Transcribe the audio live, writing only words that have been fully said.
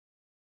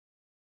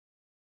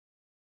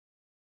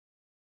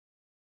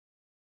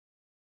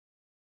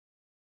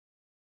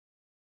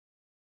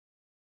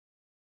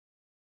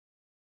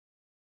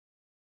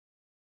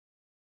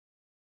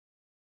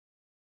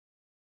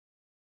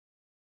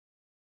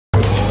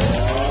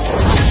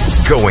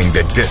Going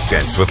the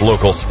distance with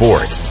local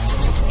sports.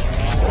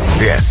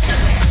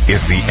 This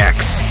is the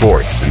X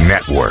Sports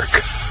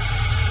Network.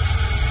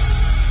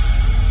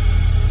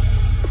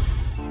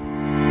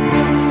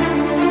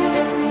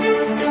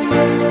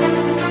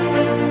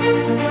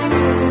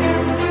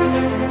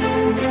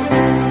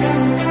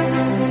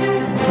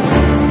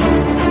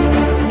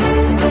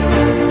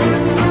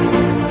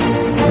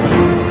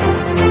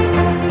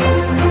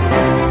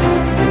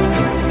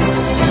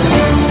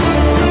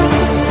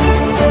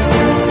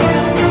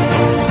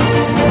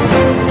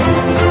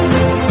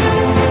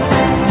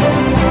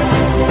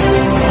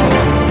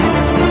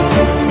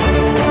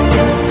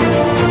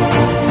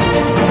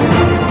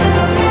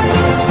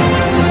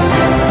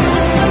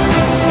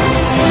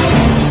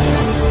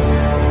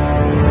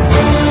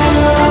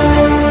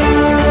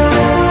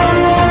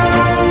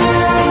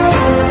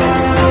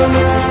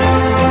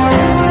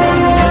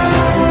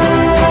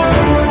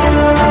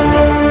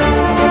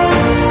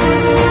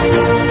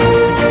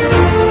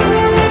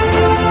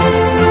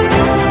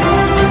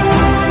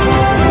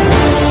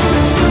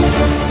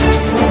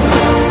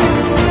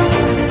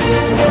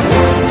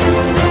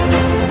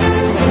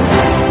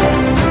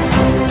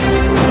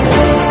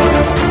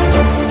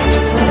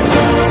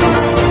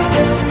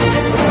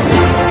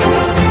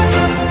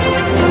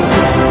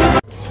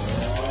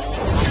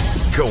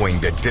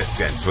 Going the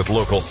distance with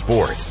local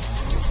sports.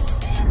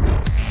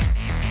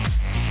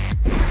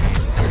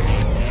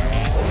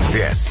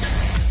 This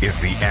is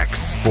the X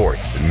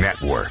Sports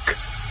Network.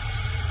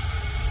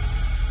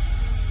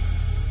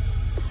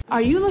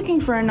 Are you looking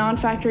for a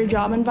non-factory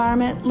job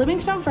environment?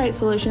 Livingstone Freight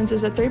Solutions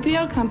is a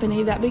 3PL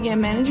company that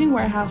began managing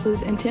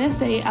warehouses in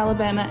Tennessee,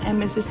 Alabama, and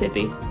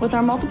Mississippi. With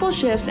our multiple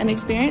shifts and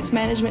experienced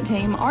management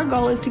team, our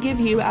goal is to give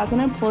you, as an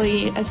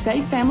employee, a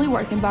safe family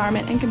work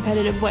environment and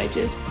competitive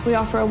wages. We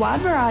offer a wide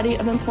variety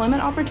of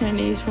employment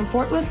opportunities from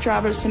forklift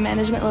drivers to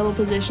management level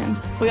positions.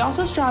 We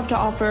also strive to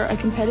offer a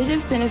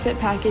competitive benefit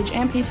package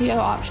and PTO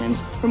options.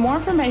 For more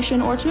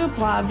information or to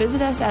apply,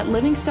 visit us at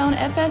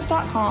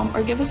livingstonefs.com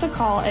or give us a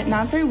call at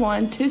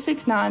 931-269-3255.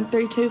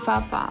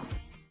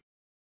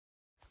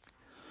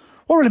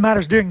 What really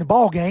matters during the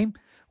ball game,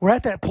 we're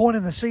at that point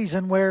in the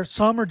season where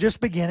some are just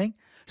beginning,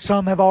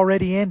 some have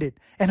already ended,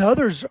 and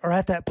others are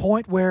at that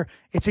point where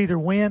it's either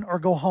win or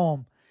go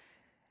home.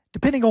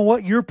 Depending on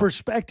what your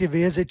perspective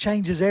is, it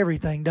changes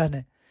everything, doesn't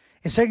it?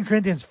 In 2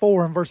 Corinthians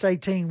 4 and verse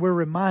 18, we're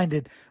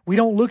reminded we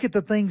don't look at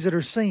the things that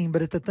are seen,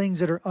 but at the things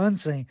that are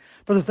unseen.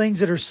 For the things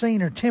that are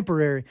seen are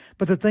temporary,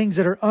 but the things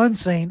that are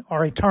unseen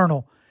are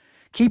eternal.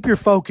 Keep your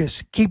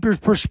focus, keep your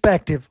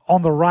perspective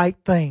on the right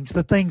things,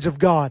 the things of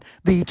God,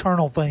 the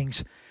eternal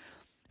things.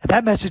 And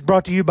that message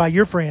brought to you by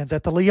your friends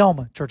at the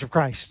Leoma Church of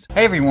Christ.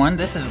 Hey everyone,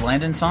 this is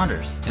Landon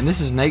Saunders. And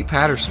this is Nate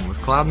Patterson with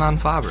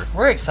Cloud9 Fiber.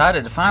 We're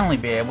excited to finally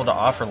be able to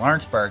offer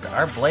Lawrenceburg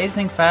our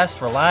blazing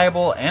fast,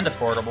 reliable, and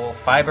affordable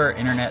fiber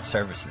internet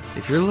services.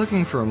 If you're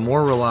looking for a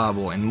more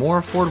reliable and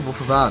more affordable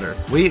provider,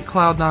 we at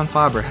Cloud9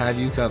 Fiber have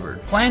you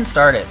covered. Plans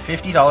start at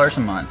 $50 a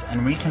month,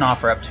 and we can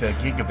offer up to a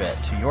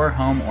gigabit to your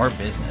home or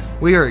business.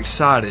 We are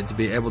excited to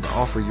be able to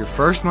offer your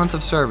first month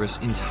of service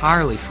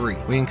entirely free.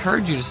 We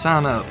encourage you to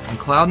sign up on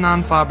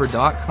Cloud9Fiber.com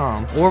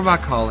or by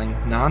calling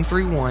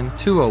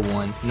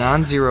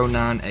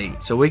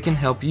 931-201-9098 so we can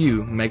help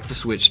you make the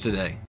switch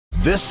today.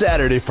 This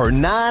Saturday for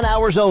 9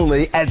 hours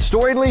only at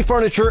Story Lee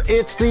Furniture,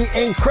 it's the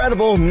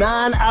incredible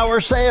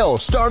 9-hour sale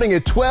starting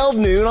at 12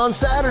 noon on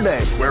Saturday,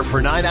 where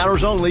for 9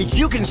 hours only,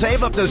 you can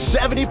save up to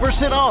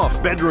 70%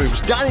 off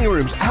bedrooms, dining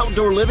rooms,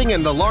 outdoor living,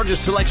 and the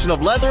largest selection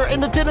of leather in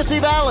the Tennessee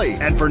Valley.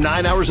 And for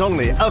 9 hours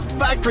only, a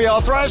factory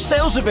authorized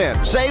sales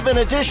event. Save an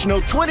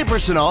additional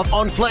 20% off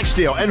on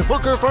FlexSteel and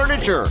Hooker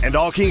furniture. And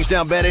all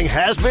Kingstown bedding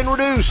has been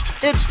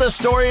reduced. It's the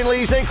Story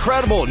Lee's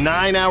incredible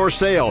 9-hour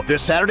sale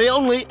this Saturday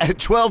only at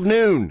 12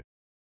 noon.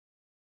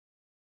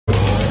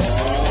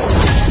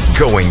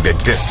 Going the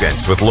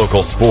distance with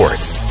local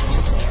sports.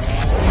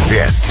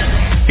 This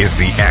is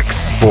the X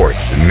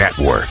Sports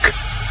Network.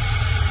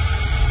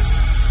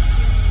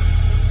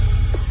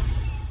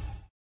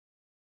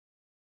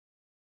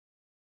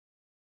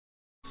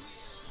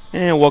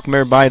 And welcome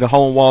everybody to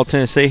Hole in Wall,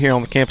 Tennessee, here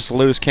on the campus of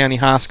Lewis County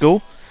High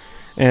School.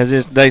 As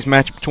is today's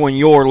match between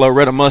your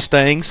Loretto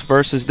Mustangs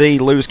versus the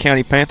Lewis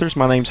County Panthers.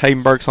 My name's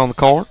Hayden Burks on the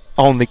call.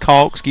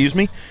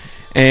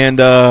 And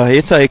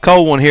it's a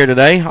cold one here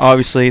today.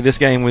 Obviously, this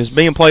game was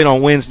being played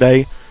on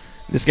Wednesday.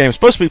 This game was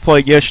supposed to be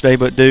played yesterday,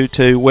 but due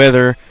to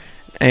weather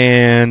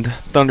and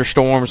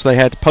thunderstorms, they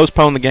had to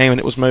postpone the game, and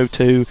it was moved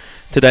to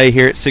today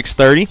here at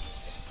 6:30.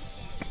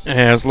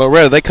 As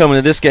Loretto, they come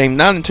into this game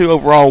 9-2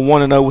 overall,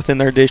 1-0 within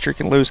their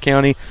district, and Lewis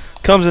County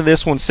comes into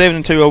this one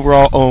 7-2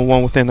 overall,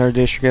 0-1 within their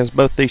district. As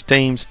both these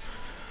teams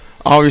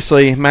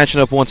obviously matching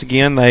up once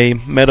again. They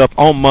met up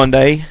on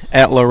Monday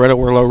at Loretto,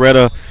 where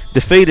Loretto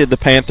defeated the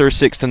Panthers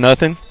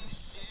 6-0.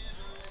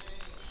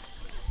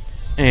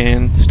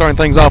 And starting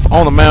things off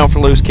on the mound for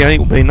Lewis County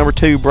will be number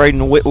 2,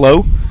 Braden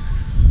Whitlow.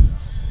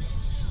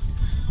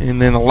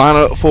 And then the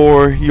lineup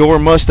for your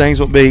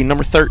Mustangs will be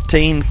number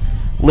 13,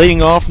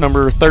 leading off,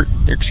 number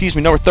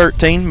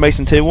 13,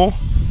 Mason Tidwell.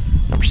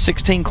 Number number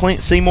 16,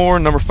 Clint Seymour,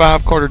 number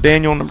 5, Carter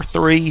Daniel, number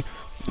 3,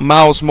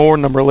 Miles Moore,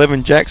 number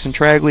 11, Jackson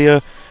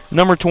Traglia,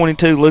 number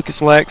 22, Lucas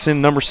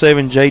Laxon, number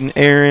 7, Jaden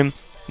Aaron,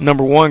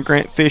 number 1,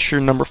 Grant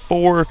Fisher, number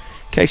 4,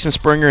 Kason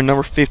Springer, and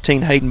number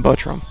 15, Hayden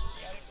Buttram.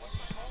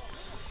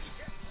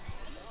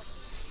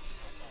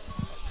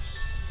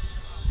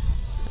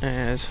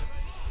 As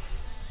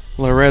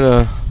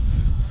Loretto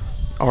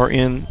are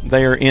in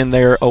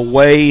their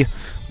away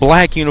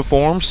black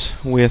uniforms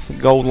with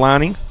gold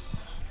lining,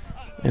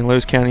 and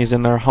Lewis County is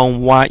in their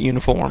home white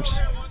uniforms.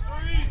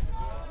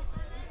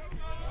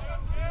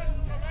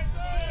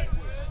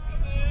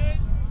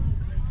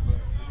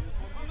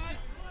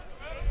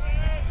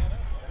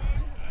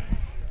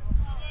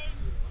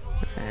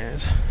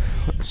 As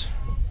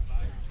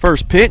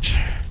first pitch,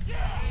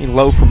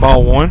 low for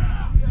ball 1.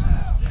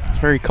 It's a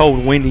very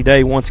cold, windy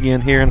day once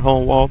again here in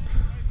Hohenwald.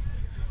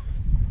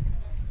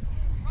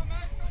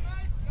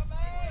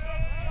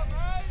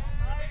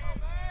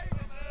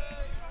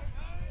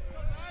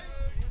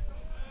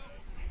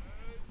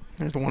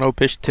 There's the 1-0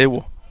 pitch to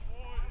Tidwell.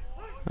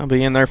 I'll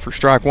be in there for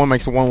strike 1,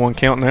 makes a 1-1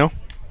 count now.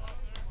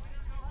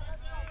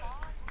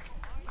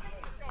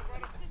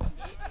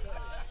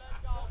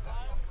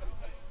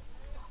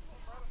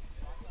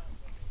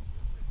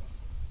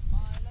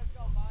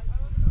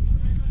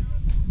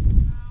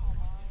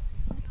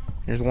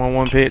 Here's a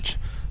 1-1 pitch.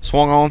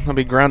 Swung on. He'll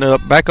be grounded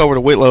up back over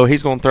to Whitlow.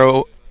 He's going to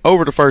throw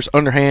over to first,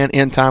 underhand,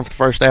 in time for the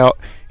first out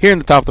here in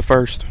the top of the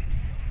first.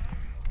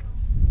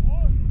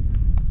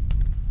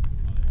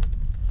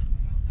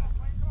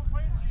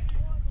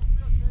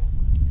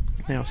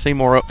 Now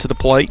Seymour up to the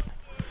plate.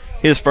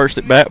 His first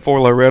at bat for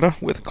Loretto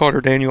with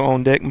Carter Daniel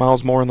on deck,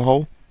 Miles Moore in the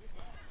hole.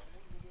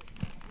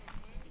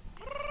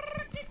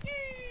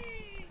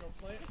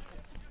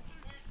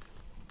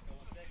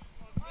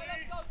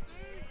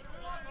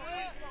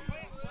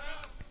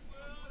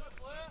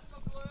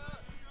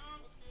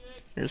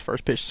 Here's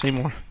first pitch to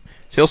Seymour.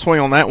 So he'll swing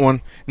on that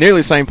one.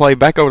 Nearly the same play.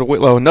 Back over to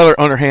Whitlow. Another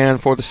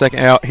underhand for the second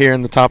out here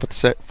in the top of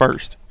the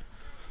first.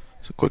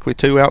 So quickly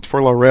 2 outs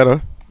for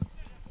Loretto.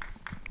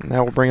 And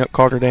that will bring up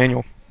Carter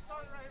Daniel.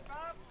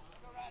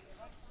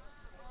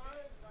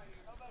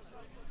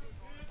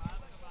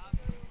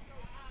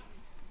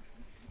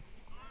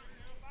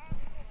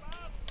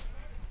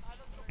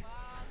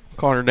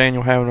 Carter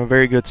Daniel having a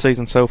very good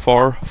season so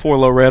far for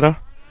Loretto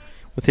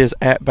with his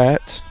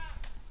at-bats.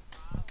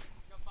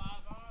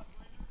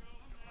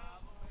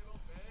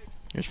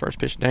 Here's first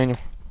pitch to Daniel.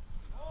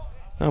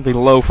 That'll be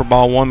low for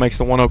ball 1. Makes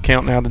the 1-0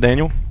 count now to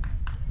Daniel.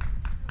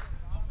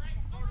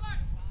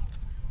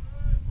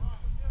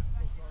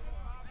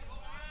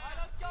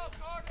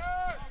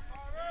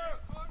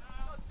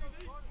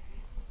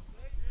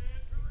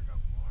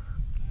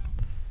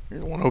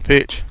 Here's a 1-0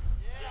 pitch.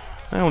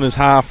 That one is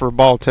high for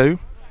ball 2.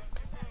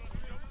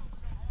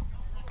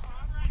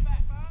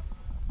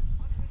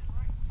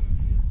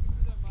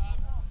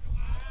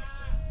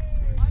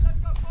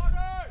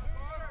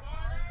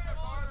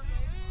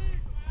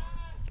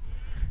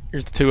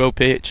 Here's the 2-0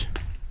 pitch.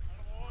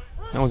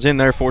 That one's in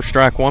there for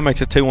strike 1.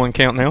 Makes a 2-1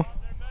 count now.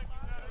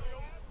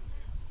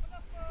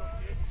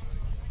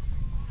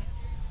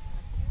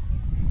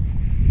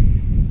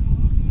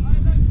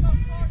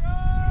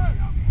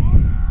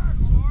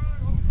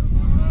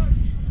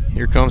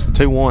 Here comes the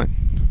 2-1.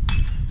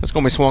 That's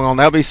going to be swung on.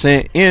 That'll be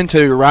sent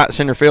into right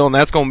center field, and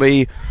that's going to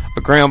be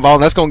a ground ball.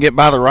 And that's going to get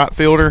by the right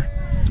fielder,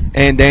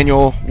 and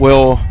Daniel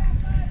will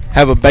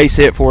have a base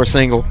hit for a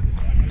single.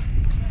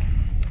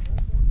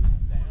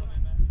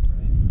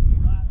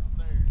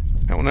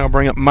 That will now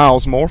bring up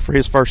Miles Moore for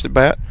his first at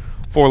bat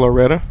for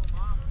Loretto,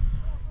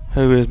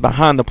 who is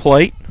behind the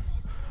plate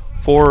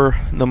for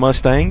the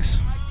Mustangs.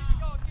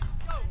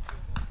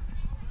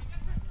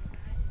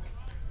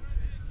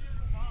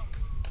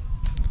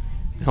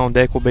 On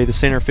deck will be the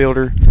center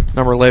fielder,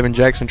 number 11,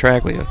 Jackson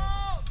Traglia.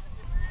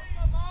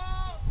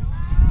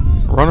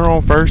 Runner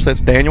on first,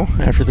 that's Daniel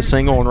after the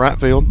single in right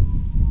field.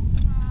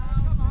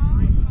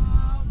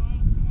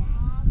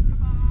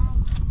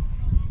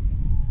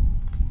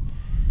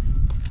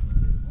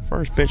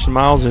 First pitch to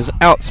Miles is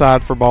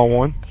outside for ball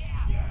 1.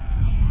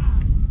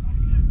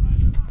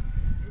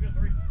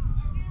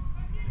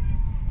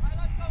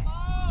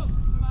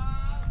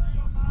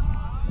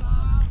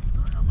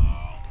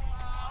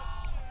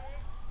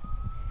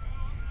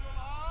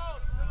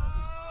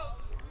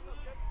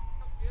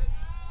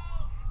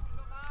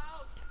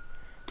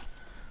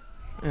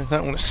 And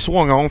that one is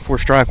swung on for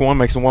strike 1,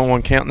 makes a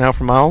 1-1 count now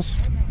for Miles.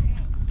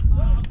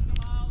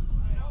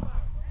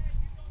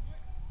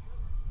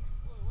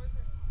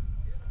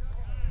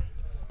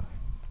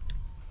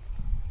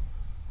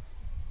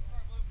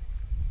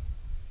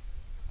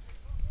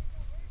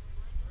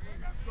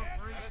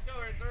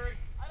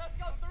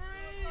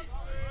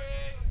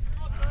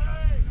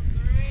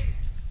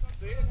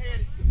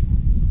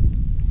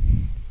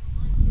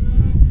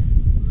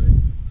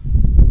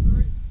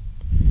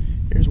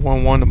 Here's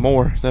 1-1 to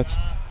Moore. So that's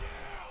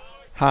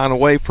high and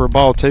away for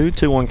ball 2.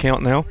 2-1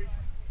 count now.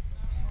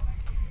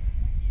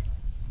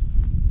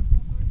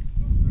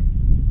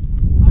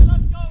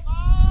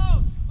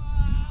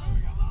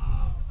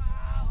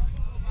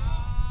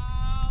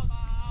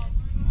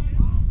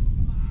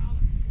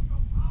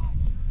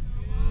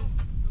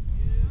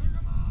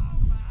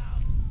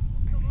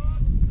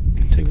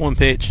 1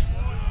 pitch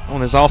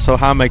on his also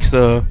high, makes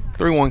the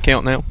 3-1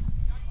 count now.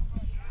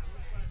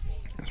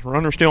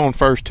 Runner still on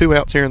first, 2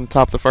 outs here in the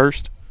top of the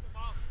first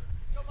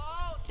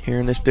here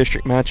in this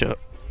district matchup.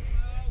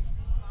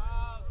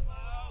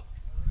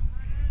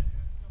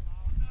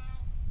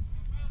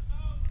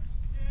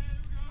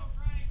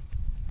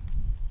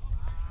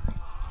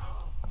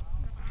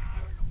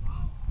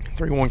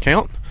 Three-one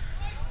count.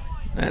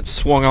 That's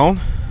swung on.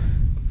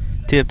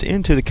 Tipped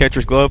into the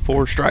catcher's glove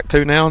for strike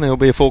 2 now, and it'll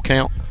be a full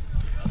count.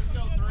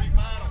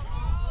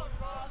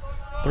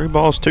 3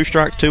 balls, 2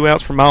 strikes, 2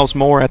 outs for Miles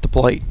Moore at the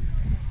plate.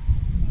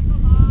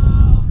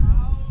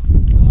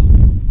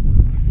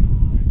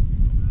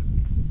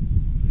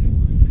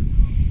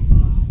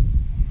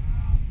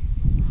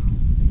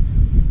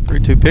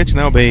 Three-two pitch, and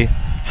that'll be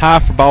high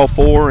for ball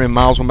 4, and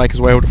Miles will make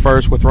his way over to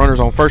first with runners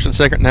on first and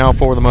second now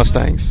for the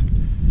Mustangs.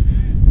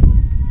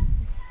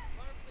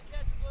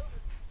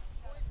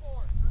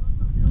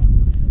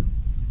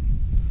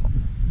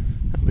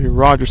 That'll be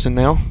Rogerson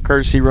now,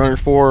 courtesy runner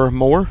for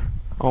Moore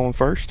on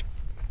first.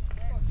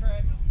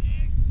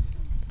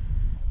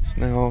 So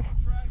now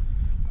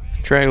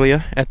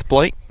Traglia at the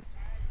plate.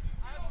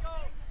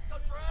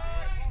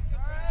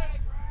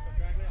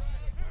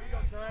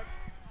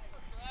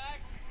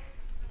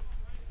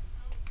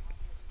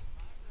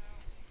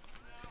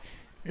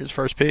 Here's the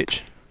first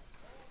pitch.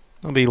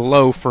 It'll be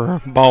low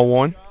for ball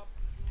 1.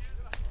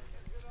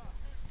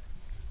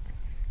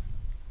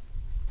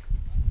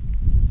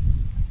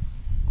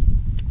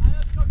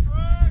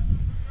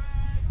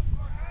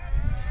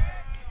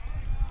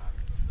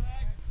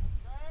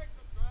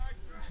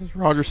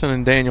 Rogerson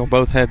and Daniel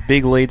both have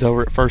big leads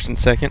over at first and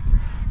second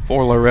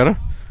for Loretto.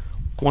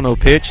 1-0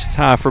 pitch. It's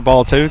high for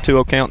ball 2.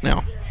 2-0 count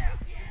now.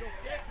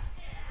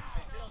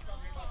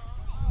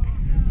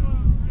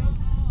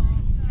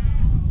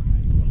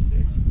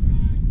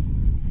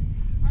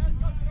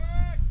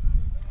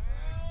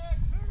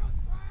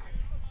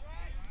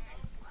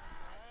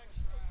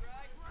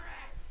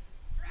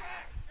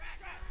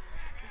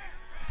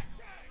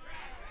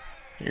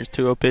 Here's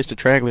 2-0 pitch to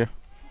Traglia.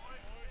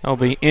 That'll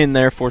be in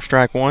there for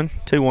strike 1.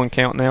 2-1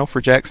 count now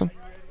for Jackson.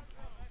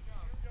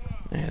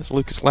 As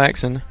Lucas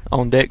Laxon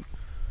on deck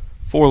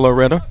for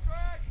Loretto.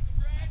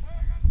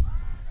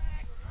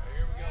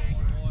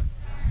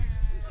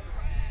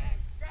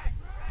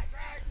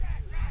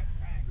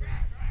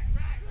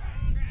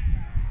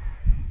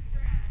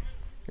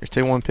 Here's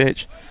 2-1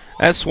 pitch.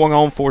 That's swung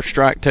on for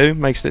strike 2.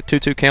 Makes it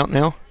 2-2 count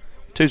now.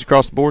 2's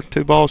across the board.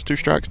 2 balls, 2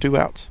 strikes, 2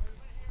 outs.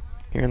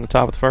 Here in the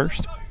top of the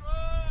first.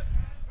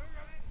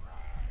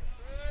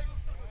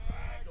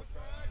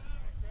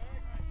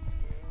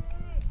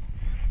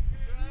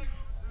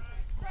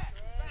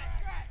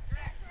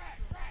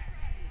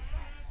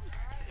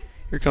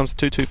 Here comes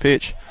the 2-2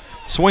 pitch.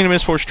 Swing and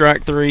miss for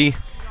strike 3,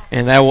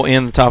 and that will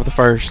end the top of the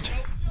first.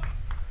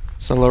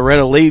 So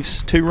Loretto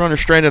leaves 2 runners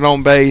stranded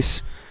on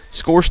base.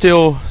 Score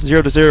still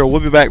 0-0.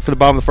 We'll be back for the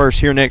bottom of the first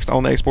here next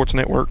on the X Sports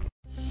Network.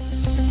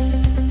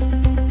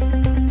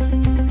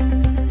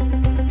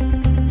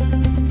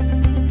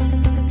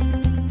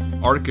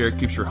 Arctic Air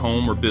keeps your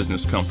home or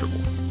business comfortable.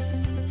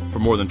 For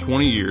more than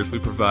 20 years, we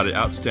provided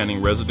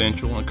outstanding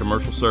residential and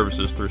commercial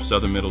services through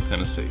southern Middle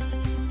Tennessee.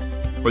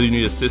 Whether you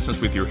need assistance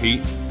with your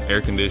heat, air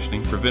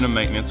conditioning, preventive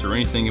maintenance, or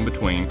anything in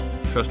between,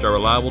 trust our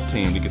reliable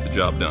team to get the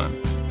job done.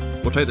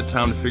 We'll take the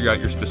time to figure out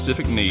your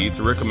specific needs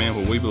and recommend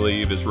what we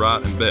believe is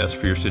right and best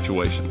for your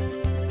situation.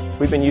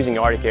 We've been using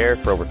Arctic Air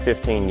for over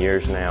 15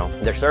 years now.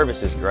 Their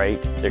service is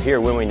great, they're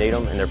here when we need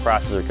them, and their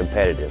prices are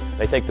competitive.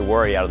 They take the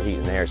worry out of the heat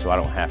and air so I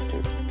don't have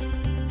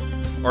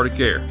to. Arctic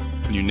Air,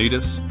 when you need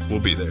us, we'll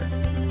be there.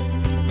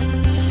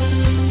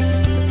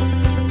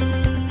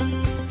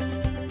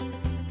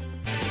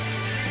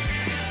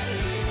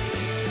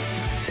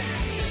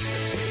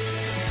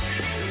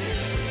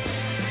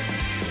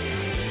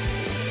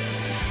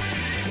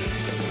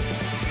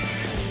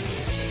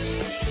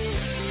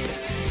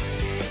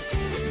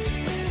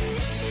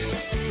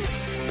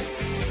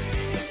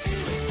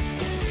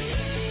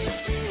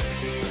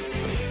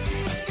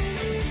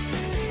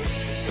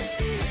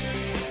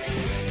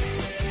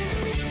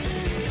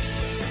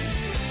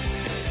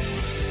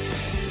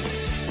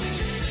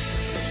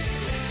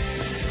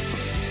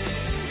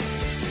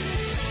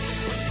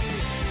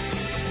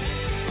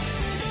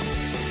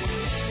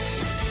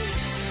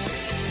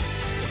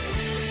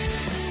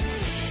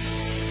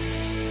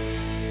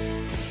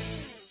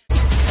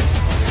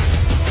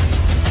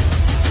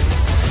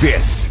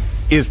 This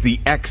is the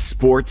X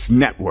Sports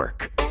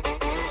Network.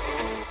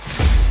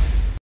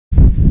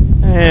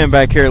 And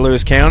back here at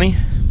Lewis County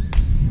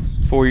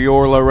for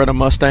your Loretto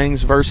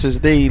Mustangs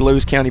versus the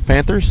Lewis County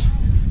Panthers.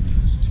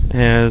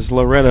 As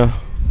Loretto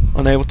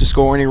unable to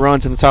score any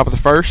runs in the top of the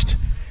first.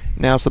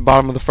 Now it's the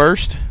bottom of the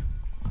first.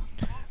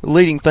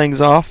 Leading things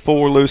off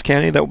for Lewis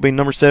County, that will be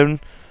number 7,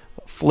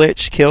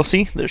 Fletch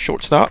Kelsey, the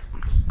shortstop,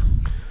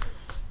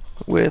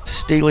 with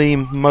Steely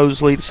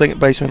Mosley, the second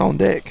baseman, on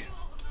deck.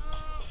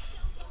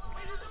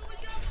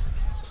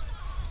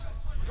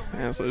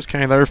 As Lewis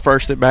County, they're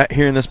first at bat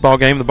here in this ball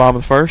game, the bottom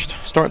of the first.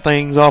 Start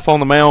things off on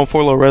the mound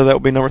for Loretto. That will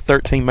be number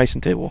 13,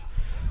 Mason Tidwell.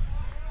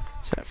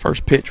 So that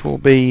first pitch will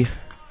be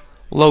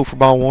low for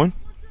ball one.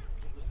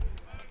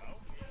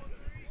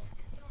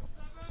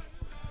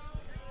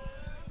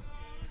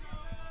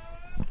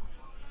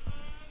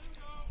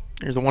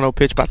 Here's the 1-0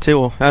 pitch by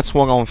Tidwell. That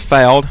swung on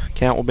fouled.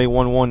 Count will be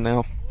 1-1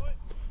 now.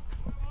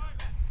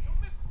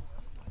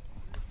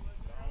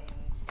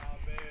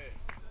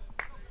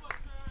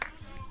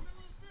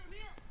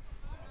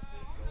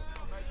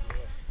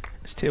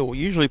 Tidwell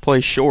usually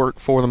plays short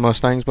for the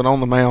Mustangs, but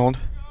on the mound.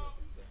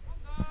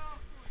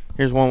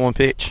 Here's 1-1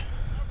 pitch.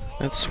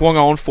 That's swung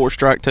on for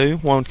strike two.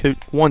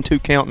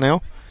 1-2 count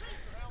now.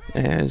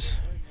 As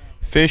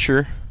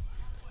Fisher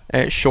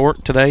at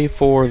short today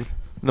for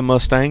the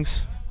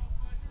Mustangs.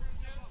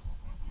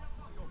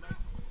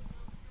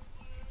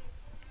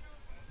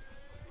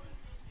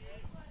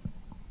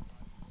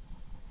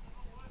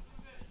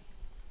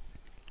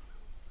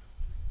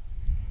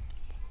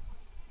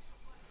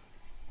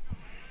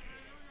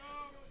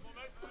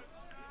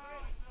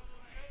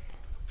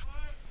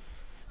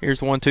 Here's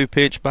the 1-2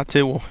 pitch by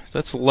Tidwell.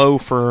 That's low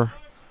for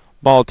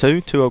ball two.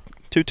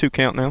 2-2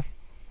 count now.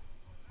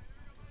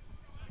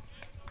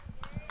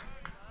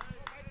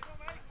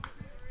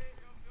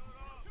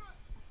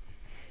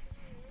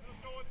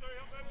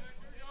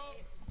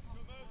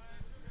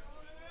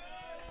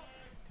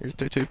 Here's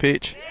the 2-2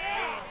 pitch.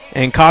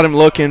 And caught him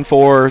looking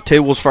for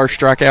Tidwell's first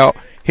strikeout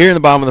here in the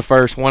bottom of the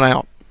first. 1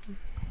 out.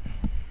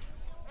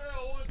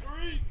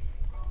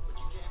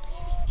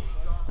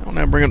 I'll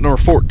now bring up number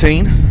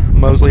 14,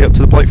 Mosley, up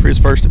to the plate for his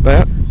first at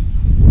bat.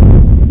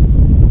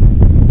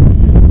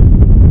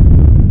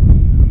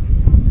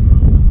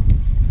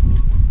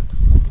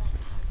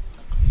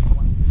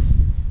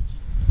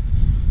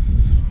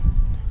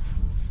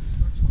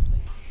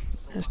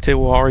 As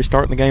Tidwell already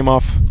starting the game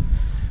off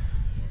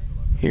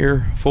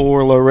here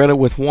for Loretto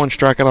with 1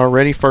 strikeout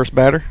already, first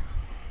batter.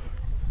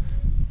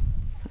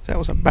 That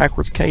was a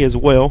backwards K as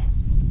well.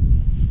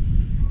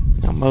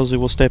 Now Mosley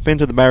will step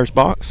into the batter's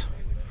box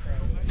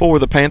for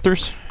the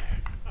Panthers.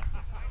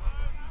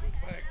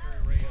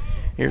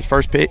 Here's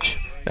first pitch.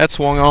 That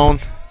swung on,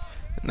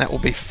 and that will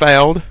be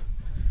fouled.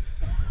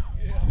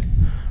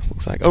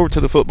 Looks like over to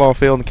the football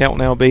field, and the count will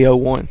now be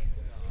 0-1.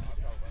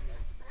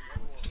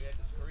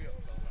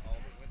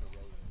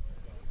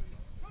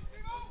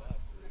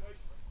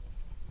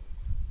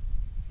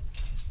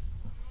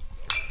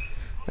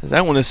 As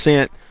that one is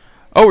sent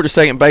over to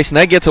second base, and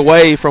that gets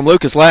away from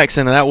Lucas Laxon,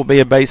 and that will be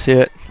a base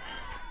hit.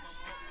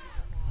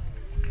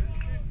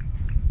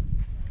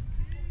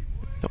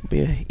 That'll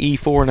be an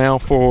E4 now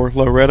for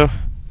Loretto.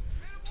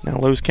 Now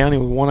Lewis County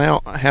with 1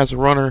 out has a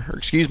runner, or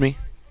excuse me,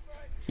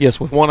 yes,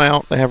 with 1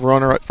 out they have a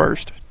runner at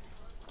first.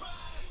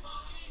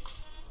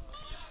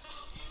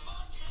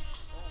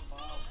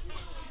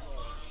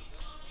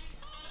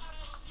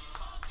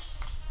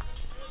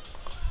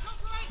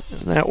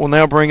 And that will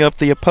now bring up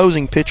the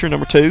opposing pitcher,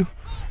 number 2,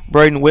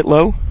 Braden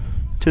Whitlow,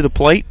 to the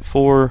plate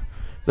for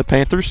the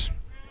Panthers.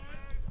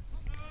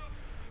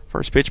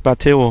 First pitch by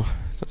Tidwell.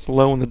 That's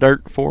low in the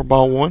dirt for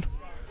ball 1.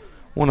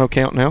 1-0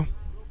 count now.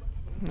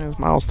 As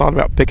Miles thought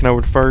about picking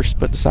over to first,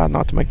 but decided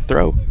not to make the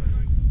throw.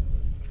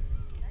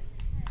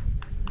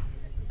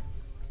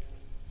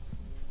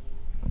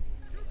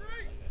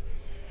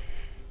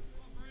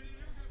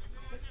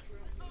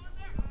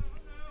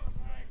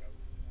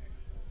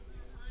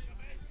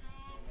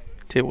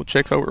 Tidwell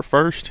checks over to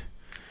first.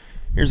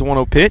 Here's a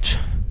 1-0 pitch.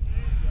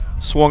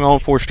 Swung on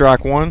for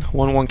strike 1.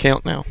 1-1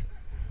 count now.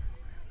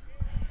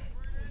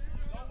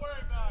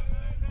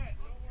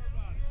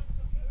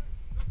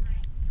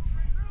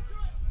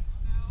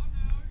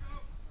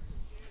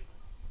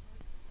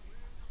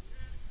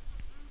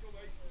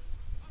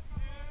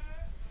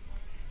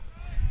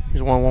 Here's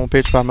a 1-1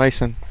 pitch by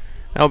Mason.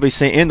 That will be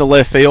sent into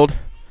left field,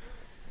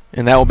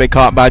 and that will be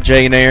caught by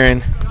Jay and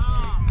Aaron,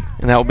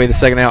 and that will be the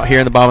second out here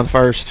in the bottom of the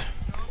first.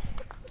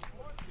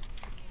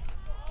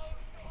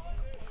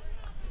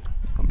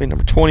 That'll be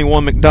number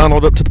 21,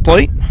 McDonald, up to the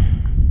plate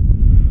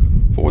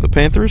for the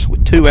Panthers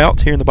with 2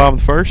 outs here in the bottom of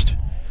the first.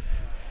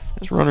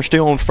 This runner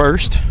still on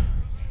first.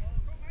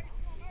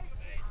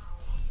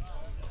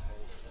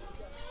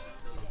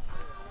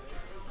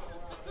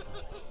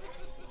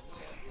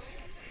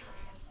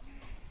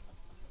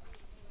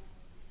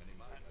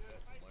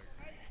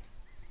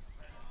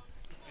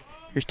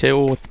 Here's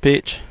Tidwell with the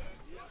pitch.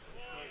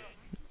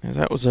 As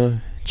that was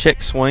a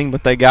check swing,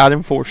 but they got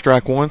him for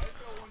strike 1.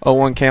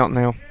 0-1 count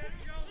now.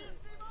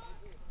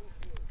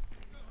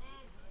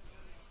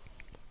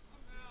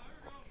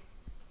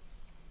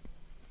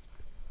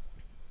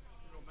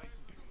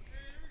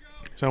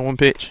 So 1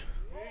 pitch.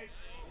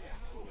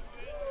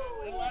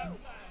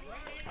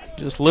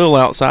 Just a little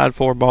outside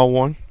for ball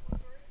 1.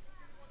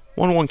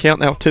 1-1 count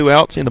now, 2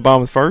 outs in the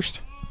bottom of the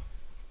first.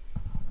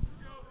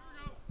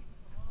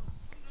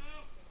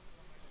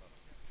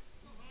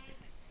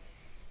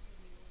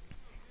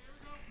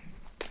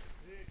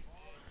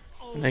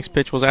 Next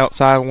pitch was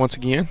outside once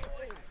again.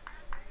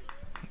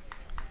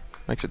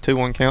 Makes it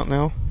 2-1 count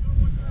now.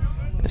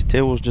 As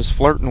Till's just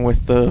flirting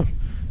with the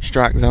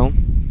strike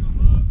zone.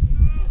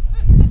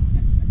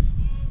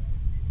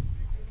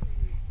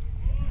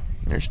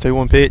 There's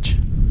 2-1 pitch.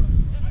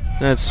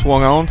 That's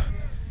swung on.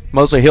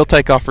 Mosley, he'll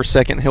take off for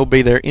second. He'll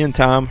be there in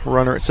time.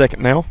 Runner at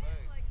second now.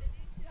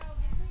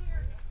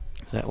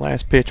 That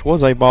last pitch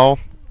was a ball.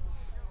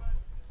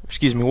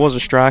 Excuse me, was a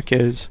strike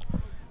as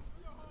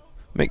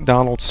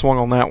McDonald swung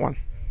on that one.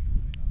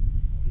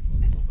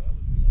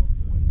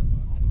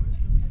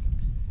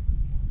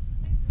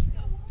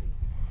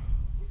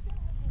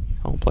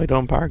 Home plate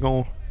umpire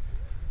going to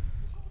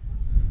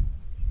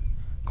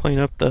clean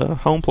up the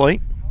home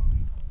plate.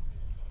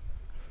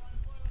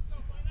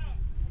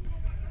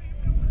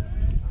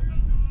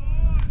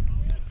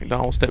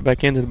 McDonald will step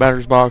back into the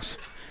batter's box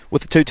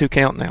with a 2-2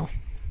 count now.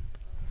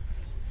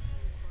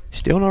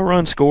 Still no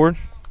run scored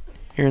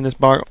here in this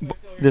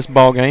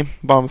ball game,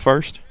 bottom of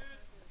first.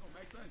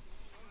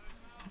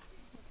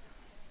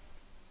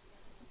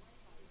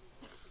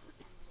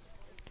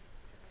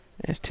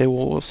 As Till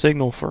will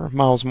signal for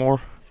Miles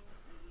Moore.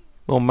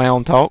 Little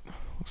mound talk.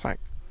 Looks like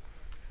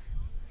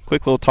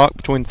quick little talk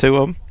between the two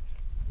of them.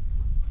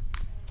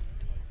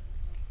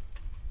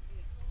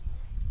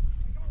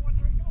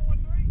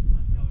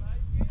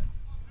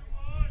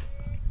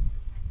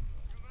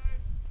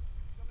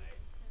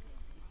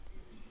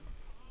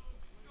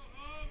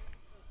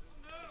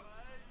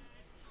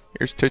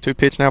 Here's a 2-2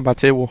 pitch now by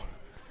Tidwell.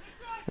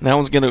 And that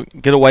one's going to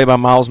get away by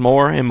Miles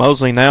Moore. And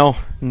Mosley now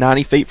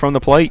 90 feet from the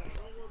plate.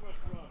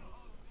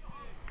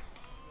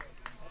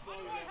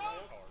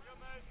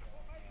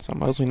 So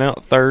Mosley now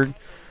at third.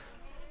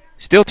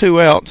 Still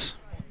 2 outs.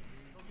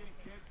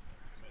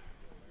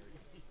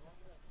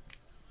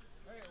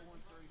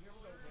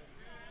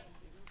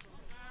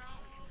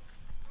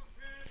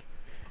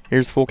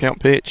 Here's the full count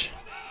pitch.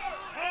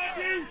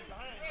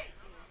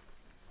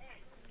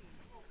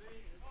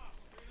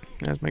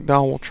 As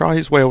McDonald will try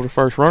his way over to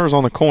first. Runners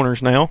on the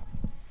corners now.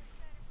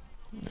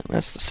 And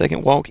that's the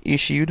second walk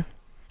issued.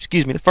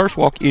 Excuse me, the first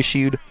walk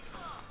issued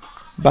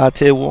by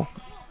Tidwell.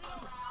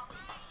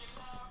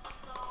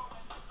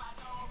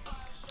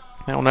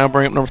 That will now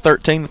bring up number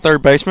 13, the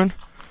third baseman,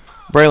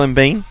 Braylon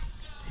Bean,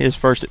 his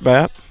first at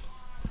bat.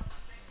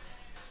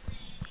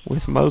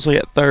 With Mosley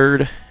at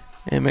third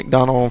and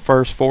McDonald on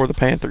first for the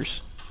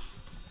Panthers.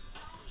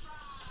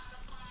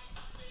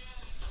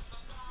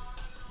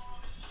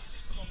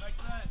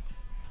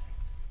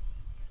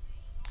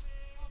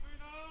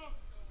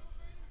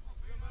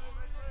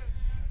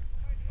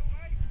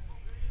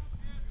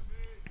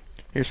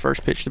 Here's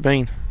first pitch to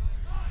Bean.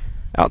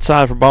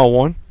 Outside for ball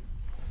 1.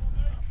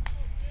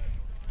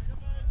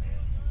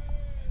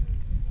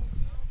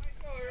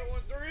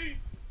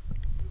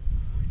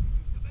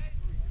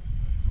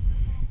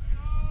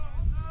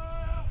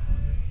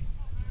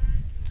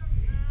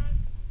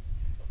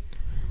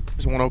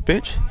 There's a 1-0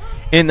 pitch.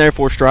 In there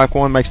for strike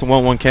 1. Makes the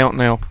 1-1 count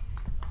now.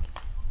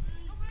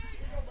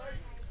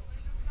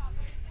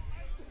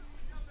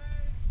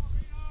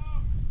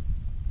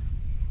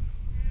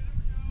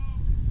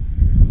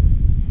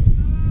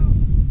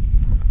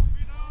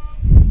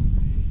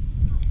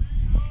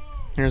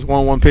 Here's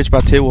 1-1 pitch by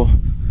Tidwell.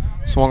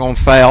 Swung on,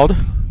 fouled.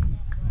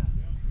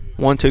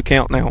 1-2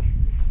 count now.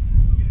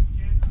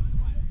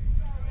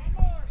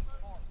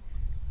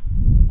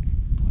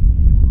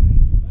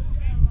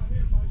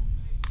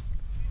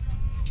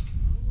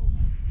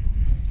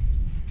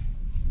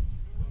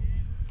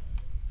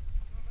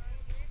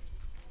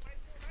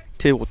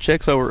 Tidwell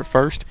checks over at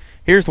first.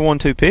 Here's the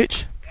 1-2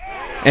 pitch.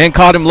 And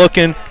caught him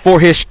looking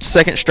for his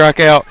second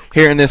strikeout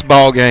here in this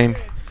ball game.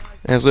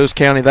 As Lewis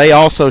County, they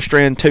also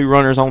strand 2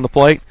 runners on the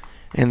plate,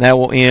 and that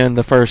will end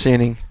the first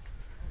inning.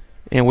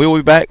 And we'll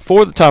be back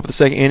for the top of the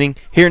second inning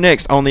here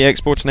next on the X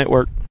Sports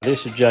Network.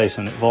 This is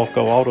Jason at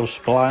Volco Auto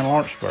Supply in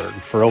Lawrenceburg.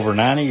 For over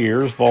 90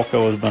 years,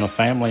 Volco has been a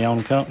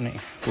family-owned company.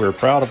 We're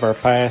proud of our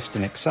past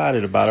and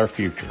excited about our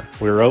future.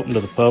 We're open to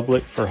the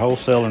public for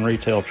wholesale and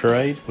retail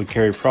trade. We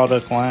carry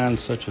product lines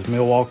such as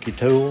Milwaukee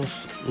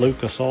Tools,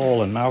 Lucas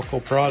Oil, and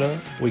Malco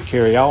products. We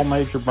carry all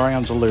major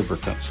brands of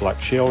lubricants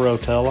like Shell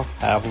Rotella,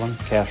 Haviland,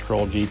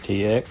 Castrol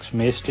GTX,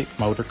 Mystic,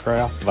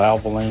 Motorcraft,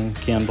 Valvoline,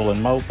 Kindle,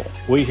 and Mobil.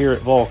 We here at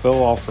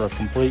Volco offer a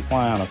complete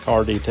line of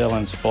car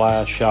detailing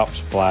supplies, shop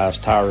supplies,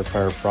 tire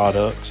repair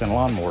products, and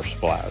lawnmower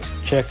supplies.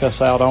 Check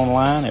us out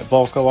online at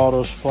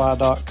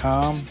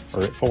VolcoAutosupply.com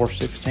or at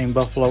 416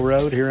 Buffalo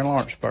Road here in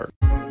Lawrenceburg.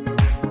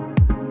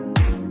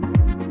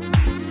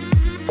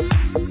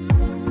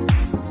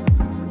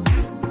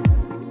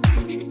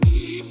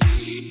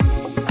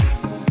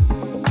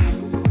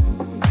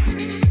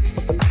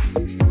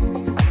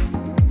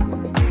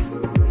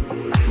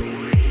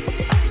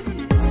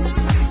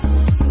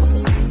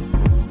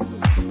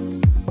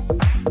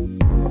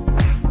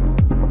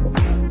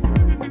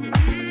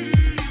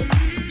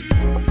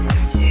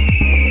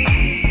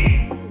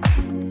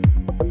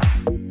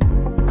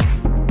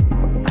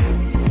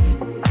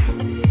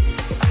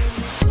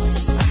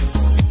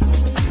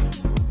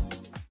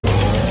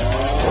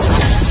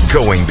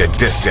 Going the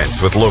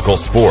distance with local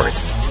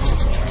sports.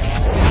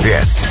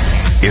 This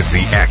is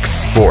the X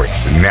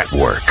Sports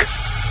Network.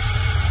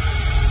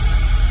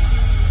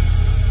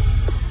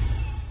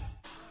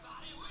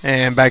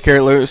 And back here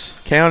at Lewis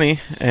County,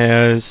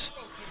 as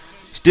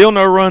still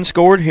no run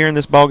scored here in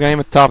this ball game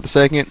at the top of the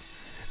second.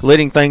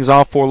 Leading things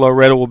off for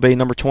Loretto will be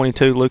number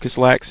 22, Lucas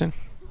Laxon.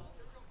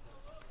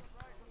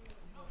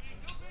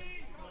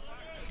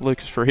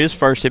 Lucas for his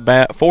first at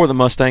bat for the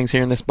Mustangs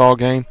here in this ball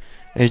game,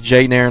 as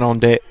Jaden Aaron on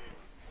deck.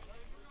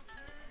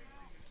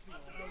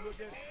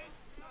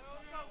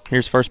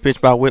 Here's first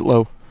pitch by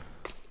Whitlow.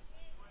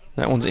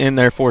 That one's in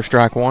there for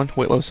strike one.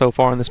 Whitlow so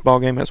far in this ball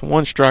game has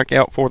one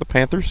strikeout for the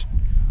Panthers.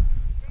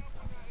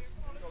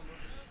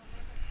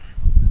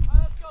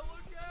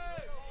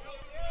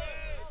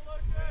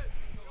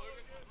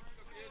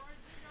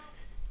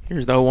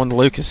 Here's the 0-1 to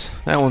Lucas.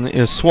 That one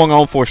is swung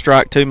on for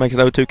strike two, makes it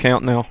 0-2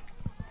 count now.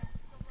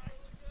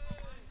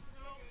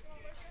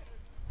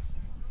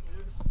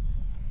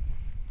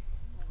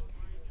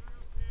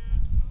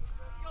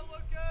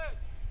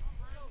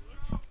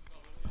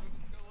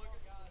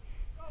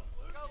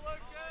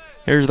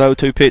 Here's the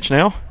 0-2 pitch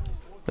now.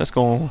 That's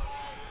going to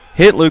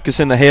hit Lucas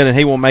in the head, and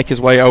he will make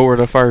his way over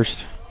to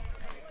first.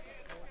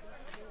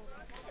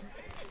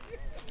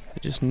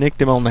 Just nicked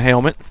him on the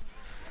helmet.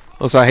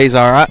 Looks like he's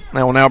all right.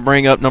 That will now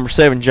bring up number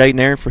 7, Jaden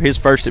Aaron, for his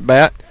first at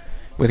bat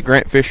with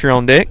Grant Fisher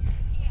on deck.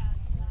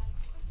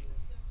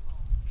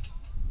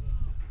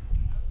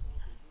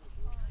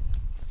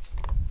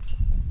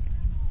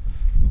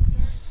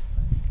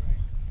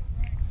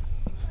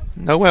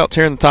 No outs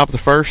here in the top of the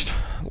first.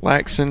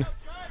 Laxon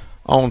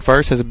on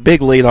first, has a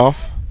big lead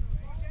off.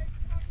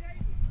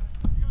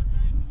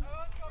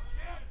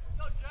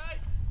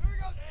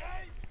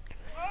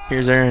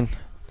 Here's Aaron.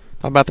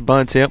 How about the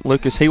bunt tip?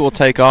 Lucas, he will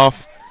take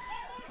off.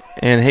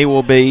 And he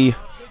will be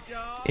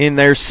in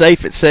there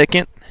safe at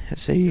second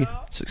as he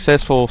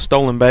successful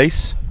stolen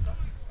base.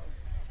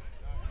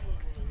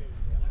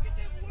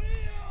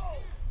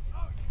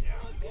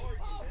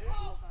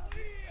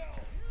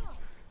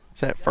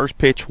 So that first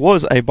pitch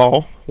was a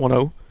ball,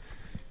 1-0.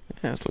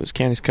 As Lewis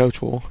County's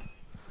coach will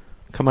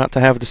come out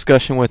to have a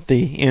discussion with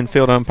the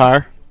infield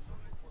umpire.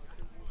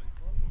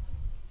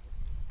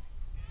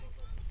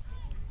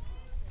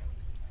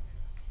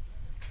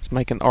 Just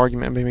making an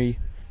argument, maybe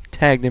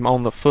tagged him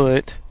on the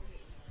foot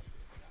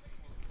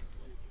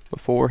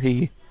before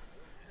he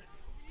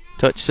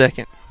touched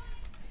second.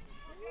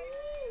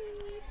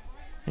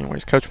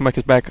 Anyways, coach will make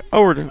his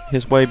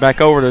way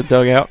back over to the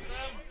dugout.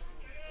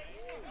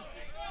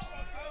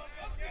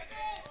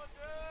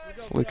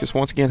 So Lucas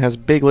once again has a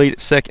big lead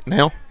at second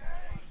now.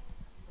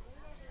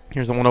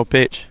 Here's the 1-0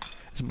 pitch.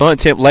 It's a bunt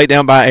tip laid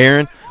down by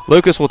Aaron.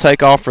 Lucas will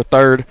take off for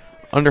third,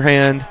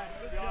 underhand,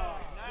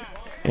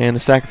 and the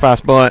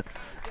sacrifice bunt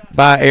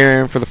by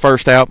Aaron for the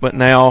first out, but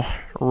now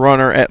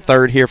runner at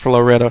third here for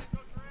Loretto.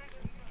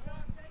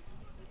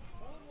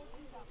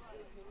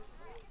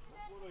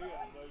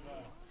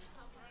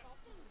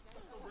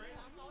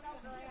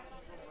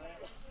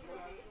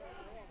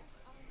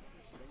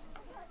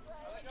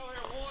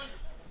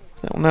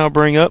 That will now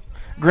bring up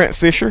Grant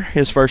Fisher,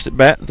 his first at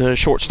bat, the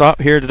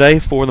shortstop here today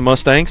for the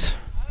Mustangs.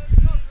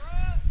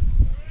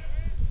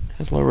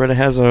 As Loretto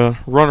has a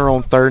runner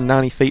on third,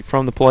 90 feet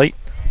from the plate.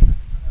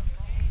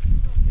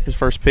 His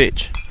first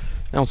pitch.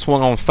 Now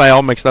swung on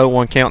foul, makes the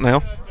 0-1 count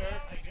now.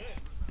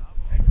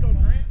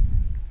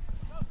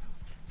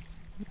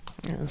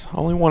 There's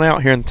only one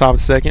out here in the top of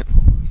the second.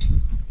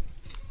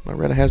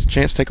 Loretto has a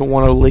chance to take a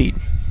 1-0 lead.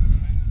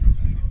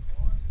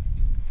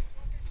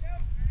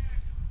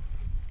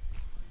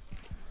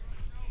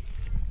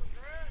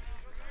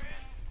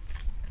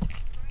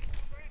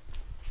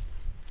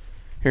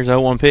 Here's the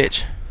 0-1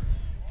 pitch.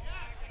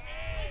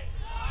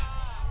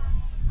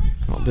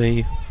 It'll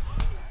be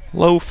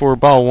low for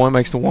ball one,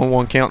 makes the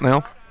 1-1 count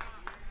now.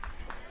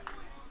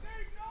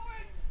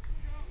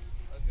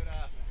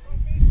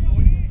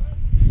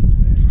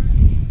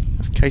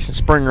 That's Case and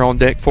Springer on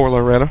deck for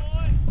Loretto.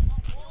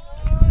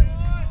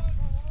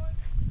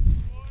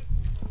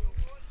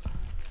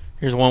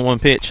 Here's a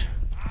 1-1 pitch.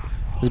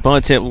 His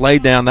bunt tip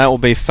laid down, that will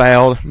be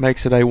fouled.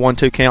 Makes it a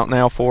 1-2 count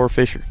now for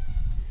Fisher.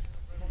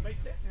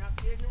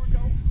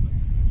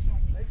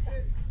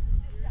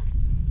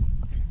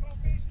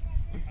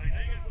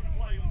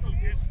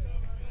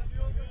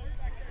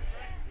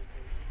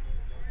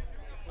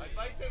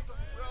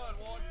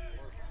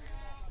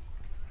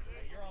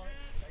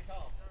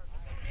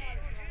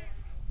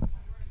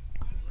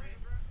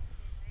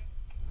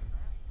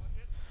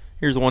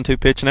 Here's the 1-2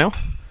 pitch now.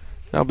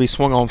 That'll be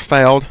swung on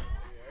fouled.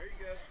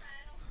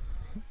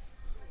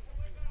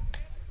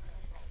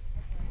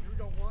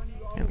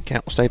 And the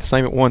count will stay the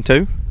same at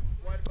 1-2.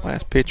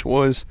 Last pitch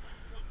was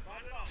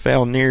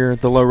fouled near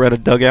the Loretto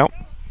dugout.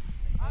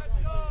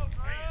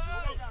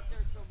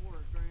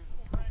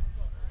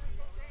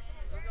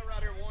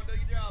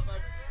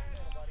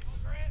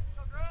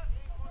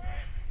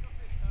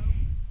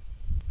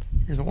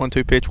 Here's a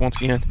 1-2 pitch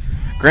once again.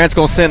 Grant's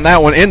going to send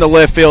that one into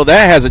left field.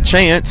 That has a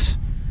chance.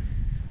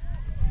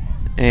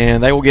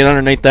 And they will get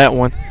underneath that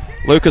one.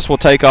 Lucas will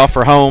take off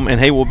for home, and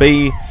he will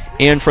be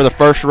in for the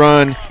first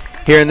run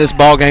here in this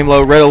ball game.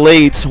 Loretto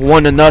leads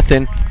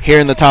 1-0 here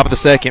in the top of the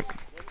second.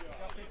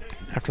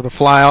 After the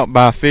fly out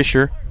by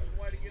Fisher,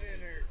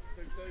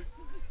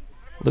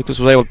 Lucas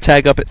was able to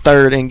tag up at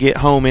third and get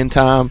home in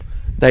time.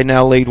 They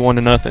now lead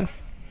 1-0.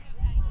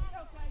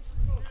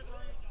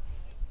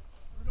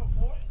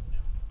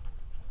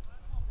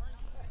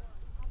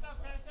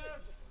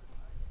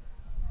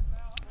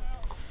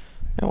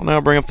 And we'll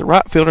now bring up the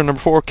right fielder, number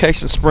 4,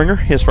 Casey Springer.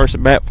 His first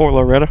at bat for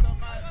Loretto.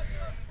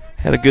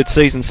 Had a good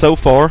season so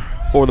far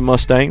for the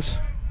Mustangs.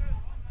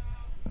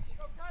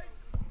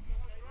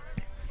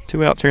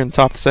 2 outs here in the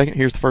top of the second.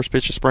 Here's the first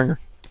pitch to Springer.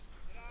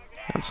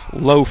 That's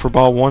low for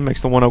ball 1,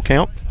 makes the 1-0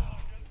 count.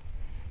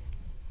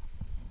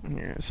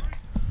 Here's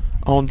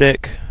on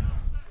deck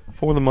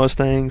for the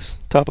Mustangs.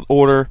 Top of the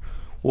order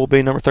will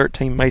be number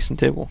 13, Mason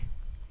Tidwell.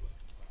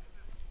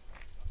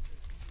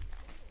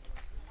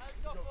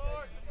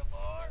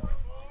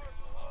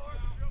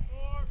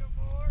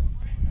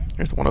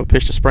 Here's the 1-0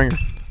 pitch to Springer.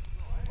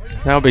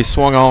 That'll be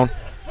swung on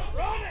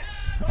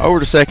over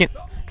to second,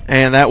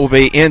 and that will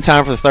be in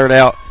time for the third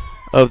out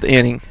of the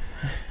inning.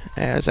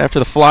 As after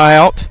the fly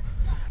out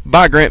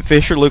by Grant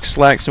Fisher, Lucas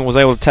Laxton was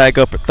able to tag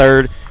up at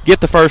third,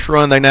 get the first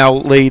run. They now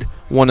lead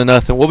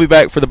 1-0. We'll be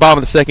back for the bottom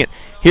of the second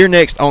here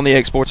next on the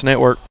X Sports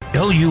Network.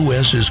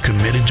 LUS is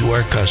committed to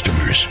our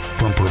customers,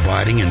 from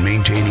providing and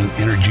maintaining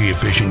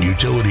energy-efficient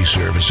utility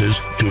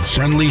services to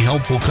friendly,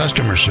 helpful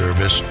customer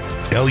service.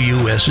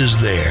 LUS is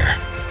there.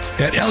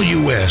 At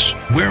LUS,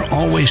 we're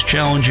always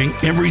challenging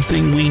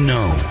everything we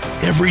know,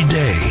 every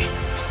day.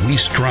 We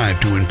strive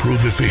to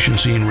improve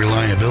efficiency and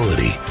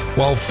reliability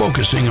while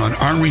focusing on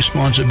our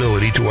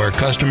responsibility to our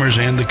customers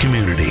and the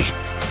community.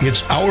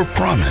 It's our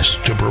promise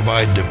to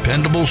provide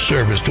dependable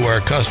service to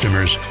our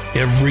customers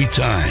every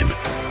time,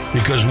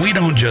 because we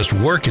don't just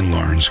work in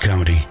Lawrence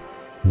County,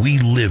 we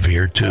live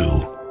here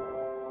too.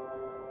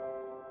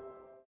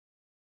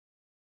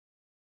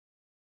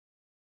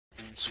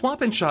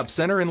 Swap and Shop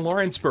Center in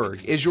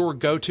Lawrenceburg is your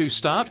go-to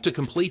stop to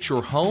complete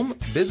your home,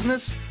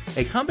 business,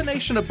 a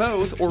combination of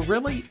both, or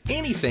really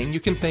anything you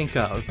can think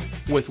of.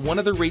 With one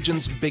of the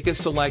region's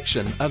biggest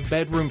selection of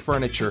bedroom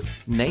furniture,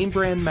 name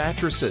brand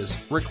mattresses,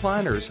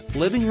 recliners,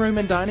 living room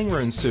and dining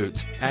room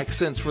suites,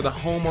 accents for the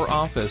home or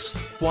office,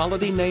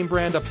 quality name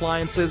brand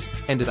appliances,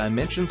 and did I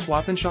mention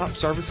Swap and Shop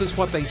services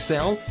what they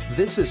sell?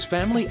 This is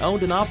family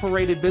owned and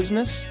operated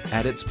business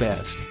at its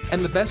best.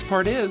 And the best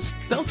part is,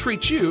 they'll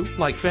treat you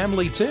like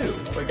family too.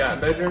 We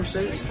got bedroom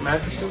suites,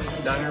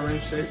 mattresses, dining room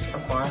suites,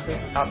 appliances,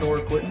 outdoor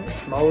equipment,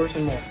 mowers,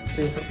 and more.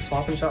 See us at the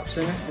Swap and Shop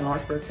Center in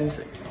Lawrenceburg,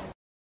 Tennessee.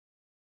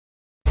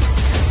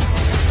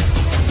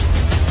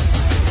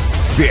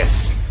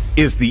 This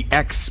is the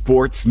X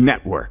Sports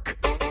Network.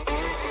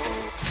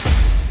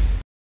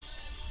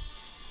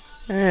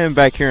 And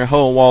back here in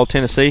Hole-in-Wall,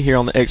 Tennessee, here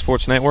on the X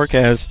Sports Network,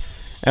 as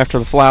after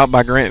the flyout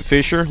by Grant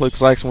Fisher,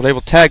 Lucas Laxton was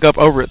able to tag up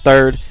over at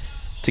third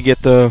to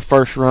get the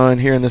first run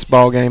here in this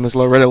ball game as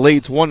Loretto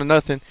leads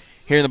 1-0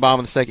 here in the bottom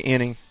of the second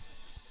inning.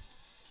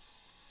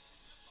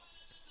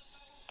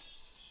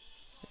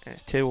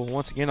 As Tidwell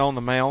once again on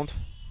the mound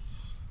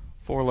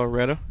for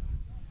Loretto.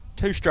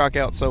 2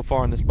 strikeouts so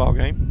far in this ball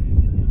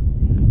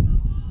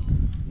game.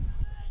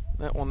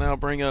 That will now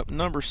bring up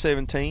number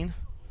 17,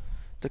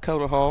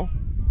 Dakota Hall,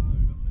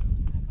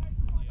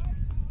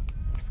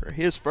 for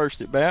his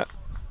first at bat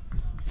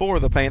for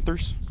the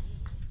Panthers,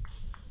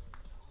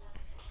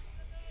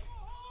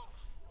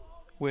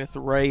 with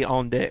Ray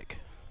on deck.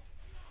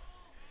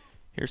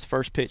 Here's the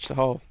first pitch to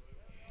Hall.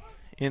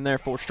 In there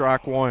for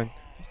strike 1.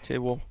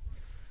 Tidwell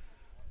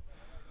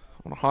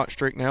on a hot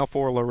streak now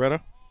for Loretto.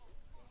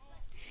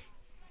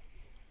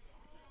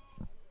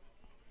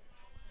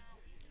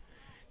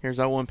 Here's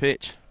 0-1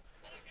 pitch.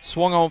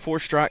 Swung on for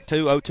strike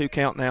 2. 0-2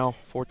 count now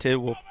for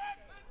Tidwell.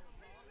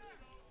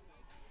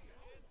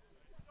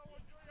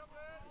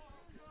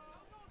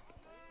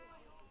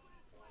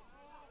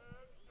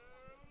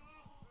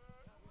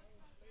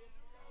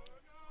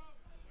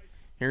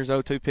 Here's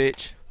 0-2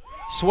 pitch.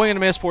 Swing and a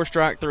miss for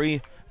strike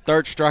 3.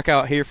 Third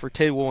strikeout here for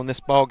Tidwell in this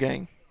ball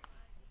game.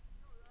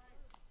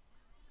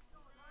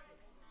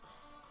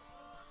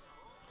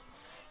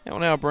 And we'll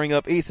now bring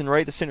up Ethan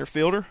Ray, the center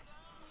fielder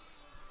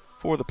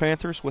for the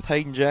Panthers, with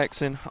Hayden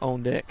Jackson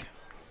on deck.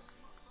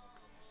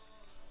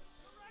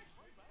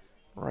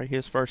 Ray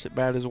his first at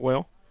bat as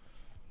well.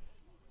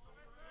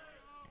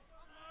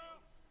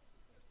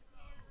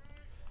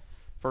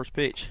 First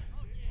pitch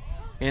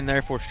in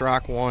there for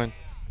strike 1.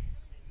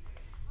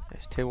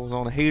 As Tidwell's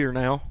on a heater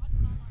now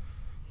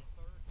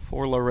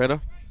for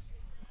Loretto.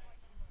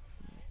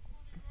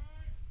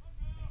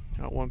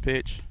 Got 1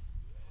 pitch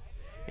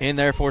in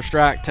there for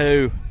strike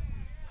 2.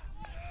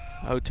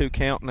 0-2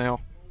 count now.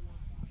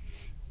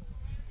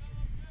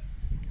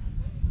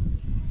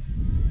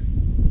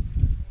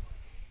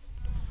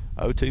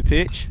 Oh-2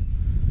 pitch,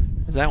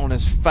 as that one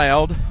is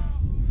fouled.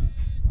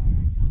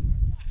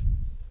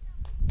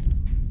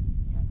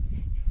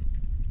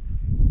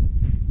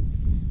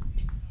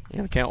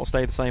 And the count will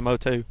stay the same,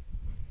 0-2.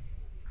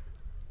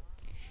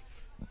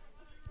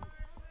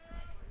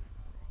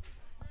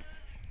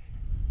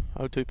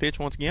 Oh, 2 pitch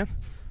once again.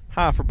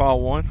 High for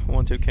ball 1.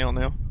 1-2 count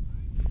now.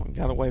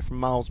 Got away from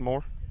Miles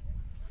Moore.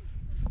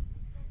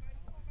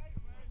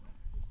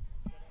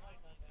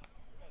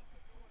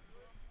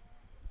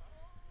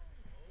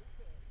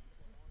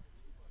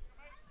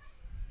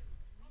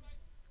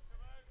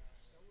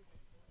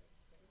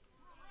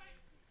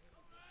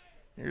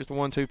 Here's the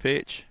 1-2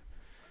 pitch.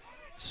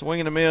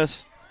 Swing and a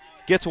miss.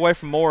 Gets away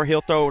from Moore.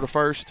 He'll throw it to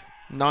first.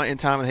 Not in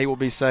time, and he will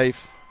be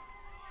safe.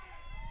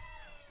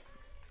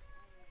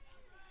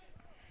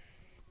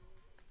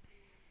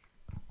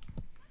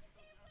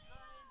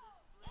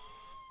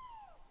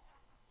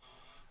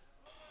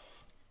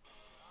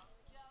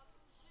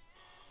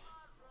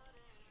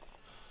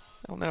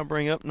 I'll now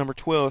bring up number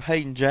 12,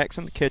 Hayden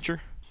Jackson, the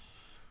catcher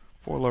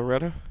for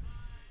Loretto.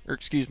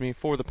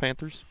 For the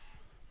Panthers.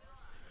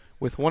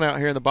 With one out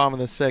here in the bottom of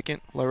the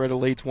second, Loretto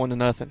leads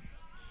 1-0.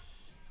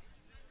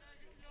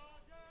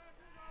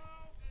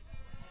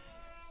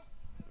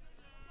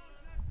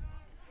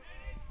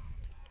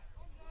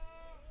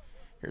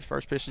 Here's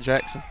first pitch to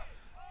Jackson.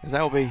 As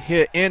that will be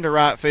hit into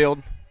right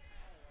field.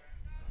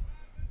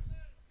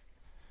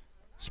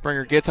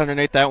 Springer gets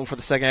underneath that one for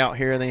the second out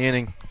here in the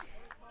inning.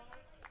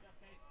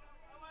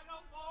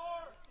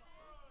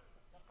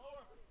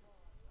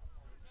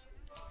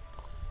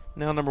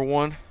 Now number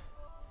 1,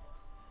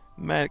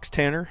 Maddox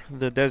Tanner,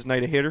 the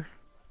designated hitter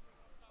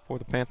for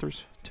the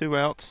Panthers. 2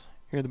 outs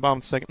here in the bottom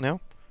of the second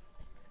now.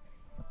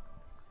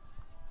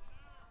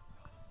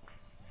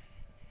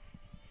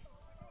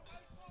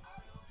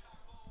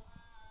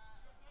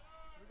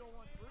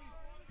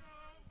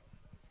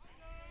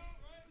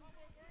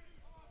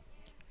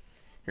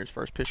 Here's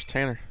first pitch to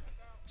Tanner.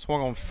 Swung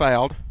on,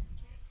 fouled.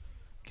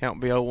 Count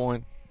be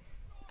 0-1.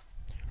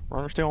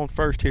 Runner still on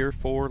first here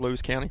for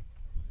Lewis County.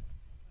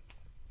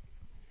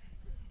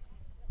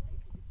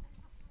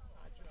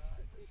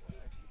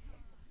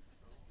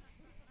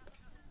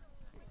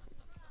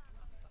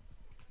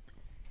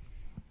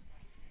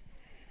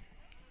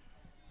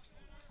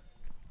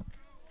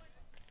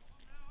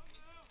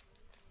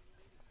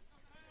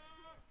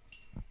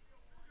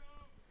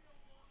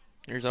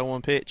 Here's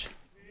 0-1 pitch.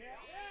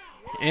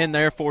 In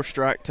there for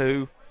strike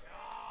 2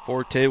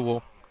 for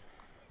Tidwell.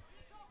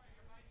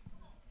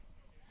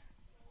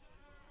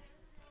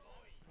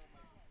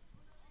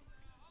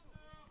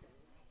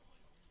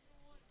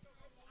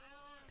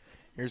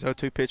 Here's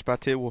 0-2 pitch by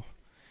Tidwell.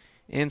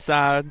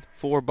 Inside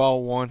for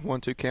ball 1.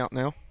 1-2 count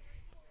now.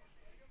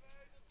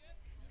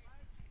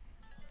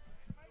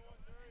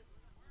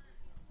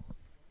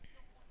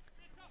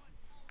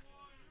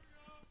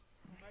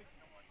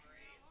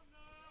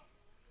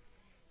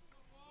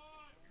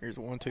 Here's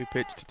a 1-2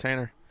 pitch to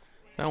Tanner.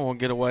 That won't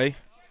get away.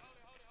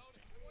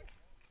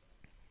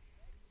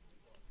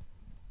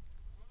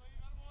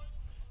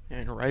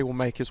 And Ray will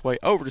make his way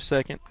over to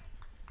second.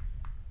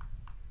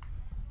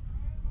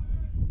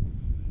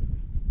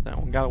 That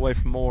one got away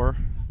from Moore.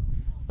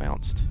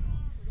 Bounced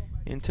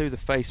into the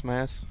face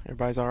mask.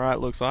 Everybody's all right,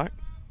 looks like.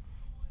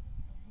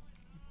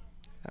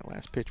 That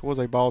last pitch was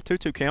a ball.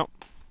 2-2 count.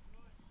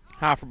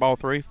 High for ball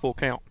 3, full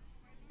count.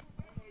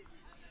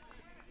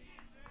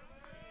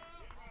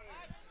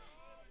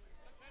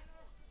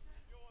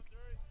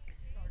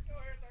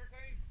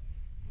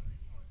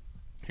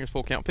 Here's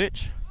full count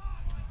pitch.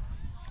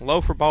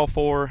 Low for ball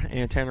 4,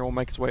 and Tanner will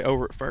make his way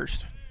over at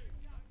first.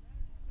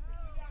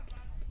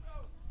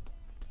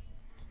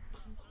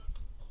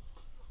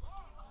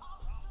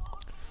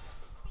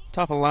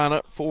 Top of the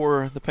lineup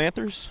for the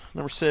Panthers,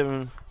 number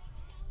 7,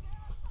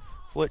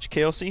 Fletch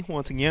Kelsey.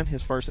 Once again,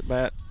 his first at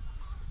bat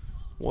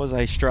was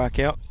a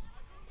strikeout.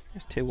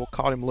 As Tidwell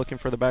caught him looking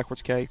for the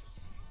backwards K.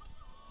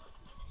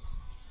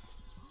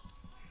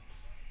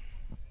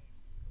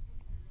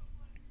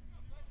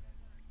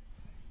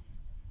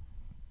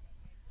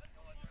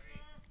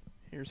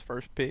 Here's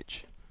first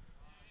pitch.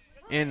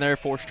 In there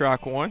for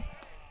strike 1.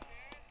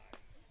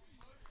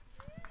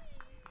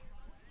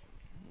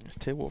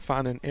 Tidwell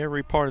finding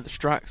every part of the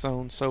strike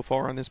zone so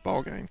far in this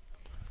ball game.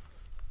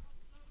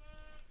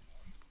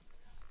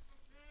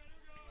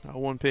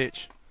 1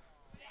 pitch.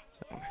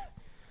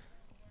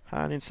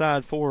 High and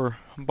inside for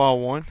ball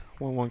 1.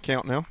 1-1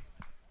 count now.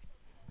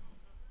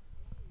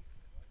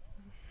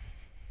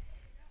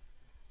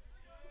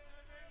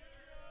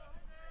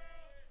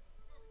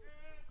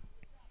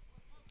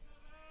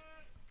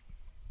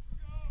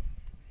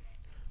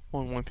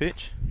 One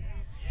pitch.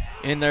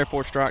 In there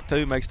for strike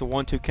 2. Makes the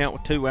 1-2 count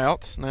with 2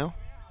 outs now.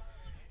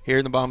 Here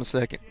in the bottom of the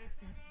second.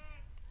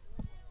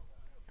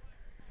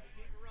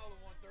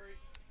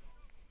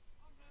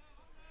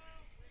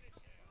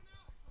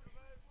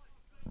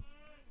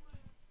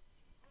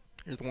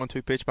 Here's the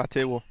 1-2 pitch by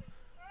Tidwell.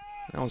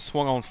 That was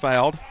swung on,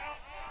 fouled.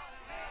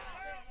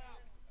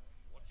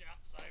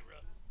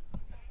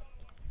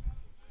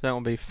 That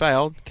one be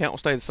fouled. Count will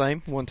stay the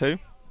same. 1-2.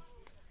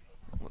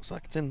 Looks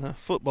like it's in the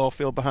football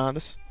field behind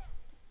us.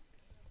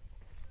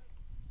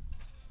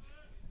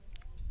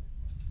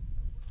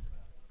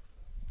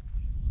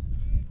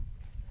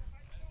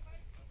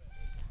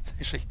 It's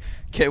actually,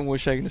 Kevin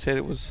was shaking his head.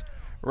 It was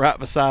right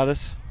beside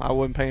us. I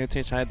wasn't paying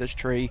attention. I had this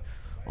tree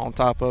on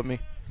top of me.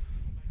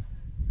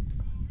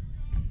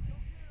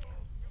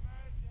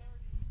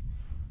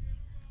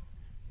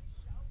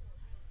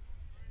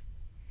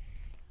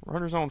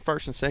 Runners on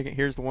first and second.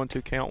 Here's the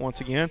 1-2 count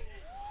once again.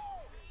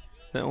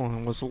 That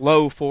one was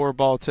low for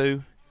ball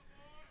 2.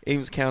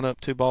 Evens count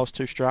up 2 balls,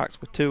 2 strikes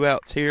with 2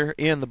 outs here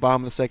in the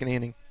bottom of the second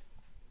inning.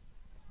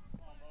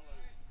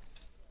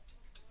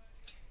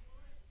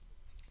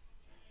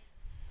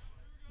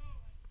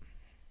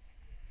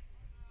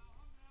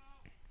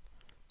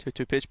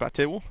 Two pitch by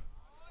Tidwell.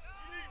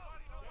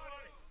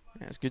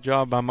 That's a good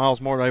job by Miles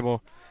Moore,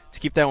 able to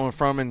keep that one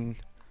from and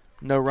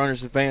no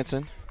runners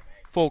advancing.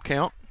 Full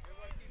count.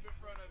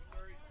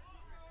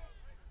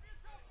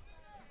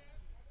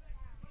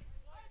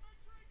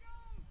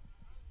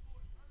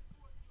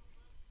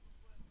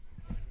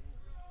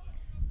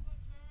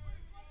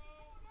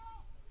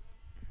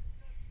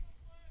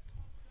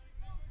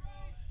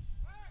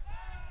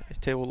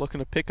 Tidwell looking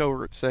to pick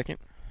over at second.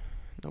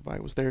 Nobody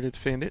was there to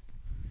defend it.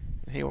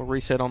 And he will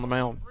reset on the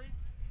mound.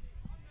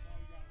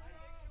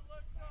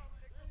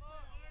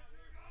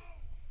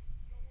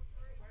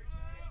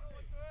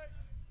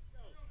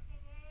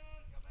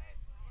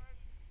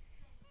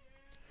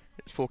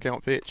 It's full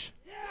count pitch.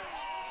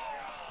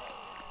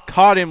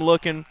 Caught him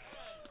looking,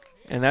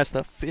 and that's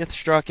the 5th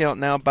strikeout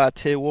now by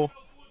Tidwell.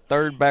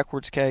 3rd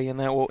backwards K, and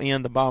that will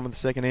end the bottom of the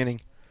second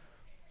inning.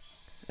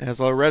 As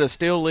Loretto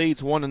still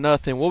leads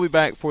 1-0. We'll be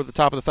back for the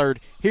top of the 3rd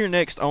here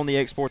next on the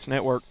X Sports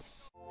Network.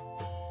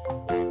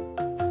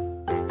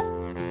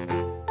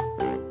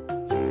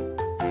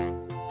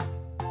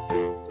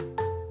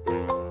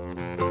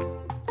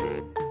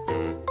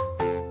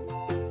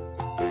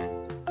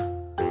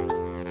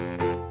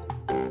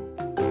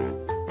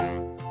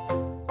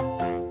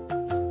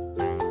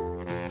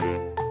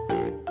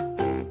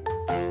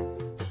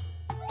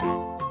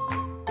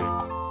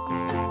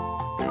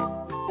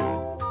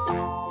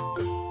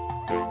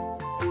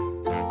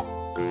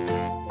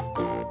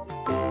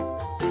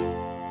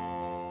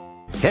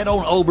 Head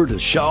on over to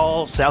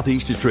Shaw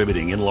Southeast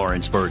Distributing in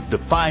Lawrenceburg to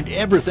find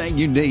everything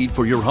you need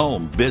for your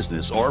home,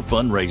 business, or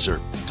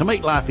fundraiser. To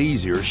make life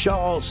easier,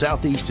 Shaw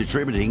Southeast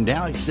Distributing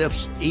now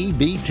accepts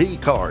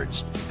EBT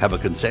cards. Have a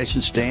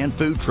concession stand,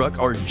 food truck,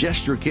 or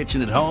just your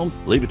kitchen at home?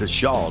 Leave it to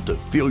Shaw to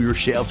fill your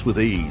shelves with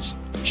ease.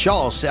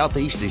 Shaw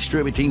Southeast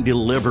Distributing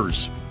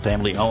delivers.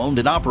 Family owned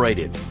and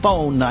operated.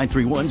 Phone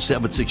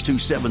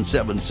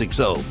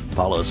 931-762-7760.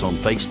 Follow us on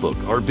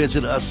Facebook or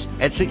visit us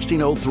at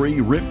 1603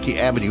 Rimke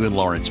Avenue in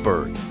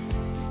Lawrenceburg.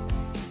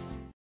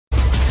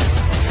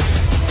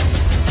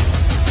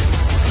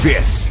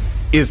 This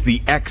is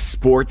the X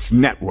Sports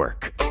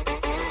Network.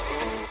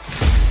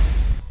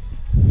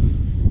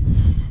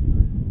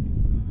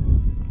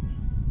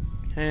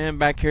 And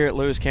back here at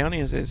Lewis County,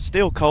 as it's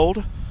still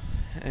cold,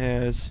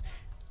 as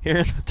here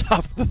in the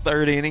top of the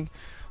 3rd inning,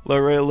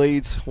 Loretto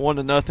leads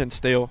 1-0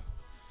 still.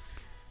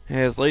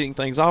 As leading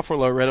things off for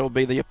Loretto will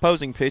be the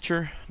opposing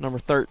pitcher, number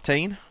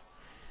 13,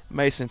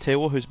 Mason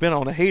Tidwell, who's been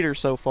on a heater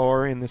so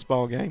far in this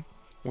ball game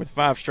with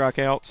 5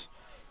 strikeouts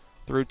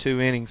through 2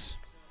 innings.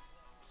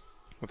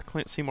 With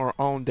Clint Seymour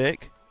on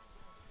deck,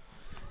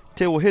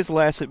 Tidwell, his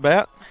last at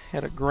bat,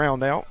 had a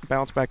ground out,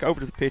 bounced back over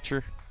to the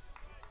pitcher,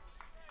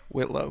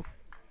 Whitlow.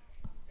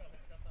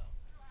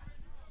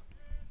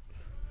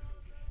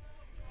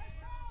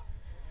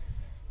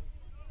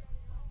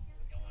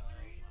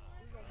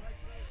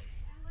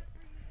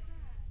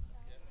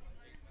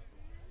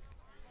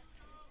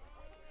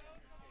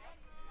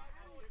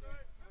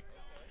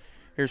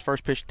 Here's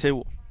first pitch to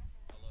Tidwell.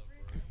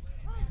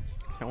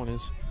 That one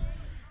is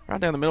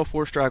right down the middle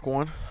for strike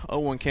one.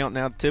 0-1 count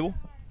now to Tidwell.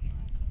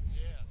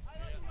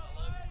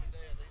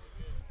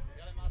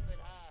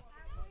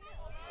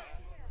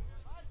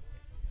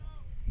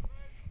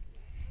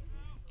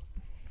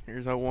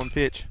 Here's 0-1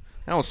 pitch.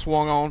 That one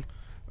swung on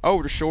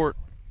over to short.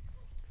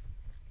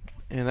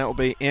 And that will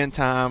be in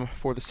time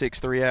for the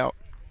 6-3 out.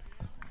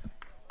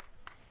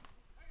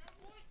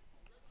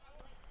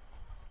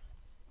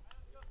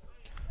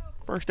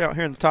 First out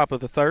here in the top of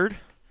the 3rd.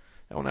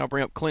 That will now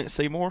bring up Clint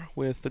Seymour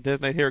with the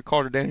designated hitter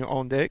Carter Daniel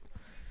on deck.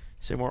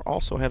 Seymour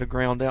also had a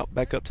ground out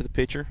back up to the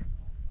pitcher.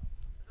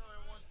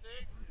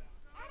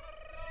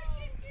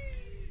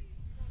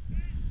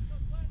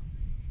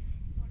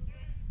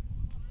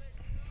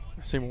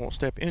 Seymour will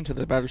step into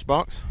the batter's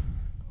box.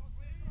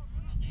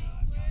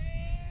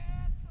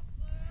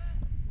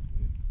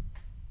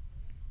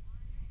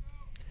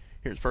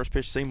 Here's first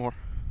pitch, Seymour.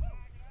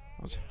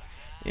 Was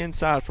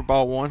inside for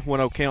ball 1.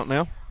 1-0 count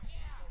now.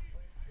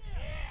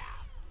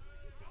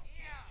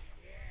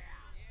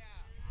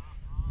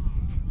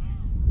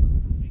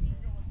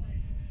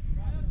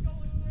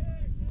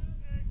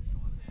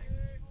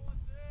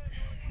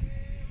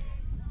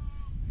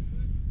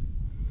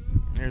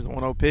 Here's the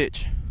 1-0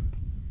 pitch.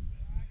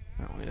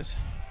 That one is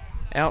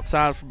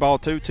outside for ball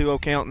 2.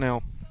 2-0 count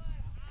now.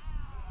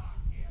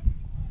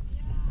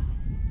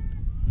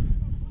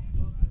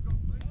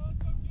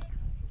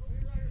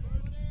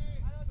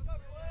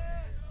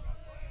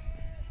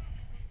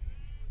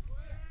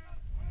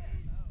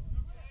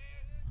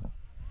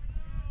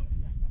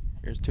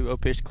 Here's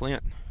 2-0 pitch to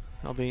Clint.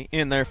 I'll be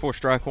in there for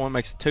strike one.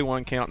 Makes it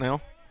 2-1 count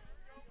now.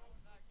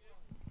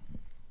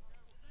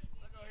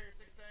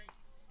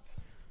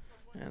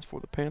 As for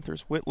the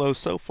Panthers, Whitlow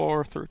so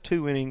far through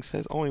 2 innings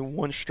has only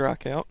 1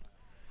 strikeout.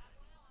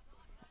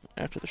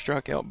 after the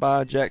strikeout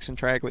by Jackson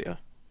Traglia.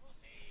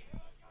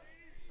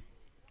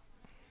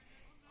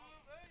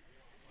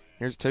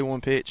 Here's a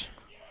 2-1 pitch.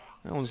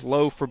 That one's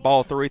low for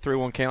ball 3,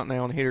 3-1 count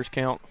now, and hitters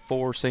count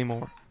for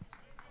Seymour.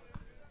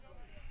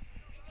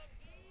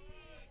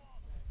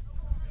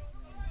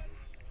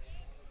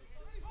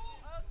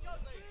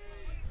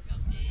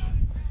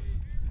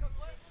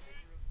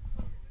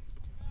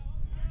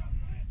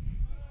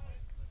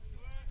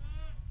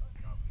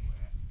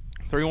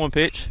 Three-one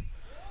pitch.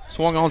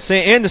 Swung on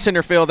into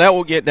center field. That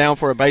will get down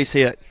for a base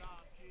hit.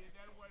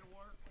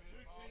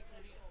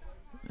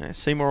 And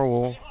Seymour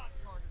will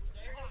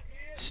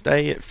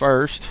stay at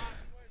first.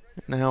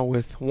 Now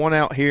with one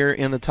out here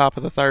in the top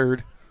of the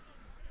third,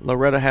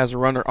 Loretto has a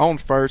runner on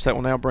first. That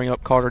will now bring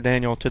up Carter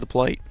Daniel to the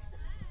plate.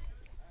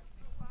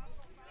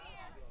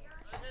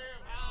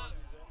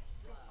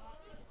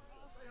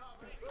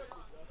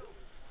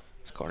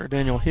 Carter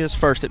Daniel, his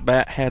first at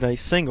bat, had a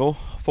single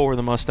for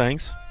the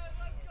Mustangs.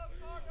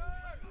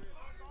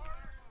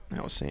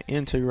 That was sent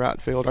into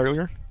right field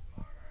earlier.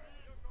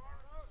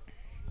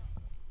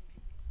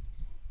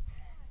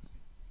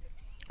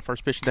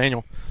 First pitch to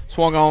Daniel.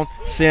 Swung on,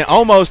 sent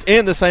almost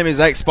in the same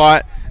exact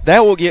spot.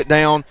 That will get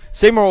down.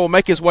 Seymour will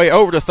make his way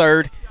over to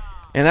third,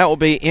 and that will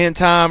be in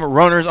time.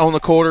 Runners on the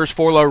quarters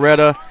for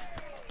Loretto.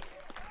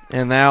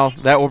 And now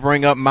that will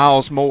bring up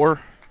Miles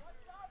Moore.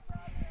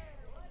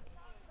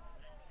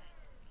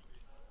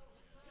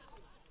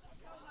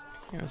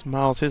 As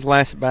Miles, his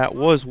last at bat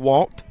was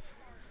walked.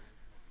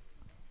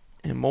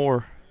 And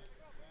Moore,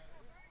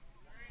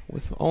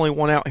 with only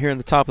one out here in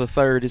the top of the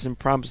third, is in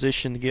prime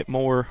position to get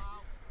more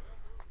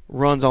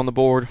runs on the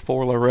board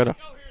for Loretto.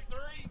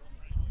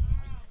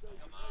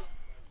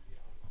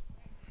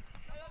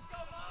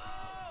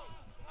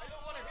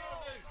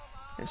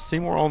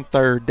 Seymour on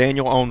third,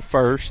 Daniel on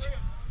first.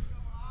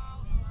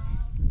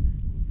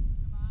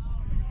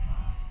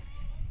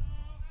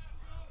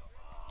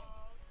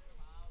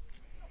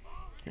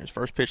 Here's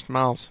first pitch to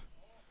Miles.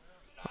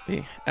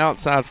 Be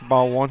outside for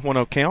ball 1,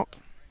 1-0 count.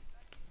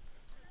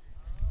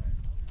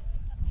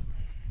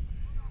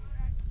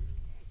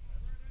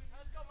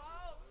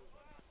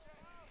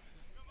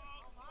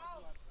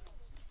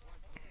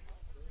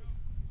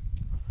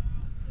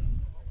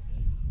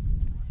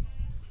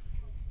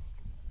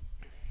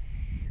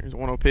 Here's a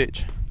 1-0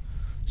 pitch.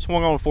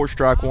 Swung on for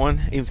strike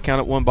one. Evens count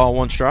at 1 ball,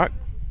 1 strike.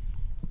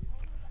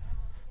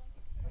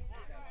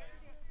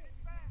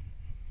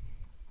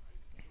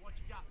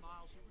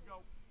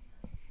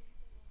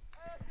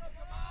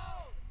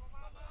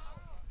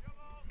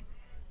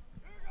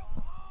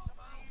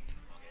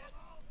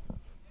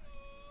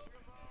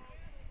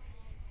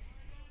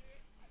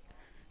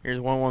 Here's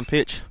a 1-1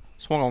 pitch.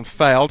 Swung on,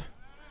 fouled.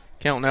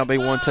 Count will now be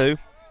 1-2.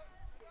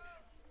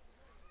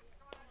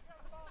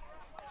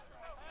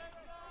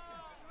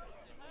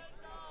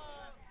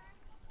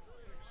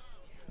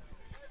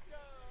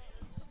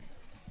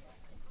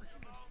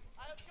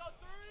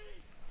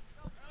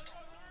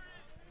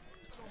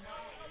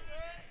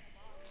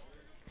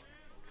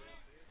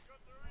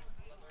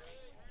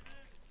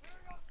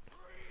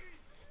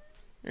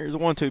 Here's a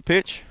 1-2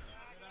 pitch.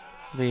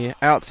 The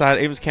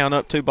outside evens count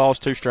up, 2 balls,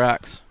 2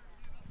 strikes.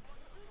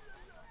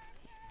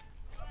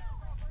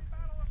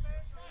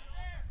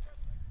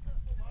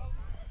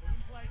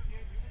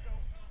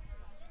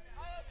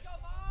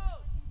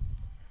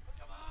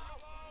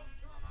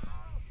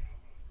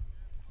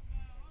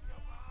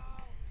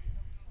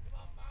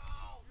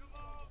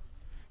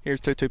 Here's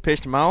 2-2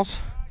 pitch to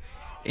Miles.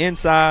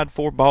 Inside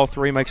for ball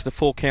 3, makes the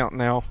full count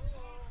now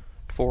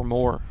for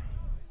Moore.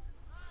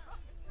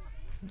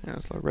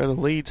 As Loretto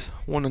leads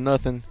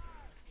 1-0,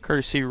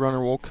 courtesy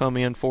runner will come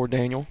in for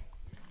Daniel.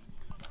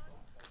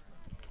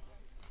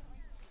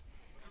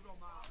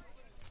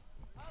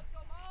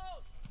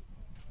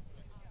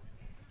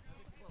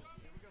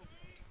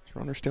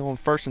 Runner still on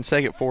first and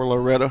second for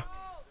Loretto.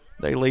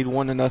 They lead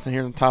 1-0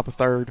 here in the top of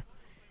third.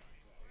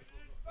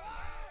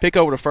 Pick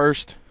over to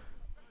first.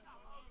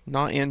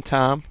 Not in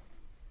time.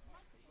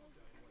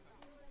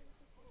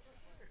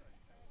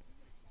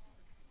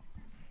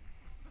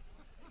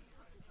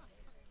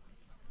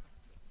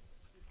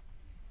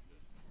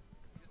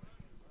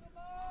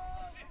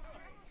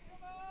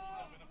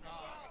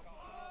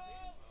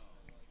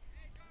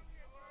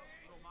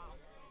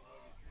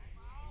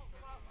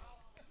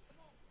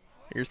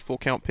 Here's the full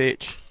count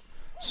pitch.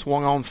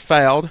 Swung on,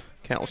 fouled.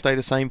 Count will stay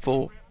the same,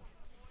 full.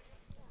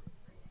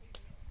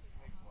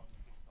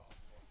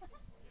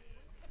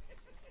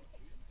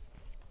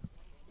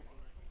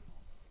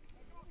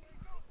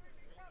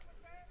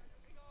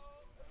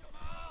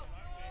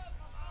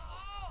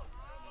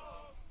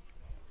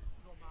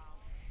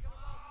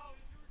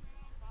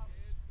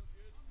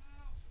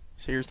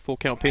 So here's the full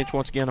count pitch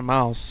once again to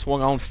Miles.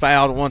 Swung on,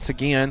 fouled once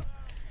again.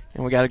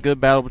 And we got a good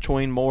battle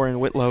between Moore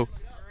and Whitlow.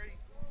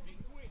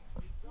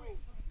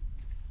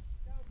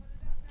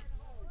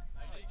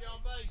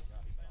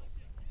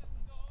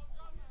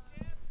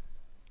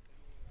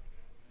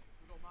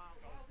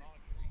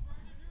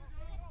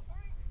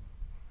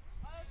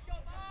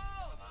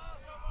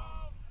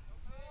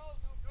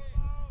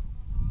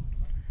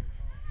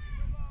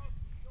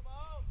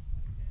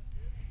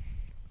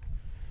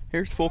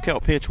 Here's the full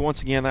count pitch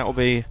once again. That will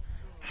be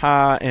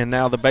high, and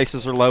now the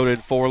bases are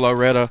loaded for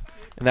Loretto,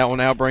 and that will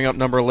now bring up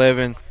number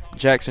 11,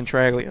 Jackson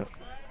Traglia.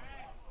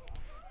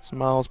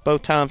 Smiles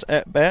both times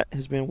at bat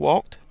has been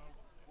walked.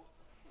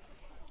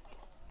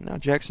 Now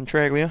Jackson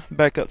Traglia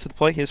back up to the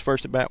plate. His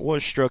first at bat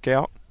was struck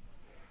out.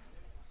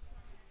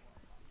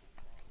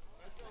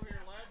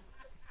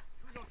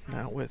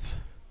 Now with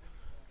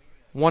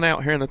one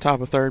out here in the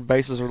top of third,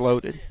 bases are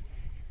loaded.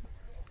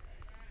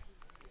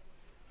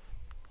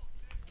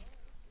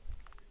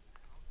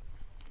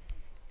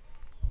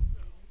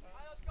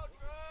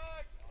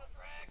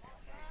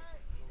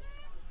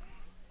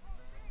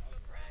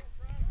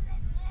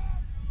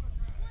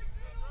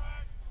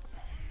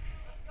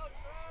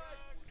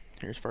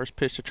 Here's first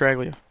pitch to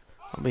Traglia.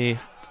 It'll be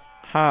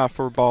high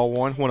for ball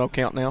one. 1-0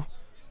 count now.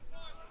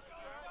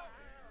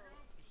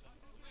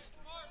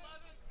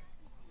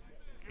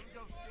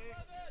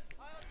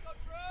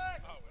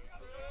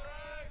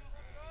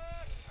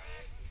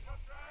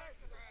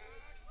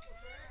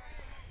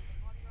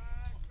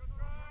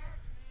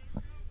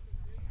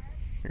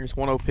 Here's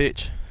 1-0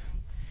 pitch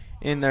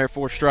in there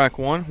for strike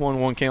one.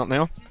 1-1 count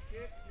now.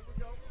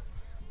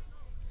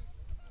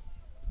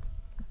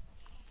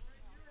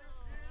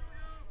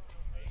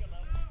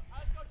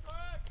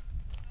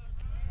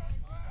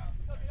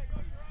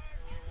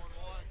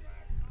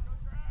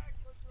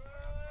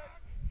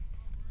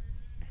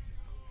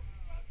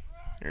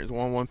 Here's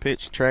 1-1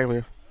 pitch.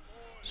 Traglia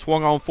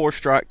swung on for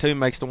strike two,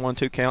 makes the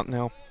 1-2 count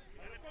now.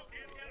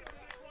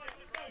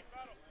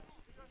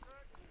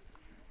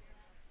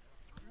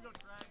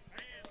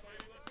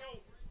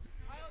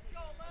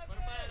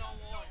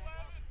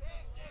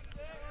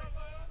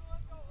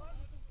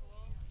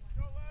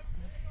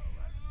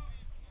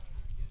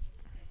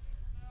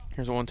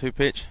 Here's a 1-2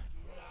 pitch.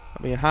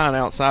 That'll be a high and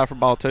outside for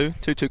ball two.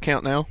 2-2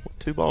 count now.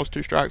 2 balls,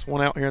 2 strikes,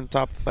 1 out here in the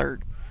top of the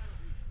third.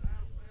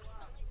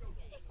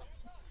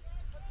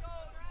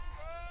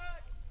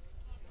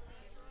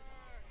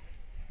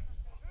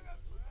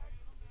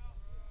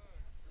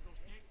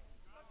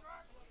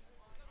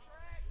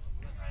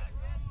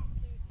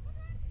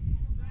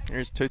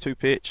 Here's a 2-2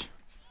 pitch.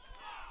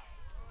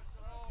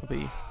 It'll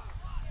be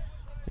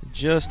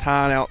just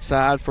high and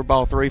outside for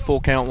ball three. Full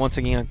count once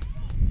again.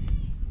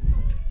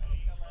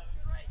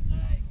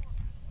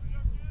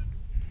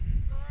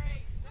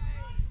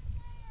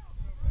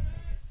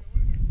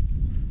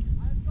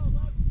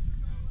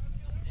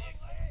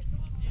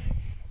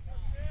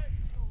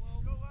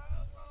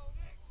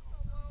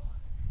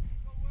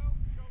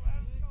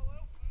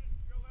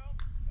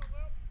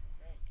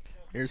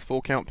 Here's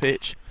full count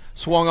pitch.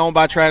 Swung on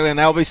by Traglia, and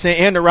that will be sent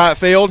into right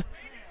field.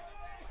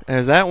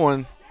 As that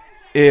one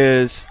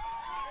is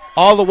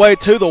all the way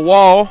to the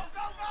wall.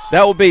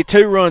 That will be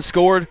 2 runs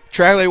scored.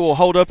 Traglia will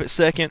hold up at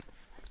second.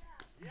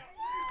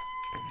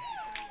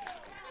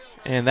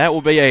 And that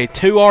will be a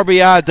 2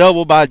 RBI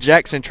double by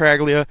Jackson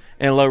Traglia,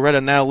 and Loretto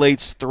now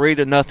leads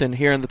 3-0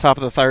 here in the top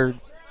of the third.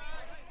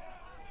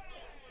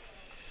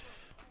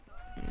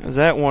 As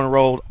that one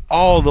rolled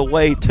all the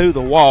way to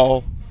the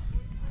wall.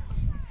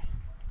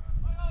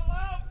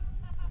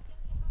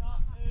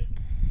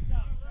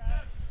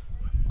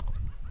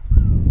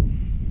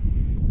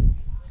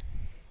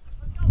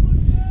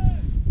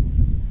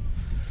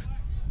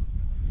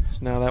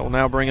 Now that will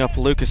now bring up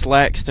Lucas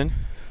Laxton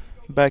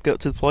back up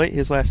to the plate.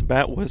 His last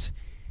bat was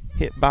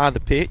hit by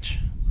the pitch.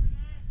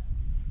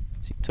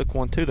 He took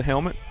one to the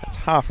helmet. That's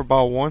high for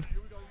ball one.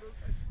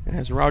 And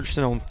has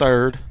Rogerson on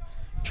third.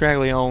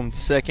 Traglia on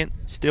second.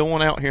 Still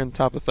one out here in the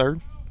top of the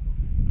third.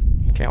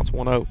 Counts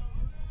 1-0.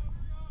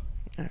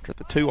 After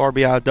the 2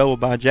 RBI double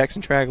by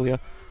Jackson Traglia,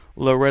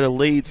 Loretto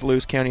leads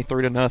Lewis County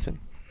 3-0.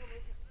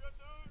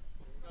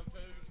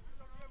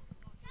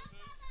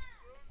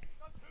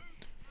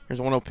 Here's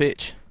a 1-0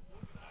 pitch.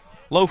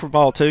 Low for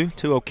ball two.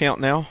 2-0 count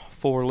now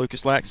for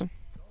Lucas Laxton.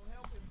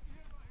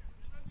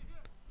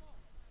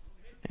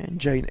 And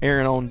Jaden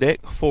Aaron on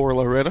deck for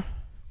Loretto.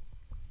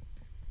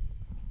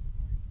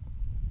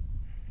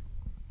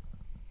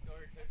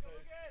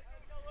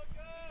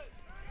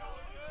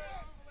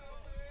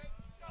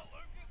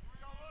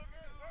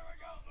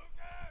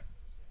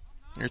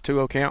 Here's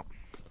 2-0 count.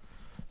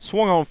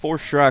 Swung on for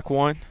strike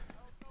one.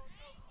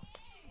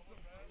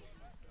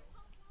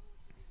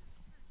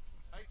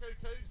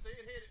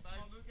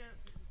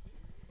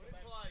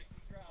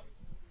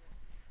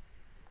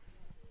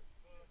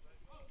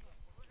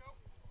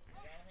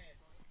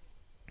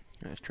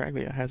 As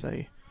Traglia has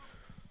a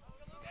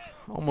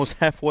almost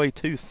halfway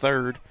to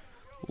third,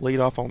 lead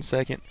off on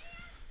second.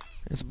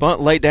 It's a bunt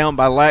laid down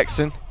by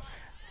Laxton.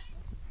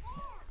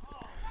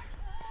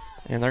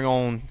 And they're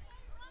going to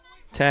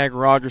tag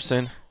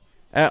Rogerson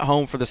at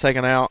home for the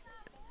second out.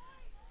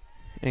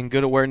 And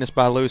good awareness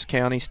by Lewis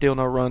County. Still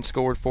no runs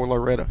scored for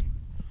Loretto.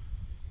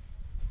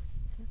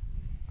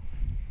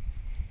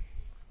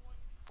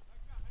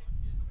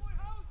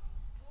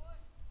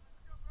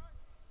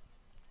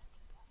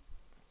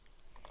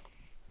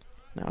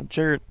 Now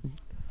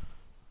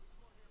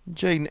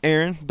Jaden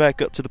Aaron back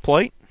up to the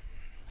plate.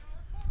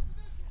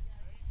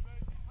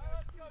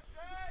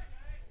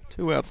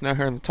 2 outs now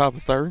here in the top of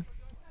the third.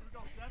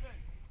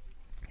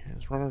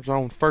 As runners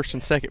on first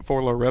and second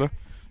for Loretto.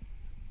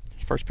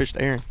 First pitch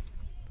to Aaron.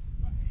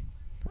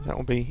 That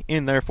will be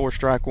in there for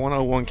strike one.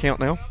 0-1 count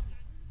now.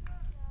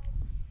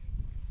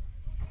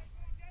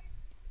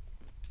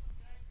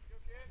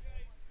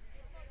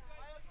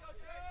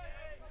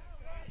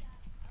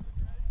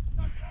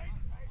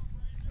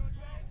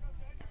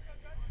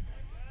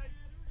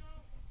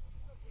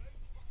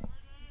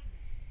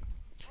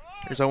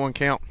 Here's 0-1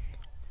 count.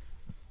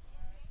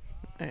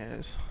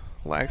 As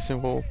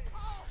Laxton will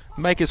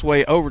make his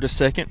way over to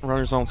second.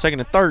 Runners on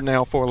second and third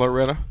now for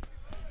Loretto.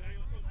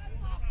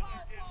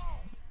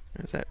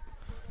 There's that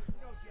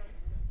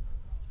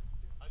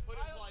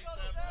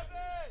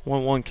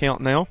 1-1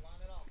 count now.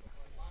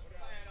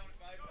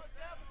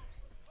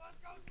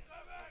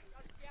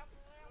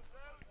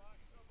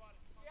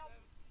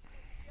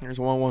 Here's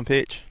a 1-1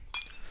 pitch.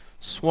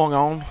 Swung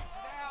on,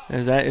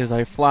 as that is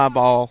a fly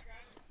ball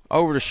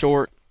over to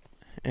short,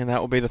 and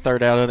that will be the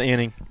third out of the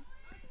inning.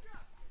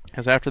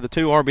 As after the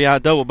 2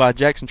 RBI double by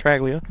Jackson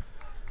Traglia,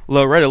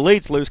 Loretto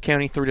leads Lewis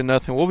County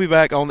 3-0. We'll be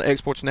back on the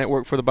Exports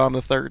Network for the bottom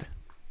of the third.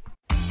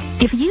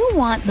 If you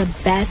want the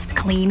best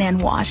clean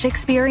and wash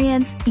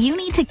experience, you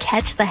need to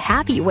catch the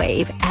happy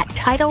wave at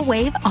Tidal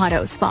Wave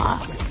Auto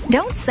Spa.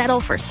 Don't settle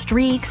for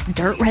streaks,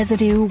 dirt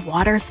residue,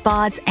 water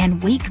spots,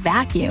 and weak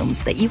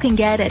vacuums that you can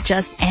get at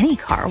just any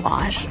car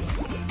wash.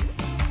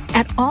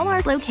 At all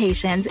our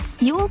locations,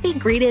 you will be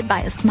greeted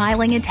by a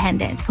smiling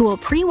attendant who will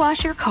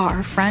pre-wash your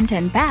car front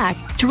and back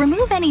to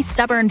remove any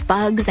stubborn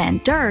bugs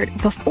and dirt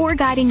before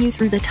guiding you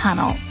through the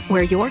tunnel,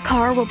 where your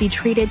car will be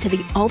treated to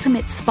the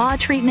ultimate spa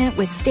treatment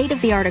with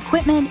state-of-the-art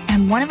equipment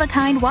and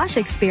one-of-a-kind wash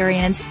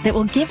experience that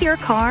will give your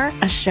car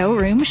a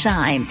showroom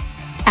shine.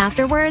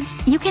 Afterwards,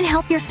 you can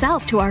help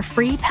yourself to our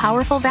free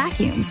powerful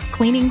vacuums,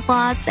 cleaning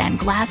cloths, and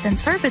glass and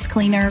surface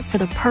cleaner for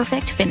the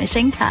perfect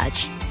finishing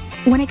touch.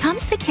 When it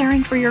comes to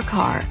caring for your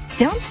car,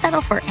 don't settle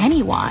for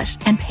any wash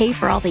and pay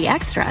for all the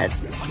extras.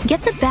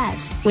 Get the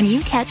best when you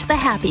catch the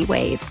happy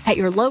wave at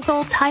your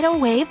local Tidal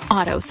Wave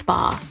Auto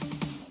Spa.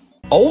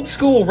 Old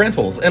School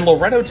Rentals in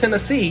Loretto,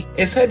 Tennessee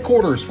is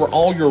headquarters for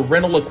all your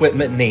rental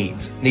equipment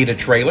needs. Need a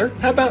trailer?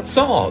 How about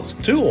saws,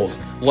 tools,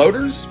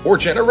 loaders, or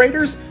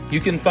generators? You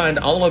can find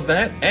all of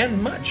that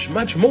and much,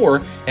 much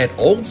more at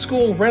Old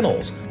School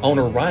Rentals.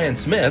 Owner Ryan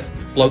Smith,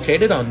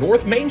 located on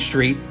North Main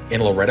Street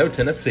in Loretto,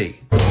 Tennessee.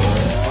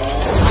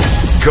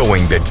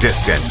 Going the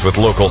distance with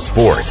local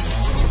sports.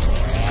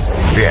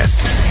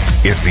 This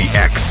is the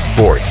X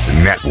Sports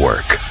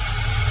Network.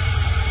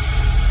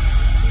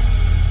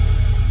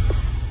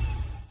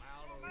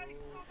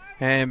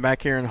 And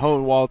back here in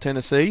Hohenwald,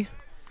 Tennessee,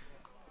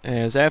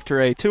 as after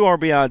a 2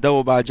 RBI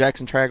double by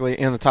Jackson Traglia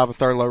in the top of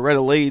third,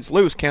 Loretto leads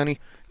Lewis County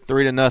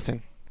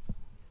 3-0.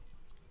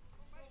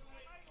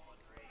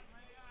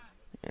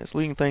 As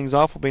leading things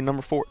off will be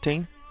number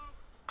 14,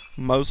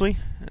 Mosley,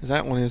 as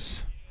that one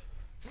is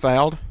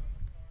fouled.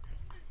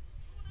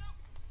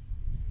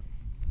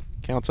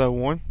 Counts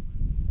 0-1.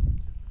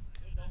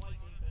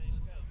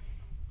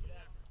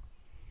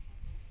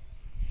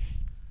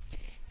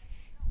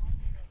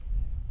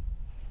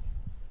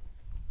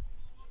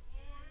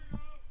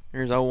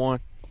 Here's 0-1.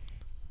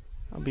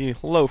 That'll be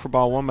low for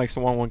ball one, makes the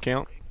 1-1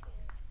 count.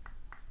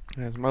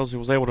 As Mosley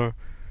was able to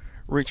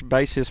reach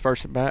base his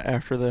first at bat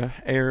after the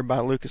error by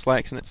Lucas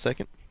Laxton at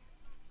second.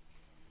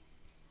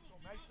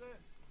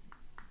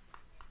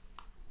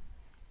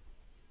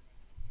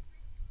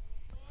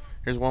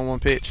 Here's 1-1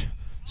 pitch.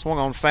 Swung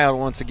on, fouled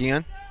once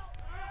again.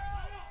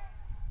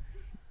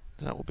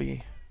 That will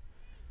be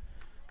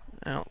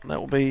out. That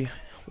will be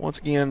once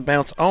again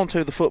bounce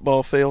onto the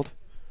football field.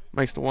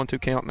 Makes the 1-2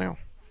 count now.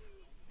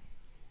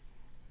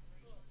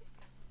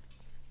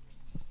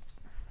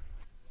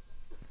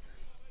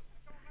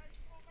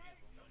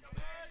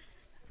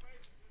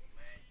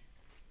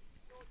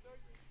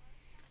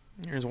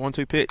 Here's a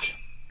 1-2 pitch.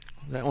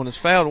 That one is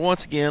fouled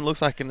once again.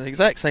 Looks like in the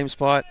exact same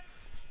spot.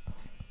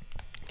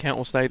 Count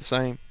will stay the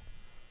same.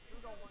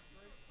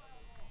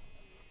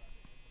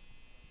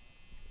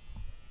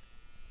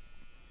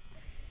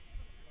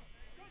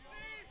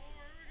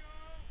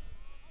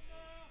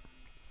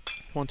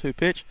 One-two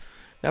pitch.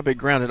 That'll be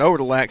grounded over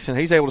to Laxton.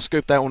 He's able to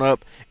scoop that one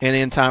up and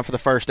in time for the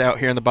first out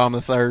here in the bottom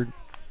of the third.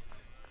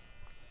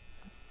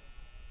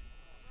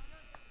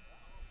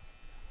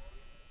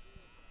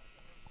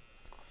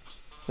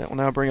 That will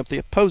now bring up the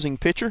opposing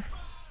pitcher,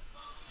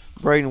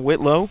 Braden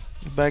Whitlow,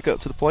 back up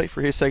to the plate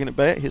for his second at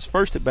bat. His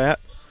first at bat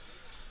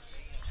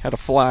had a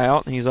fly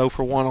out, and he's 0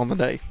 for 1 on the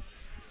day.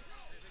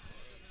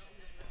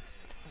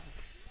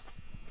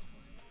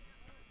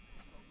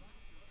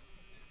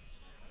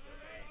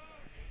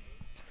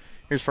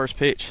 Here's first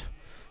pitch.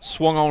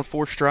 Swung on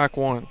for strike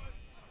one.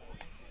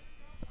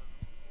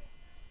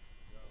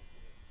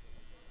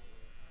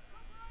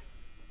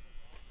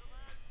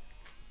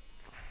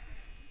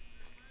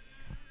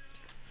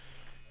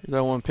 Here's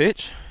that 1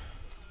 pitch.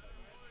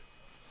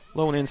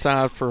 Low and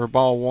inside for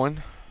ball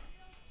one.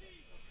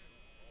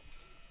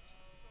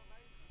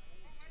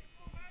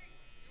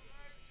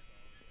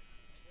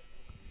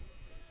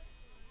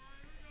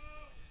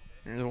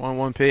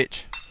 1-1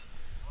 pitch.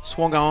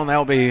 Swung on.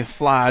 That'll be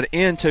flied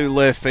into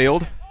left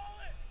field.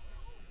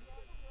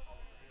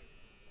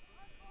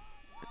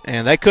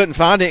 And they couldn't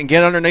find it and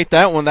get underneath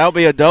that one. That'll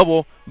be a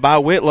double by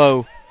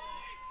Whitlow.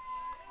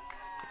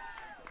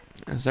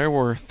 As there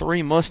were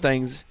 3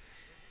 Mustangs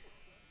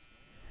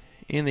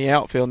in the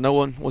outfield, no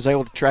one was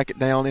able to track it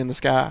down in the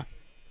sky.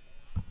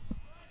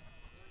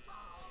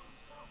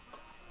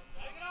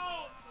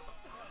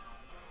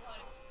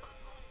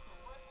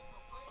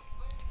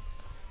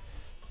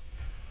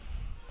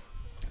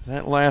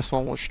 That last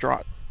one was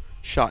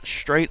shot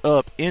straight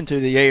up into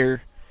the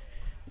air,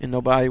 and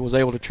nobody was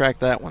able to track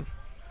that one.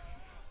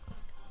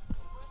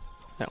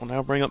 That will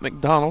now bring up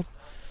McDonald.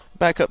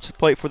 Back up to the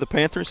plate for the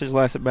Panthers. His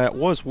last at bat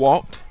was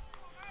walked.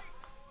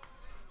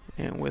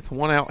 And with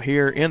 1 out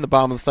here in the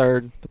bottom of the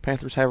 3rd, the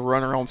Panthers have a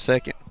runner on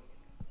second.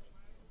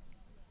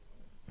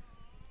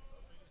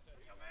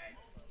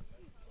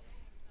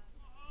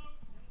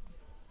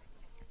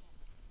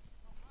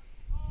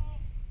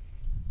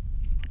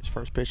 His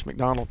first pitch,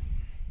 McDonald.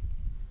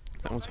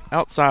 That one's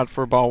outside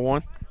for ball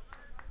 1.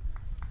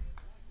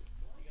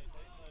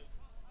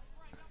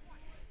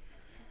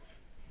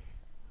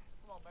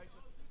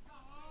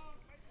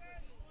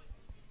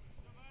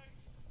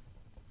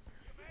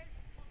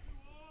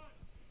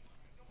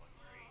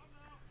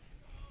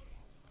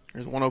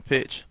 Here's a 1-0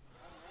 pitch.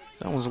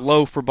 That one's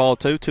low for ball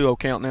 2. 2-0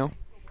 count now.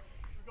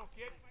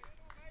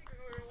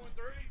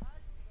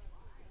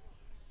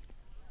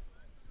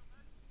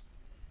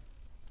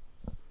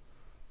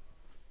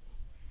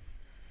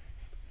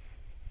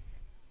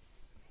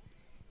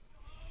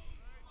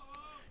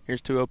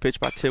 Here's 2-0 pitch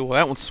by Tidwell.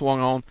 That one swung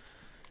on.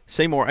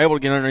 Seymour able to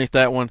get underneath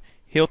that one.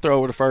 He'll throw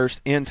over to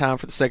first in time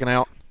for the second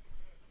out.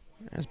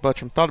 As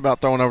Buttram thought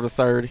about throwing over to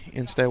third,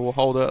 instead will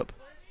hold up.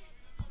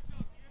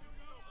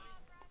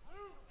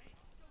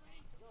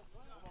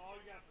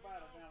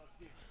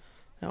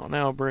 That will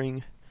now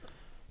bring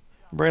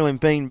Braylon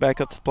Bean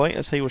back up to the plate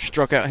as he was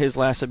struck out his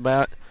last at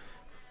bat.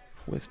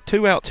 With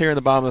 2 outs here in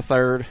the bottom of the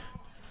 3rd,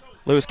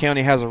 Lewis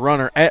County has a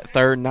runner at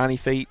third, 90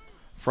 feet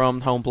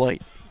from home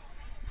plate.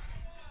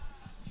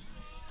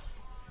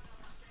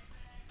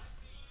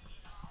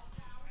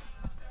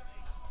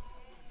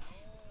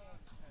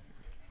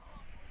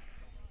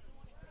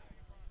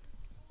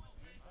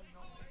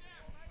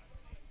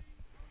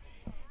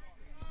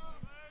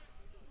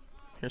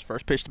 Here's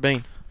first pitch to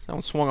Bean. That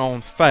one swung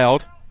on,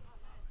 fouled.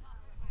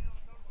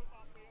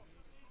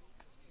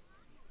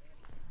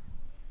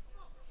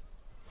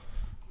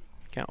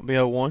 Count will be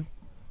 0-1.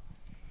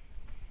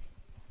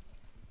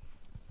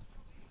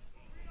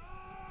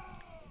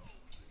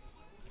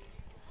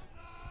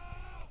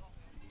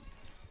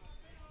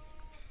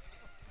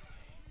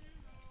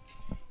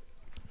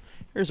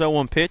 Here's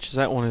 0-1 pitch.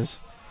 That one is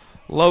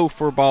low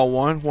for ball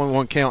 1.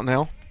 1-1 count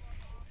now.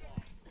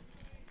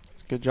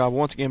 It's a good job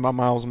once again by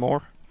Miles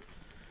Moore.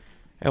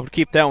 Able to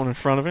keep that one in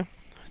front of him.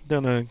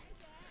 Done a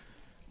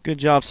good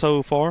job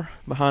so far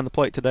behind the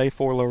plate today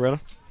for Loretto.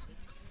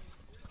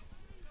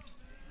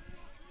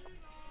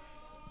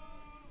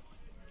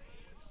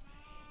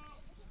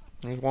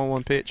 There's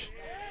 1-1 pitch.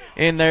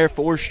 In there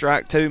for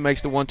strike 2.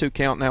 Makes the 1-2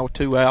 count now with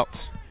 2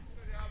 outs.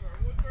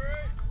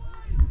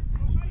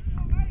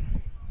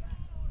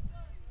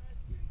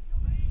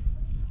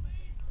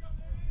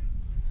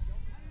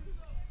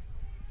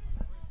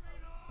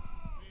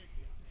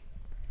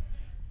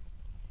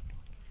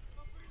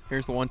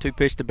 Here's the 1-2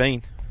 pitch to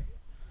Bean.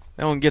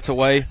 That one gets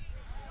away,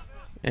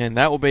 and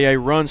that will be a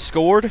run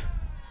scored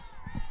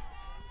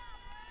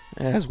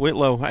as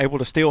Whitlow able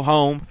to steal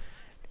home,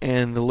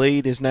 and the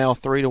lead is now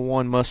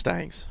 3-1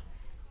 Mustangs.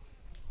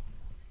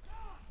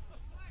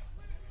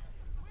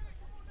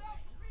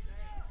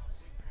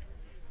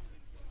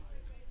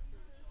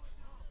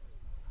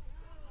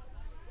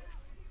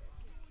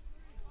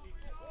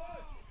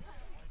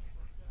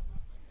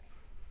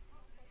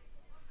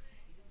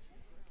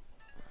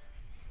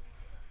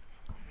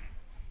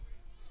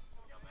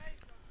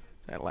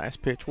 That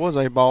last pitch was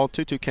a ball.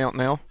 2-2 count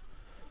now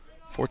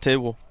for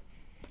Tidwell.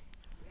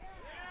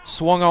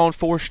 Swung on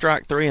for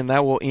strike 3, and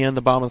that will end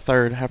the bottom of the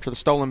 3rd. After the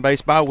stolen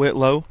base by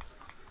Whitlow,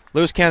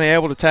 Lewis County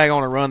able to tag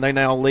on a run. They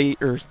now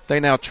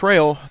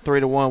trail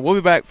 3-1. We'll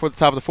be back for the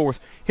top of the 4th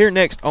here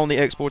next on the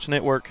X Sports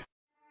Network.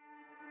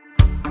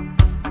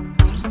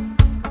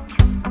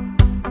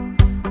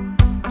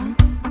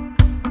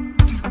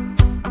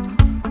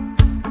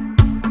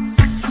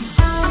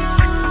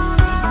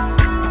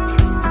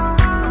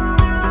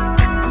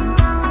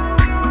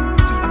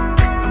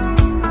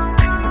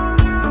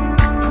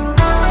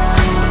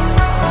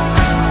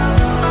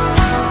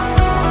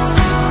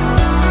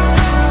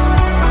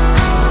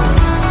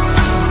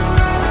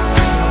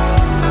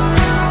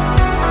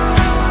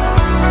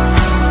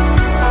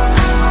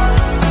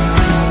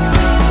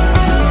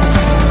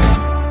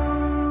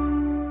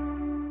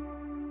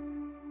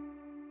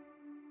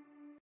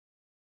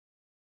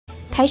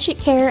 Patient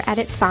care at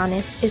its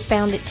finest is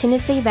found at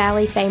Tennessee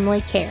Valley Family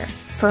Care.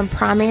 From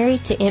primary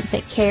to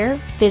infant care,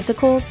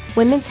 physicals,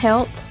 women's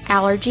health,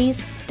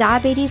 allergies,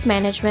 diabetes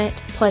management,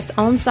 plus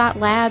on-site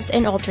labs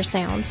and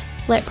ultrasounds.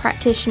 Let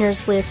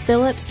practitioners Liz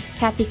Phillips,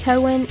 Kathy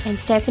Cohen, and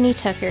Stephanie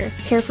Tucker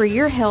care for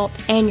your health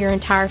and your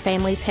entire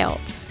family's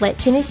health. Let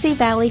Tennessee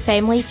Valley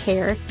Family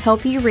Care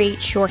help you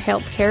reach your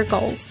health care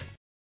goals.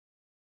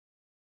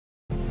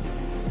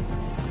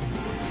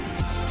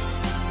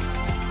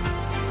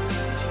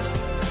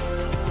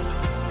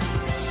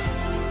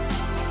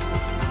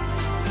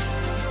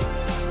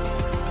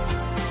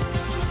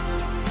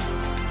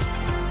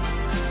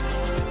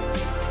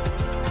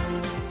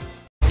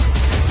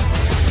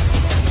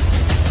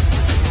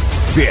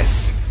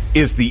 This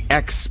is the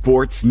X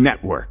Sports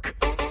Network.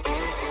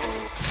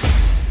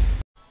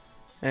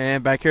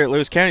 And back here at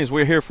Lewis County, as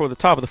we're here for the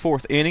top of the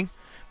fourth inning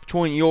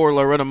between your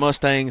Loretto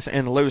Mustangs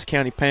and the Lewis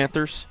County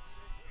Panthers.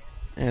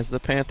 As the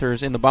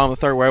Panthers in the bottom of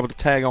the third were able to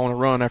tag on a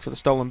run after the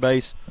stolen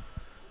base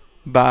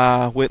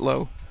by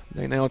Whitlow.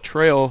 They now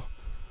trail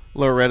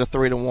Loretto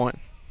 3-1.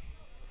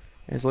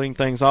 As leading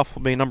things off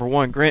will be number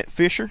 1, Grant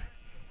Fisher.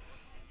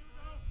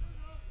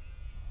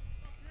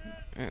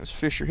 As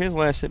Fisher, his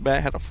last at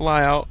bat had a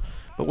fly out,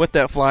 but with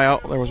that fly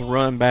out, there was a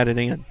run batted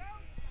in.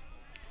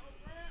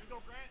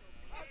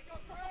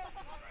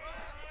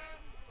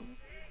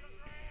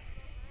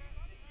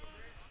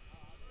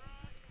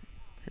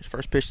 Here's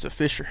first pitch to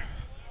Fisher.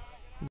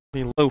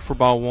 Be low for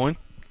ball 1.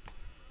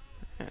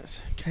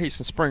 As Case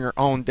and Springer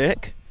on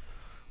deck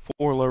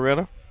for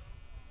Loretto.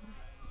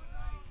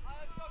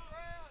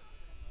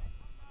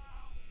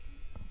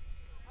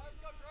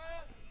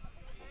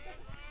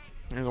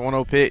 There's a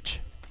 1-0 pitch.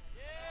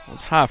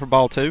 It's high for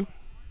ball 2.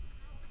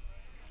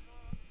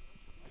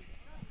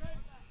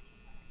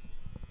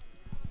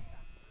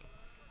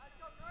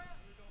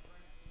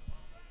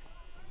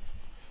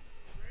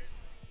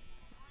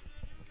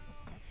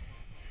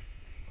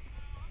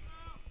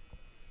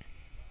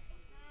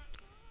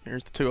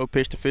 Here's the 2-0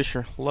 pitch to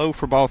Fisher. Low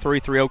for ball 3,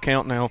 3-0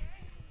 count now.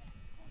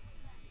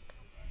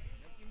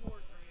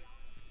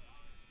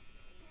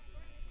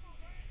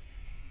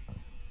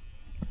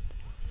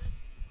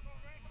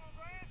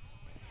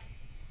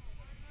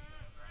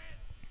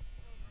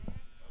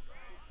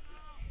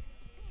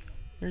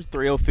 Here's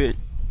 3-0 fit.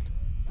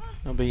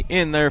 I'll be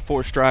in there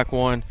for strike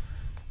 1.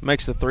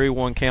 Makes the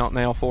 3-1 count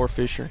now for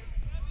Fisher.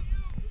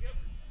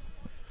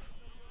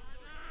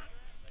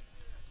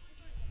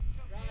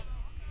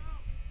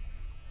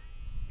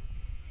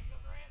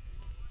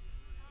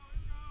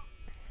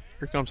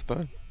 Here comes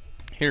the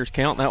hitter's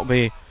count. That will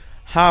be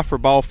high for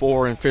ball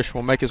 4, and Fisher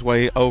will make his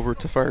way over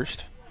to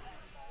first.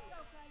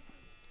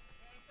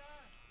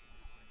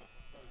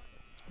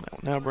 That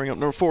will now bring up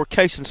number 4,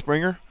 Case and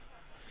Springer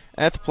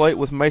at the plate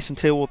with Mason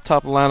Tillwell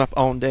top of the lineup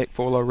on deck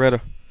for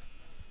Loretto.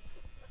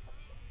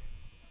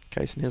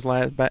 Case in his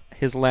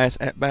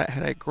last at bat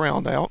had a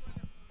ground out.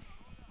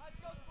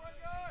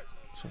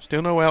 So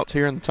still no outs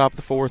here in the top of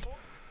the 4th.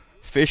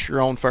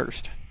 Fisher on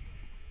first.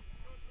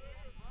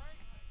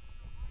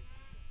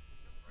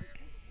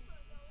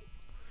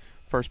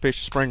 First pitch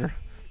to Springer.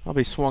 That'll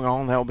be swung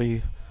on. That'll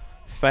be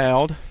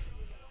fouled.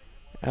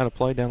 Out of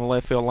play down the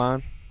left field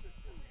line.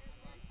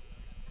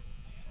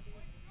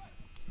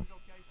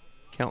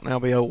 Count now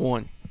be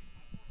 0-1.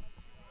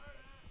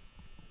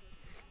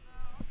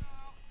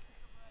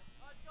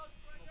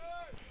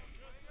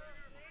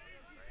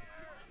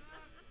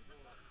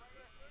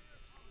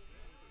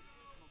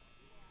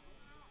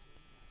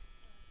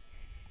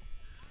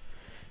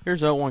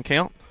 Here's 0-1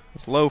 count.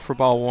 It's low for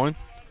ball 1.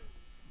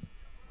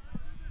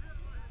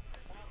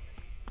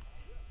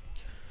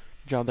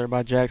 Job there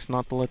by Jackson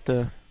not to let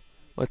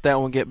that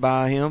one get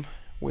by him,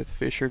 with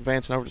Fisher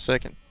advancing over to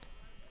second.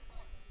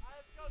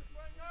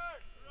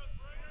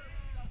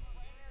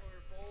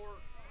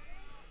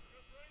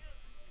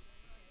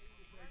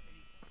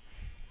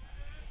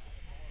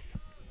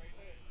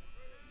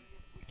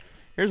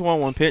 Here's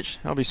 1-1 pitch.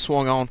 That'll be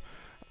swung on,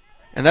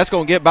 and that's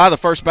going to get by the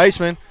first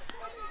baseman.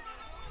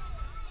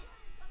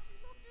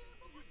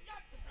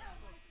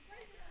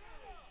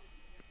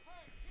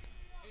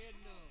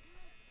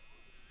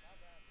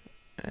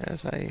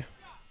 As a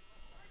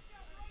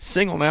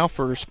single now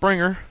for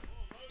Springer.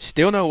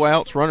 Still no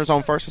outs. Runners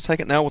on first and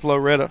second now with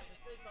Loretto.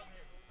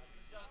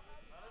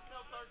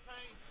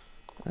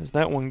 As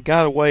that one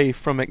got away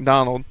from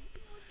McDonald,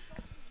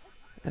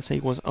 as he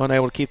was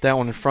unable to keep that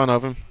one in front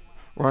of him.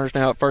 Runners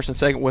now at first and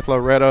second with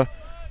Loretto,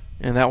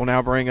 and that will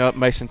now bring up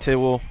Mason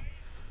Tillwell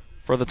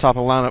for the top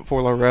of the lineup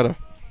for Loretto.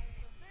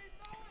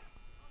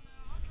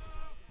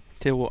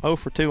 Tillwell 0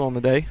 for 2 on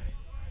the day.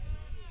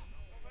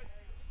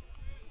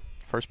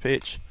 First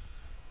pitch.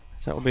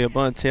 So that will be a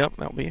bunt tip.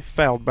 That will be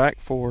fouled back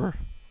for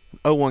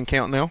an 0-1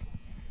 count now.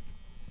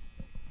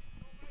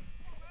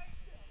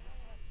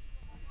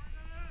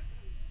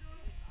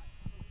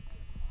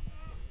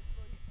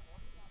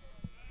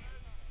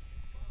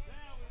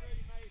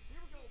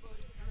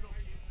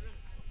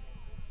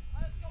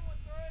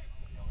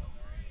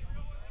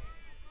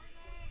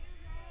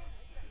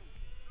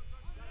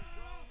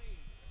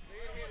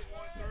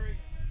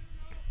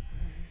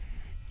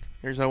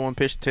 Here's 0-1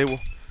 pitch to Tillwell.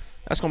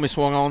 That's going to be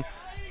swung on.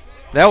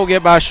 That will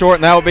get by short,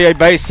 and that will be a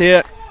base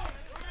hit.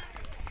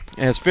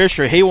 As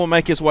Fisher, he will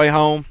make his way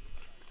home.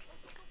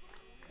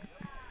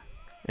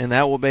 And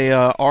that will be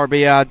a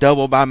RBI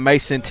double by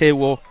Mason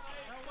Tidwell.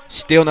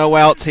 Still no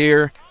outs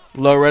here.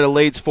 Loretto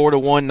leads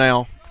 4-1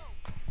 now.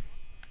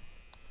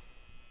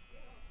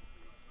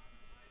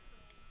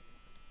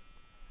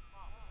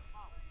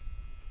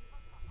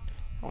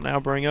 I'll now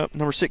bring up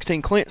number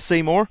 16, Clint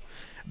Seymour,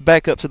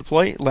 back up to the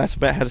plate. Last at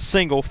bat had a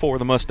single for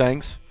the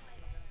Mustangs.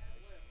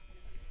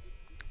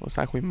 Looks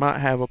like we might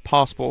have a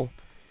possible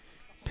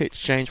pitch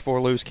change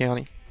for Lewis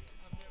County.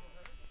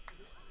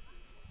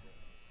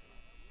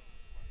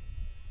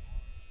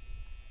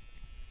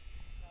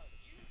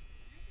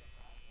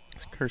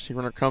 This courtesy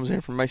runner comes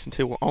in from Mason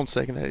Tidwell on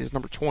second. That is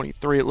number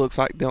 23, it looks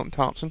like, Dylan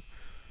Thompson.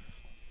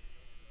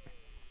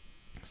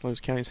 This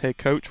Lewis County's head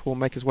coach will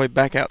make his way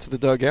back out to the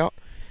dugout.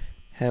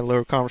 Had a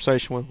little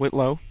conversation with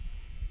Whitlow.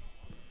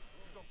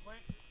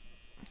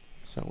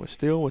 So we're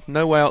still with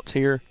no outs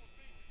here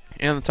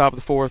in the top of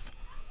the fourth.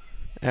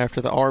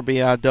 After the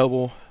RBI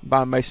double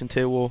by Mason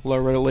Tidwell,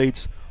 Loretto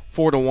leads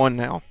 4-1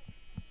 now.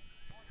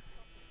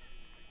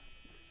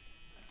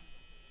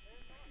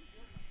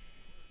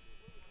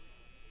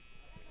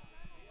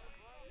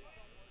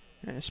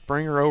 And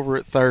Springer over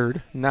at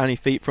third, 90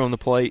 feet from the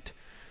plate.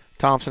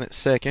 Thompson at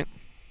second.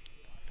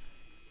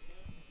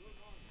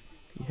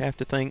 You have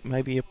to think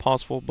maybe a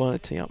possible bunt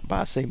attempt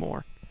by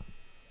Seymour.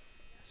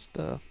 It's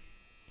the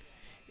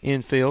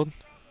infield.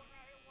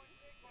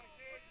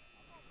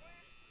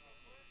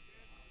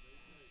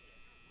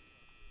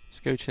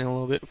 Scooching in a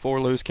little bit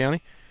for Lewis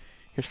County.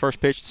 Here's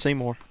first pitch to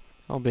Seymour.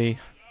 I'll be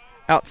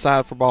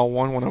outside for ball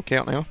one, 1-0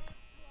 count now.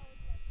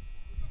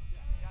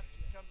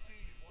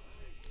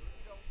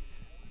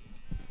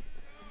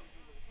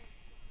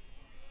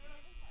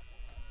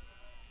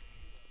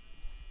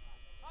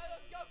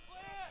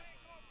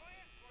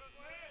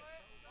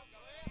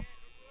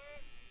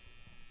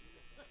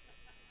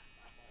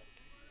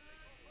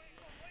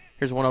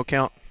 Here's a 1-0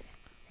 count.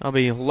 I'll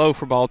be low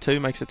for ball two,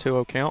 makes a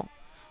 2-0 count.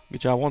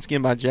 Good job once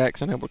again by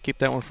Jackson, able to keep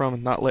that one from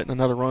and not letting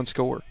another run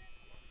score.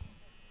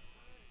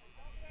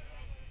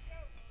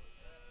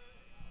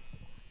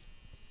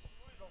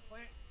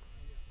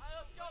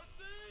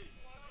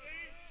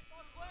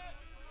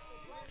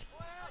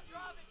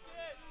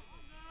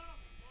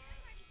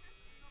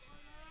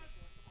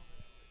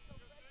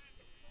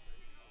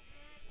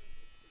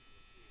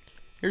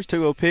 Here's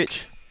 2-0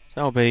 pitch.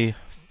 That'll be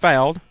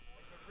fouled.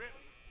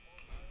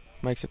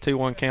 Makes a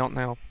 2-1 count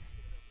now.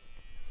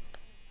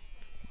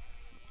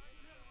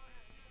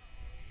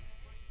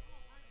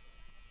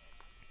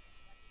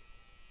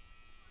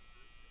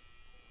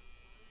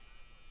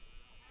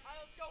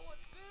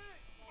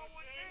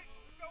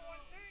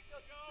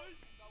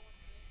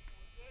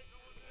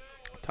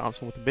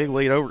 Thompson with a big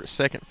lead over to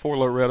second for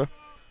Loretto.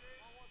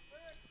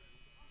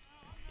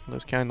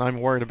 Lewis County not even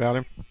worried about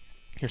him.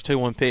 Here's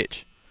 2-1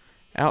 pitch.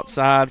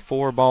 Outside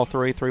for ball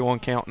three, 3-1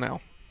 count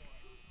now.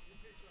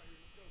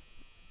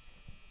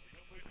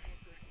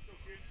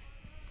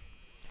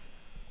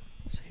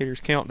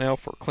 Hitters count now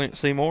for Clint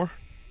Seymour.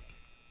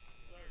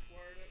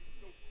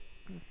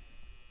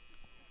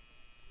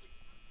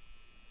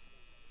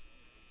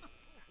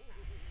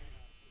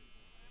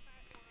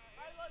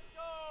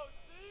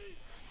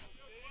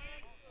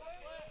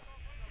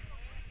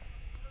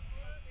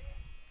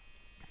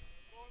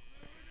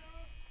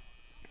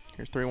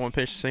 Here's 3-1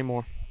 pitch to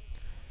Seymour.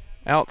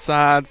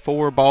 Outside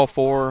for ball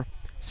four.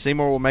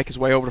 Seymour will make his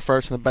way over to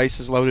first, and the base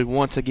is loaded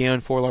once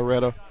again for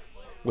Loretto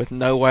with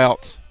no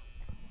outs.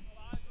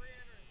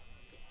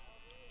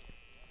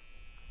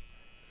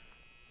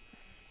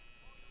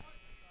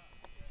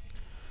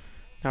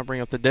 Now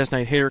bring up the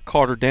designated hitter,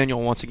 Carter Daniel,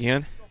 once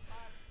again.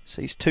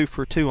 So he's 2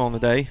 for 2 on the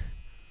day.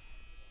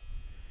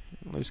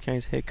 Lewis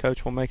County's head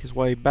coach will make his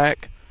way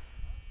back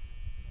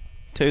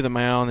to the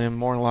mound, and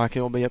more than likely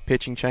it will be a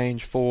pitching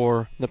change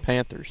for the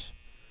Panthers.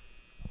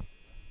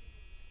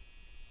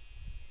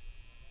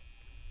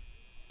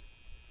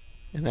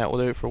 And that will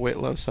do it for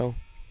Whitlow. So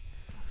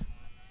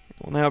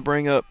we'll now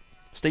bring up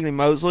Steely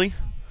Mosley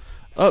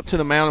up to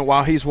the mound, and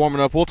while he's warming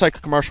up, we'll take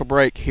a commercial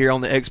break here on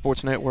the Egg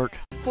Sports Network.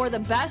 For the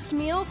best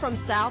meal from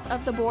south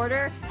of the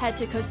border, head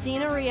to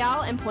Cocina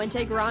Real and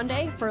Puente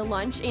Grande for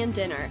lunch and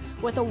dinner.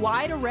 With a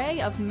wide array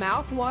of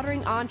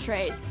mouth-watering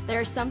entrees,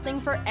 there's something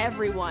for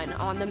everyone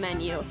on the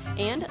menu.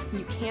 And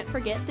you can't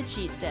forget the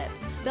cheese dip.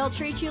 They'll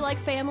treat you like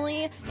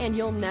family, and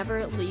you'll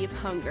never leave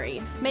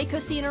hungry. Make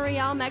Cocina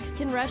Real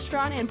Mexican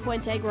Restaurant and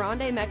Puente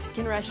Grande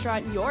Mexican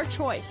Restaurant your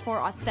choice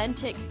for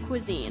authentic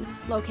cuisine,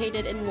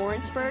 located in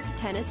Lawrenceburg,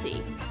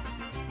 Tennessee.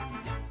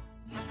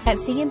 At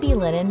C&B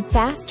Linen,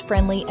 fast,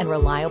 friendly, and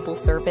reliable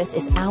service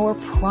is our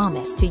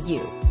promise to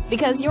you.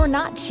 Because you're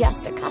not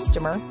just a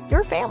customer,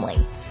 you're family.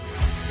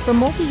 From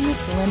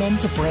multi-use linen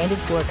to branded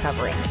floor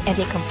coverings and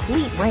a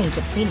complete range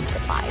of cleaning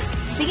supplies,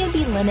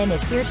 C&B Linen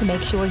is here to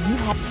make sure you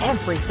have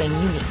everything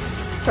you need.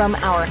 From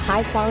our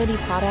high-quality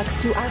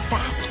products to our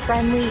fast,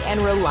 friendly, and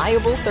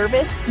reliable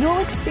service, you'll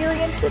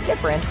experience the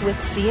difference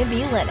with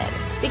C&B Linen.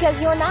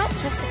 Because you're not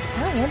just a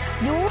client,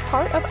 you're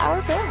part of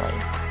our family.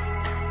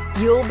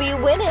 You'll be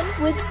winning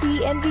with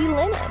C&B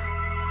Linen.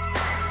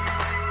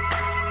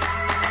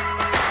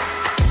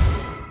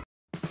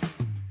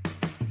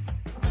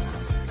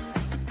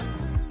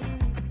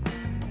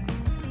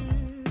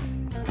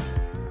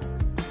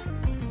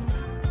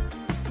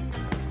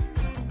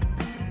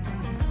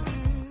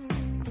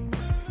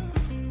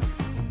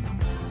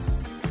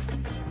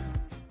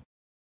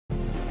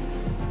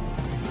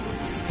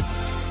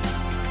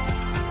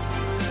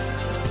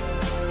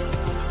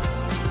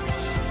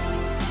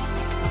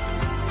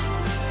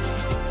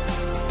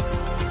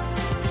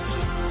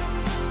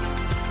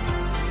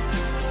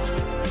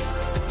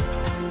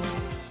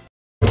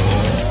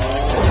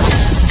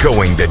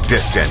 Going the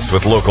distance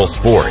with local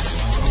sports.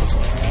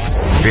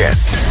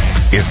 This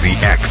is the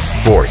X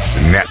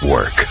Sports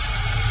Network.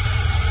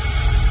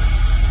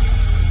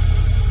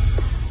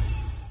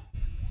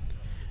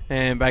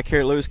 And back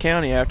here at Lewis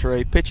County after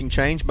a pitching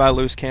change by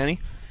Lewis County.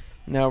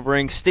 Now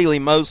brings Steely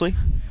Mosley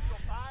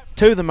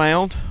to the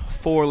mound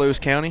for Lewis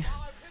County.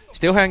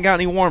 Still haven't got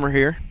any warmer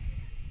here.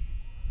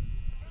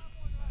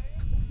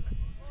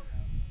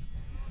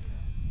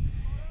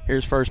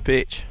 Here's first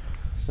pitch.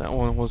 So that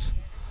one was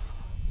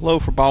low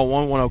for ball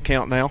one, 1-0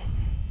 count now.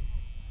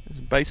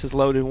 His base is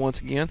loaded once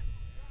again.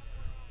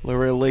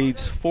 Loretto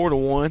leads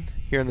 4-1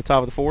 here in the top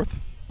of the fourth.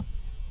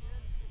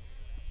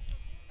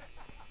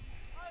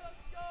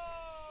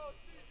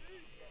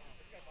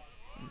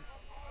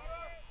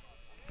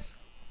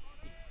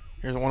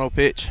 Here's a 1-0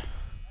 pitch.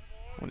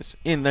 When it's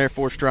in there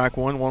for strike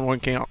one, 1-1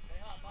 count.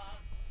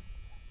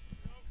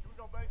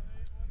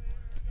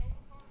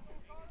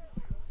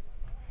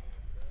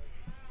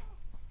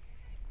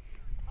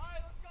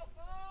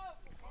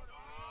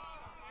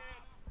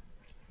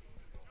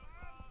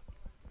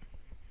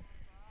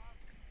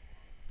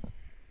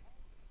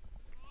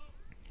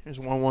 Here's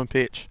a 1-1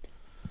 pitch.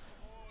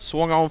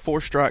 Swung on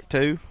for strike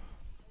two.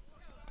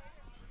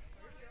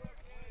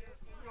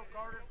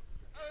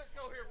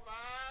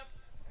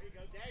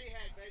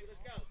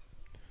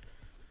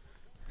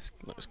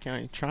 Lewis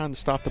County trying to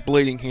stop the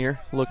bleeding here,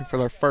 looking for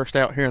their first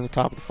out here in the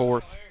top of the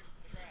fourth.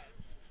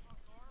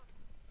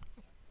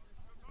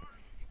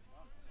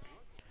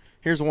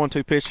 Here's a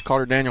 1-2 pitch to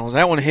Carter Daniels.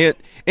 That one hit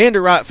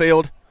into right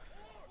field,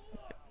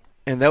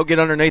 and they'll get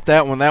underneath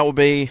that one. That will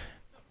be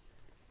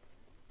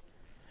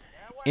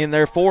in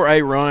there for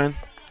a run.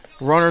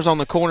 Runners on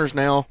the corners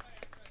now.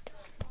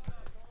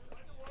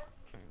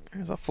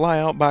 There's a fly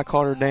out by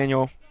Carter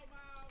Daniel.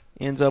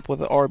 Ends up with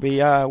the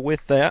RBI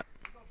with that.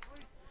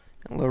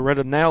 And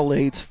Loretto now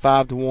leads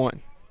 5-1.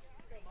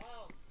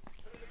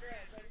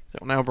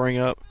 They'll now bring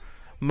up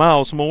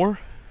Miles Moore.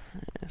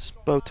 It's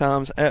both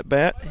times at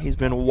bat. He's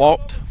been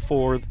walked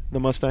for the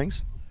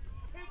Mustangs,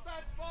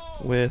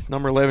 with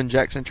number 11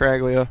 Jackson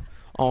Traglia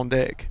on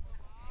deck.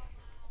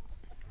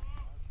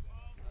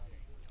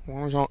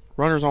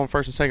 Runners on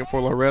first and second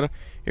for Loretto.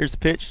 Here's the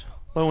pitch,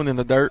 low and in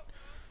the dirt.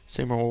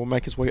 Seymour will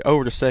make his way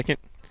over to second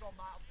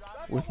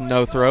with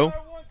no throw.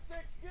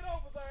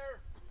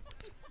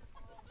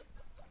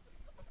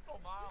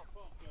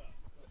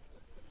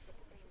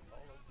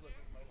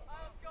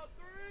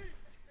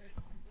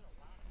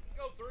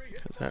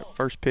 That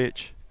first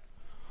pitch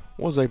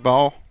was a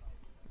ball.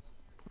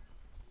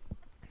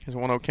 Here's a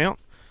 1-0 count.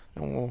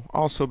 And will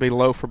also be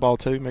low for ball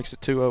two. Makes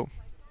it 2-0.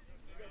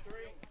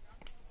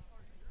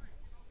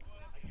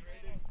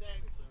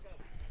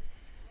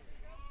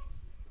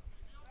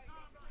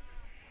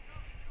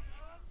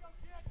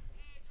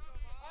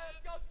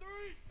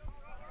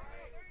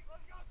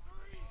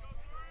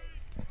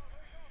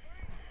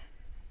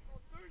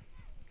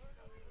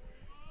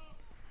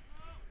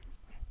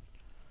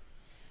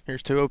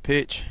 Here's 2-0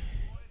 pitch.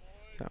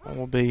 That one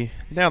will be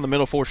down the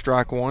middle for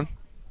strike one.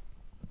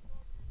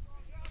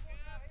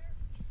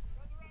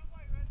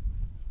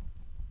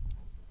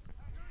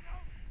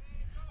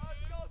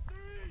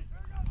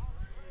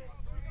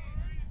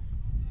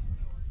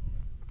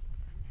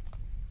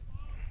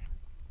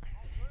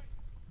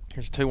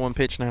 Here's a 2-1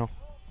 pitch now.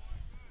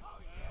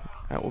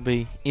 That will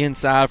be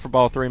inside for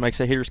ball three. Makes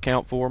a hitter's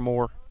count for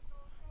Moore.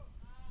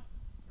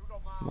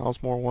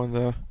 Miles Moore, one of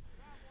the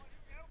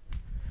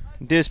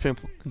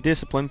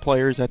disciplined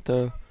players at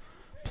the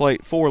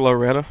plate for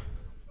Loretto.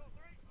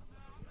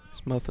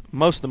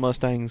 Most of the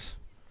Mustangs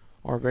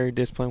are very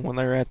disciplined when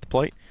they're at the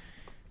plate.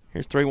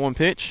 Here's 3-1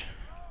 pitch.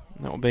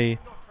 That will be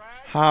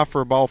high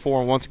for ball four,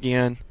 and once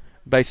again,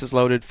 bases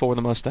loaded for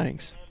the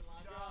Mustangs.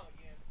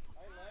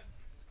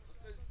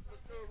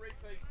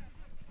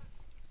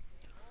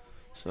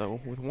 So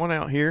with one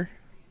out here,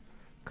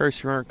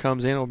 courtesy runner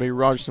comes in. It will be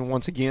Rogerson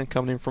once again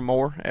coming in for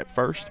Moore at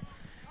first.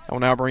 I will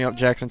now bring up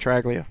Jackson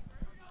Traglia.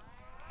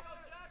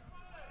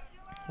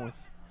 With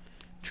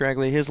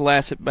Traglia, his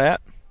last at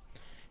bat,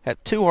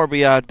 had 2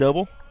 RBI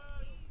double.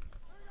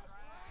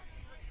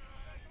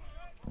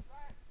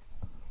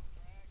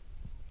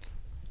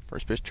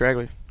 First pitch,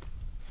 Traglia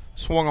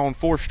swung on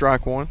for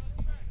strike one.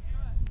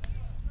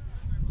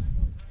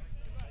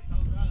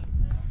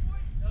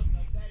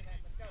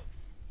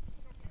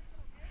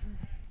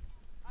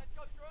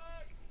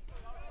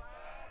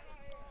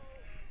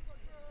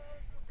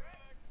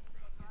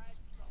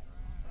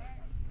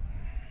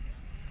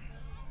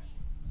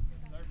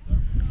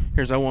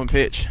 Here's that one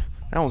pitch.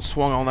 That one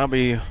swung on. That'll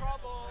be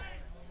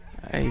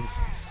a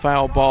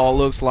foul ball,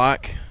 looks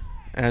like,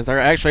 as they're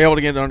actually able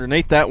to get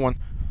underneath that one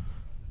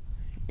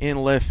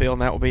in left field,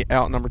 and that will be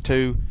out number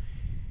 2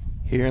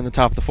 here in the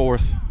top of the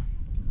 4th.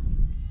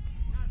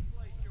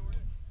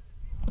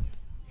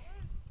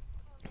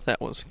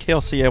 That was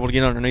Kelsey able to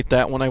get underneath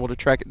that one, able to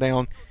track it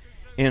down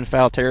in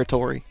foul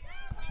territory.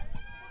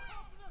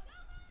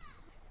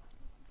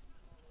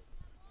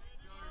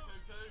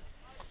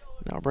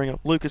 Now I'll bring up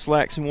Lucas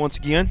Laxon once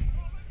again.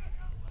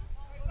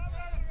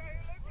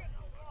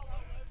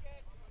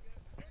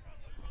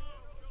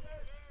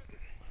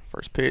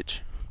 First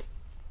pitch.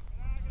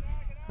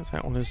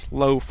 That one is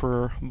low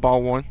for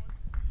ball 1.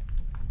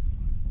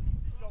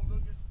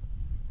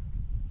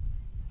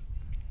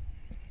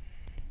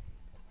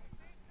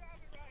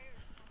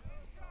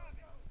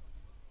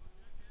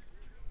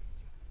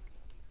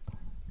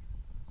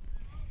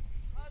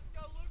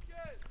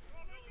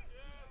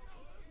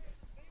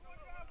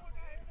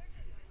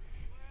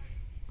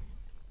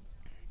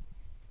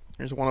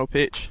 Here's a 1-0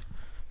 pitch.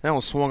 That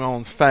one swung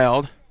on,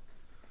 fouled.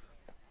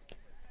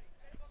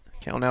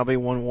 Count now be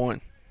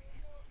 1-1.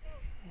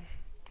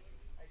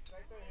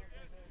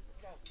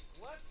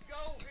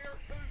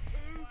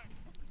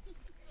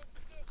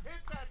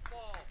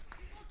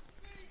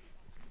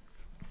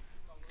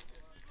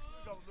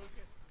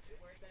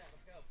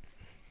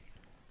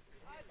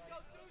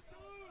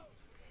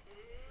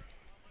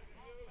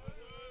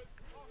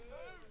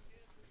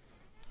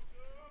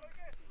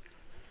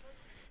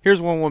 Here's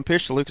a 1-1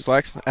 pitch to Lucas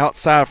Laxon.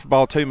 Outside for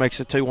ball 2,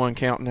 makes a 2-1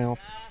 count now.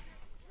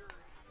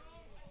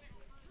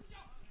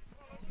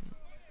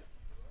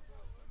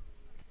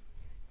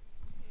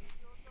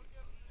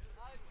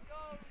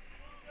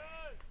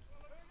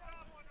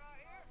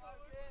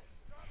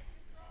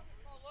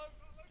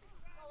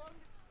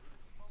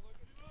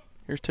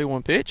 Here's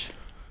 2-1 pitch.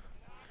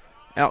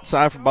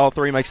 Outside for ball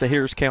 3, makes the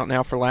hitters count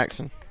now for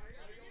Laxon.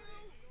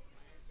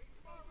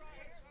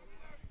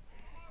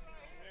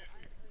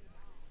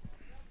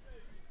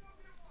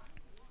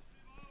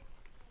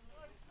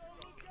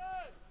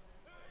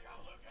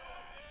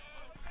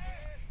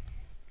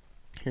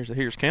 Here's the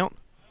hitter's count.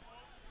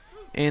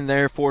 In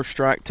there for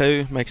strike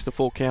 2. Makes the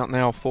full count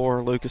now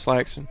for Lucas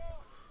Laxon.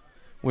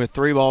 With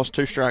 3 balls,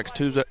 2 strikes,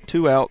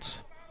 2 outs.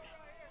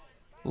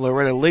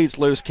 Loretto leads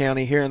Lewis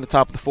County here in the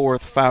top of the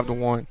 4th,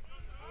 5-1.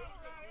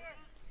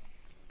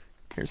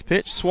 Here's the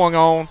pitch. Swung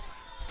on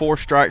for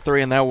strike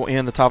 3, and that will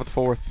end the top of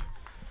the 4th.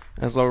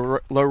 As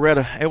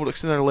Loretto able to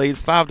extend their lead,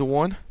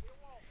 5-1.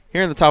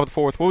 Here in the top of the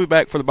 4th. We'll be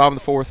back for the bottom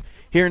of the 4th.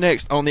 Here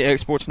next on the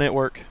X Sports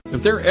Network.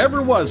 If there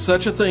ever was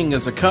such a thing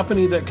as a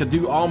company that could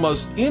do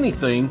almost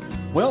anything,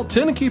 well,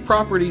 Tenneke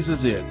Properties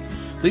is it.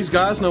 These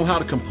guys know how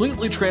to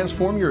completely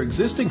transform your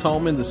existing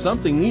home into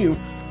something new,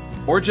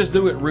 or just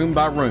do it room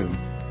by room.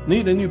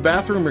 Need a new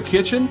bathroom or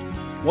kitchen?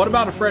 What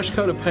about a fresh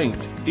coat of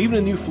paint? Even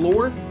a new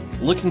floor?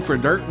 Looking for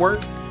dirt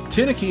work?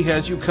 Tenneke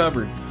has you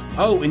covered.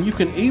 Oh, and you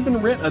can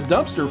even rent a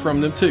dumpster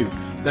from them too.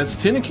 That's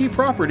Tenneke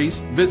Properties.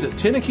 Visit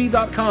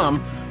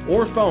Tenneke.com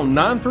or phone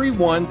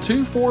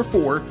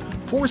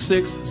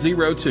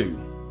 931-244-4602.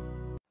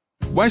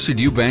 Why should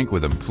you bank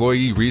with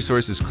Employee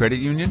Resources Credit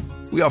Union?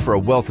 We offer a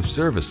wealth of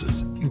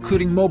services,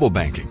 including mobile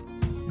banking,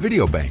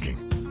 video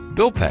banking,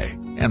 bill pay,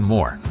 and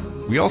more.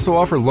 We also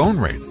offer loan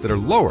rates that are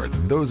lower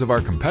than those of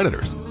our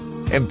competitors.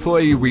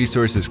 Employee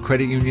Resources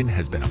Credit Union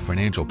has been a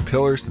financial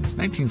pillar since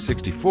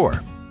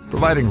 1964,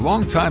 providing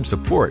long-time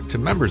support to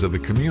members of the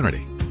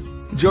community.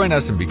 Join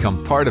us and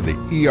become part of the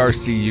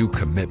ERCU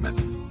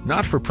commitment.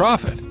 Not for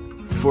profit,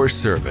 for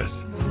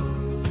service.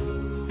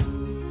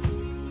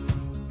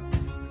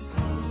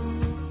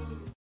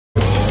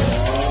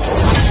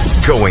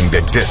 Going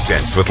the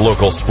distance with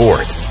local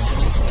sports.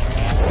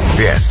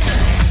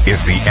 This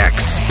is the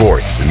X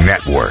Sports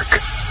Network.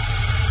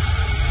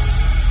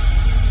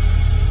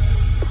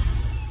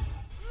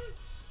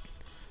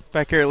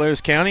 Back here at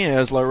Lewis County,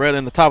 as Loretto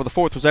in the top of the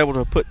 4th was able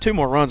to put 2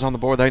 more runs on the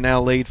board, they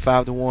now lead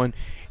 5-1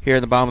 here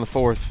in the bottom of the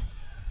 4th.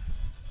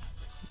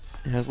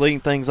 As leading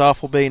things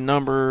off will be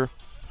number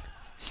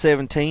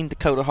 17,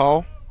 Dakota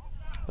Hall.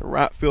 The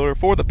right fielder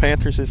for the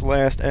Panthers, his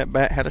last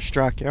at-bat had a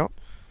strikeout.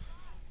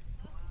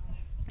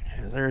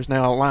 There's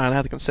now a line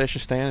at the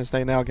concession stand as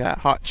they now got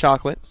hot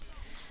chocolate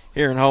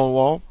here in Hole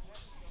Wall.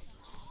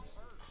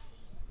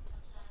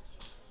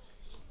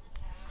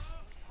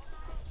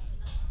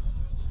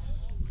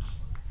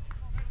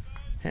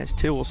 As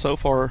Tillwell so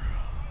far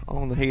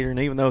on the heater, and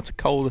even though it's a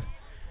cold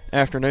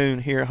afternoon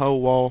here at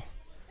Hole Wall,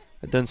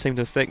 it doesn't seem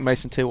to affect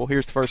Mason Tillwell.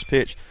 Here's the first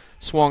pitch.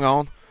 Swung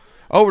on.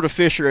 Over to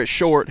Fisher at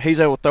short. He's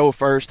able to throw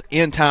first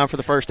in time for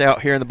the first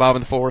out here in the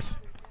bottom of the 4th.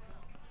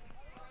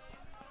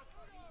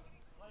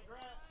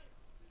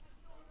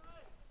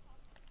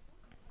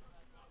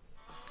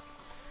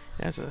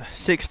 That's a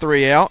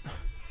 6-3 out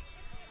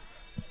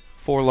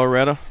for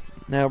Loretto.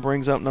 Now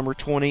brings up number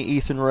 20,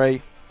 Ethan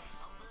Ray.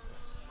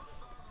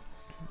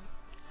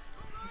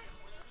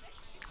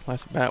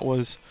 Last at bat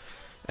was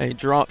a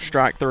drop,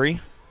 strike 3.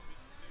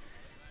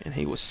 And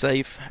he was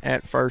safe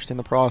at first in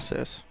the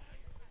process.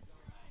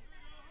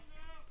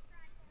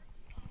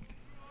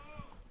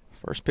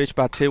 First pitch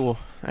by Tidwell.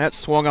 That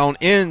swung on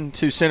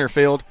into center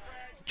field.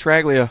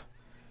 Traglia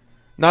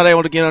not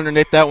able to get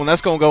underneath that one.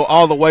 That's going to go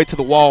all the way to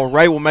the wall.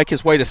 Ray will make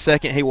his way to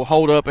second. He will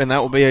hold up, and that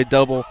will be a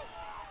double.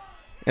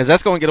 As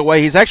that's going to get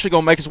away, he's actually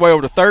going to make his way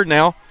over to third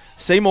now.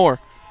 Seymour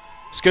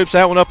scoops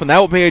that one up, and that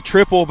will be a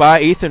triple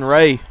by Ethan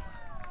Ray.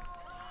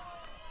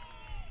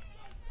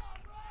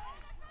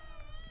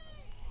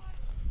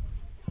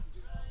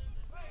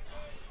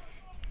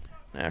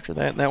 After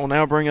that, that will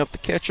now bring up the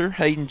catcher,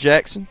 Hayden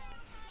Jackson,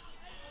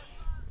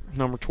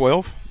 number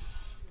 12.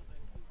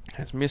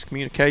 Has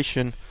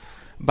miscommunication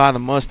by the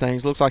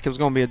Mustangs. Looks like it was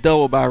going to be a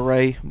double by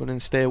Ray, but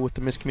instead with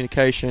the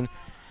miscommunication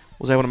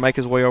was able to make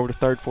his way over to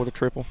third for the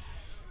triple.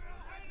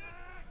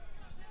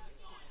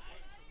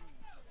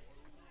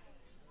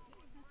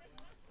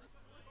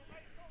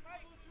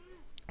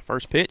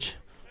 First pitch,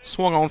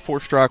 swung on for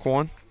strike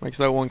one. Makes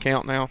that one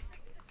count now.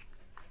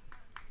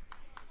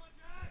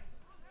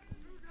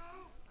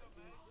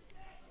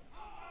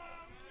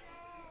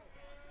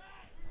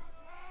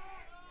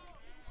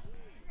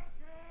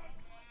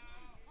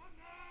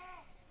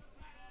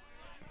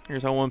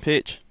 Here's our one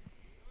pitch.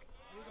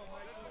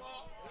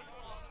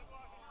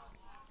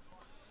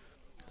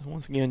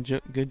 Once again,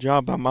 good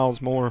job by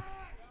Miles Moore.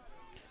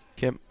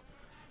 Kept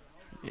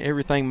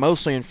everything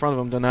mostly in front of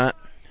him tonight.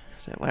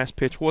 That last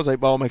pitch was a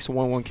ball, makes a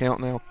 1-1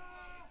 count now.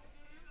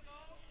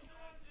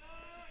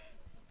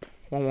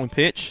 1-1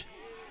 pitch.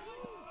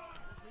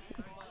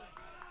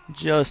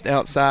 Just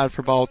outside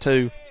for ball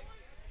two.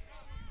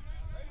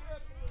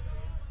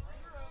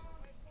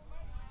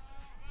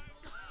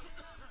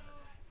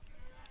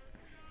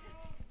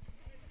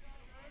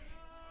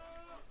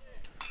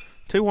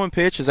 Two-one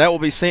pitch, as that will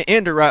be sent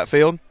into right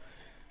field,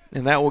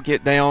 and that will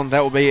get down.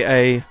 That will be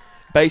a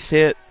base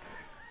hit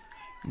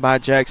by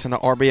Jackson, an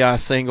RBI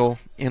single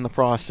in the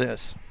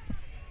process.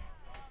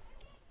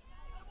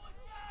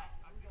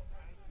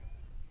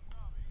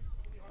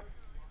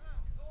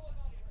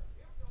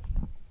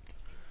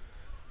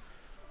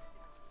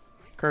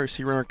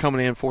 Courtesy runner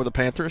coming in for the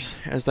Panthers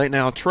as they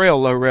now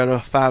trail Loretto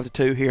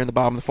 5-2 here in the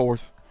bottom of the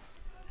fourth.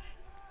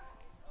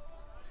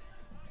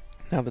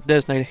 Now the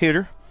designated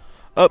hitter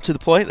up to the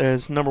plate, that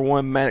is number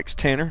 1, Maddox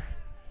Tanner,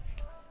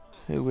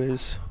 who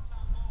is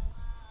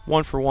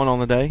 1 for 1 on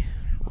the day.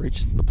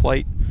 Reached the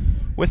plate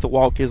with the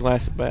walk his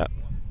last at bat.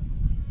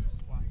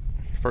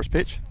 First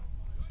pitch,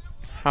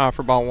 high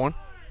for ball one.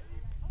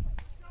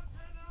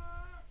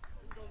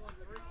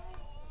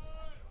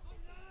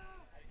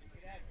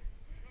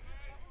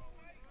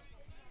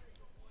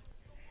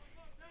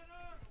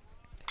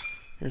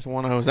 Here's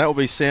 1-0. That will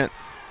be sent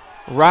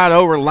right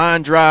over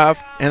line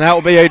drive, and that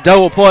will be a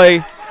double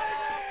play.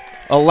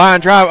 A line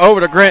drive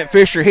over to Grant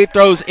Fisher. He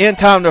throws in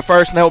time to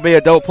first, and that will be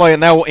a double play,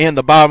 and that will end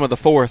the bottom of the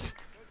fourth.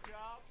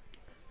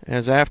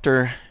 As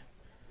after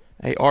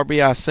a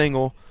RBI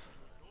single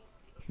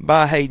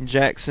by Hayden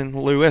Jackson,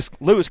 Lewis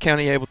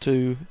County able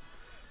to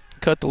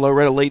cut the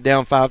Loretto lead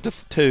down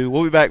 5-2.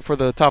 We'll be back for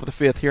the top of the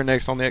fifth here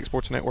next on the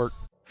Exports Network.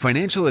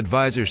 Financial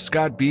advisor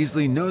Scott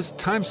Beasley knows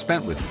time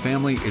spent with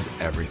family is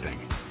everything.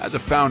 As a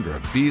founder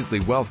of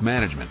Beasley Wealth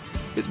Management,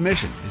 his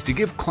mission is to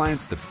give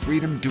clients the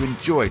freedom to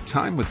enjoy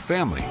time with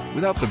family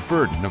without the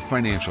burden of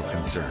financial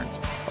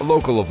concerns. A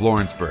local of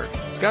Lawrenceburg,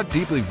 Scott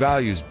deeply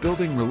values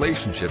building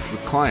relationships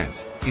with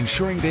clients,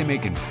 ensuring they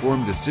make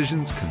informed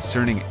decisions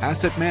concerning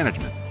asset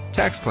management,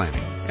 tax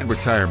planning, and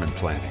retirement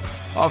planning.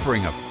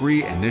 Offering a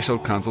free initial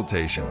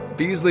consultation,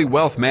 Beasley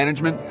Wealth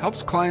Management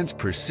helps clients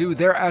pursue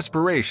their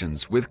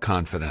aspirations with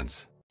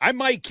confidence. I'm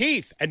Mike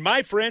Keith, and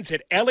my friends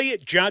at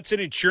Elliott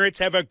Johnson Insurance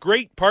have a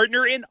great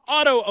partner in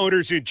Auto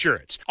Owners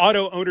Insurance.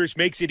 Auto Owners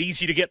makes it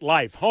easy to get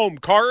life, home,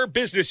 car, or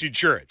business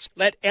insurance.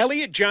 Let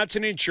Elliott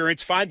Johnson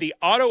Insurance find the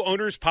Auto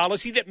Owners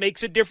policy that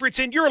makes a difference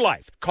in your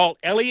life. Call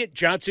Elliott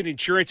Johnson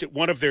Insurance at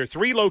one of their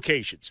 3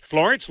 locations,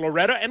 Florence,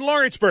 Loretto, and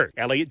Lawrenceburg.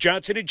 Elliott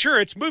Johnson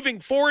Insurance,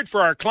 moving forward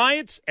for our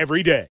clients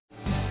every day.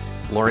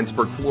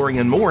 Lawrenceburg Flooring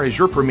and More is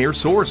your premier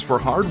source for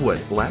hardwood,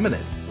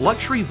 laminate,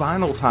 luxury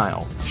vinyl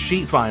tile,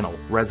 sheet vinyl,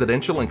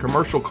 residential and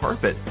commercial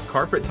carpet,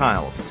 carpet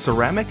tiles,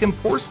 ceramic and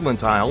porcelain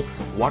tile,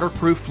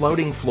 waterproof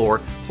floating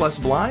floor, plus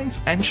blinds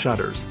and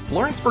shutters.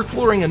 Lawrenceburg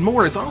Flooring and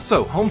More is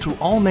also home to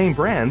all name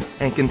brands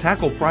and can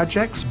tackle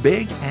projects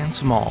big and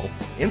small.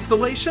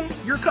 Installation,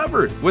 you're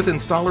covered with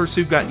installers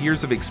who've got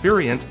years of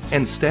experience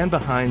and stand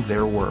behind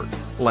their work.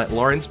 Let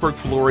Lawrenceburg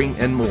Flooring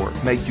and More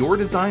make your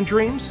design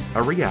dreams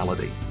a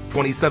reality.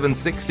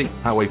 2760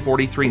 Highway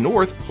 43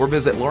 North, or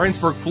visit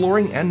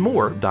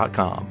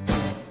LawrenceburgFlooringandMore.com.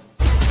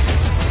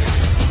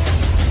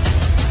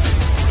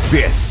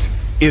 This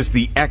is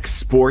the X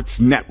Sports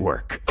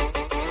Network.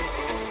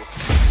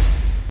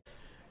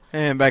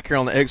 And back here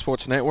on the X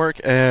Sports Network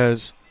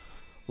as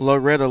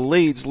Loretto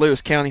leads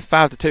Lewis County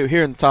 5-2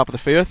 here in the top of the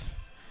fifth.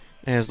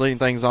 As leading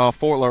things off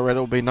for Loretto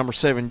will be number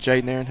 7,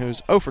 Jaden Aaron,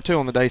 who's 0 for 2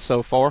 on the day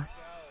so far.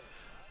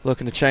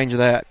 Looking to change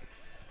that.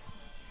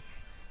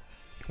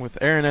 With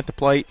Aaron at the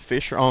plate,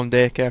 Fisher on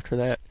deck after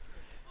that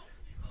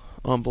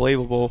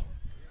unbelievable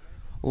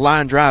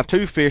line drive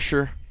to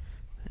Fisher,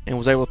 and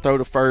was able to throw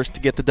to first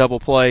to get the double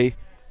play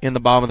in the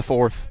bottom of the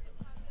fourth.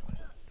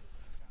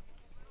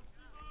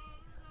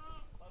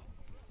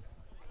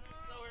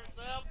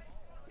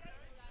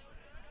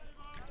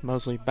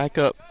 Mosley back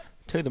up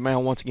to the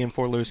mound once again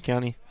for Lewis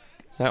County.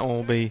 That one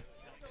will be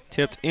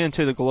tipped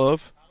into the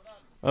glove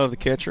of the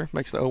catcher.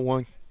 Makes the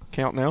 0-1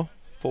 count now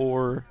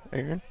for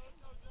Aaron.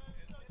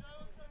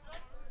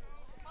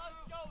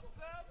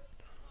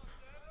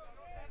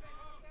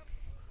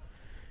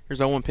 Here's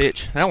 0-1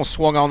 pitch. That one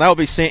swung on. That will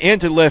be sent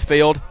into left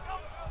field.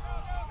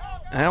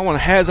 That one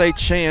has a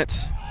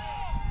chance.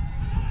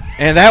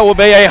 And that will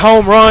be a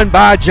home run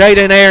by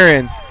Jaden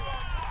Aaron.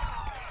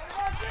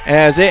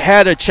 As it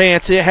had a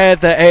chance, it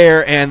had the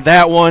air, and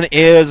that one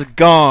is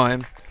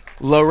gone.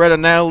 Loretto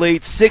now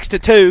leads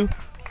 6-2.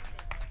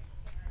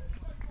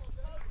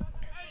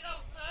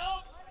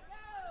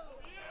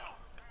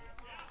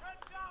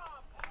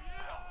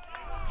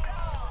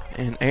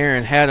 And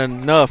Aaron had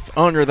enough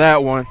under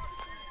that one.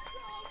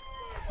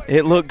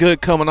 It looked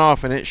good coming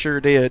off, and it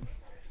sure did.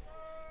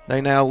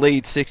 They now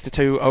lead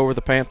 6-2 over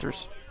the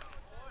Panthers.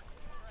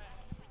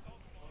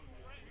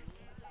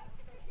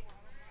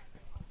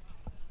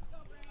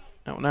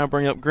 That will now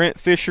bring up Grant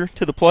Fisher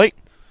to the plate.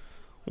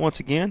 Once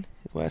again,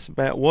 his last at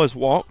bat was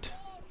walked.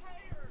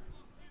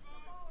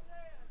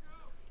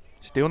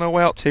 Still no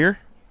outs here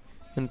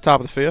in the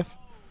top of the fifth.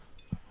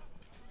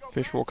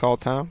 Fisher will call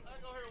time.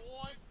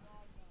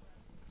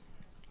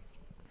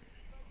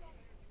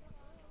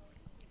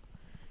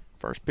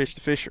 First pitch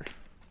to Fisher.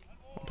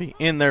 Will be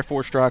in there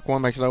for strike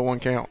one, makes it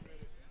 0-1 count.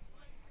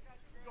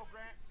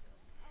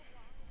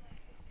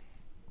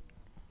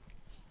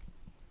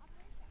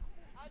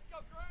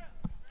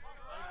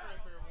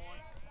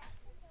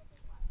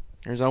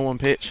 Here's 0-1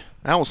 pitch.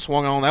 That one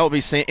swung on. That will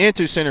be sent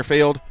into center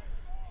field.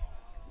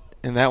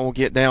 And that will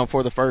get down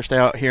for the first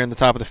out here in the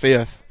top of the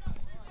fifth.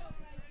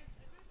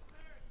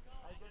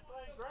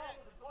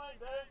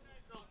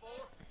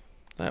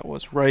 That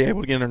was Ray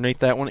able to get underneath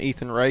that one,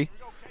 Ethan Ray.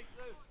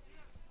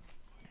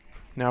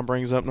 Now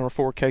brings up number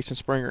 4, Casey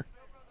Springer.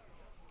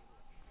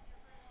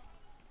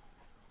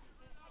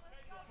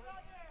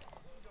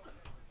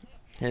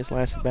 His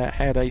last at bat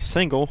had a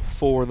single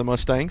for the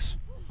Mustangs.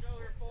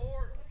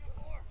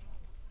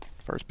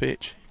 First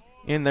pitch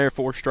in there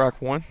for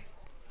strike one.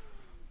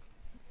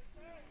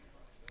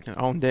 And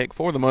on deck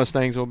for the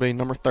Mustangs will be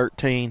number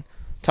 13,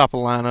 top of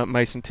the lineup,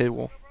 Mason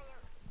Tidwell.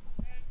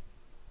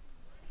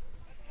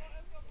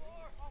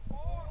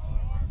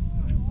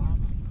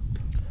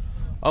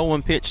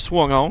 Oh, pitch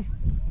swung on.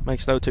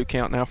 Makes the 0-2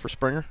 count now for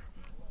Springer.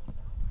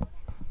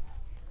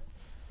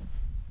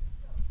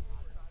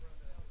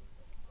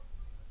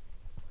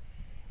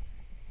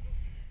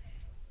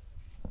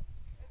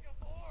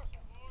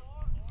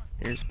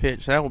 Here's the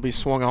pitch. That will be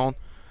swung on.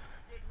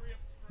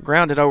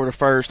 Grounded over to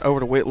first, over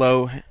to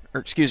Whitlow, or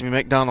excuse me,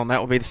 McDonald. That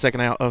will be the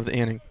second out of the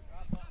inning.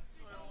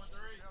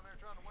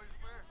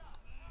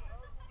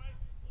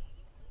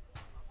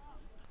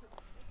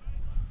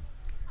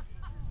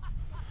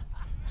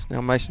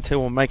 Now Mason Till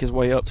will make his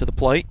way up to the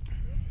plate.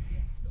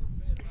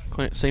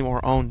 Clint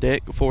Seymour on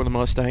deck for the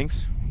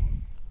Mustangs.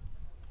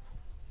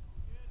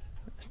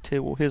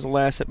 Till, his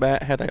last at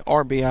bat, had a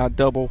RBI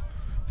double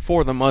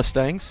for the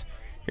Mustangs.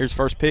 Here's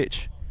first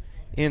pitch.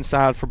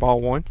 Inside for ball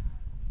one.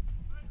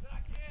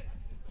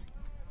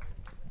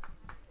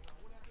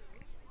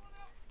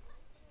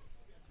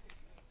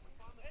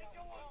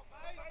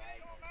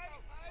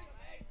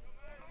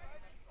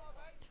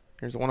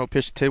 Here's the 1-0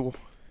 pitch to Tidwell.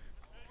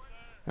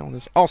 That one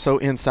is also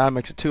inside,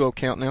 makes a 2-0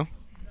 count now.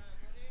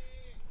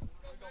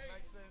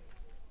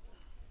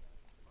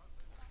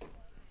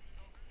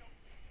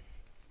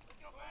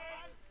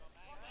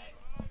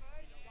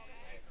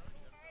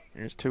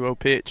 Here's 2-0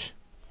 pitch.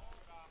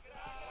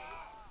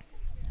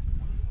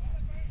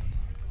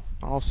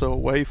 Also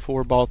away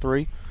for ball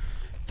three.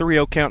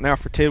 3-0 count now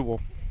for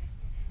Tidwell.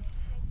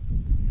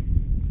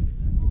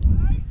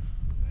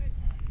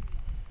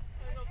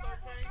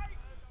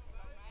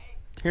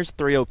 Here's a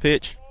 3-0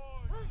 pitch.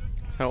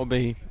 So that will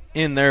be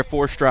in there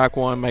for strike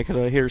one, make it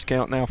a hitter's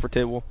count now for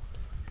Tidwell.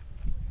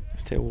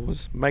 As Tidwell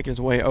was making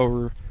his way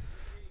over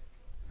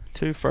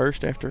to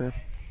first after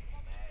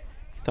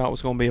he thought it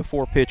was going to be a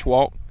 4-pitch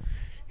walk.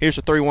 Here's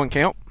a 3-1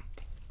 count.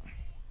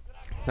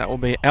 That will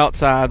be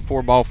outside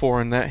for ball four,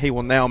 and that he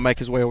will now make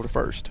his way over to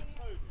first.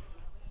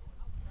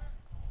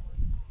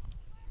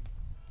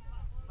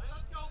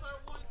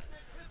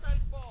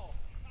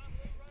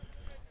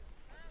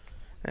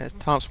 As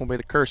Thompson will be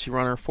the courtesy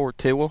runner for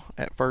Tidwell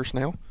at first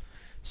now.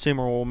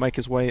 Seymour will make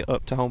his way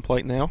up to home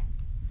plate now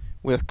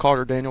with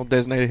Carter Daniel,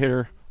 designated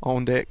hitter,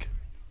 on deck.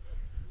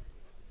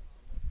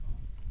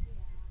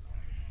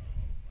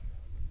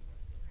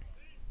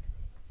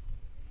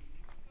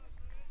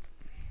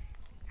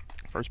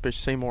 First pitch,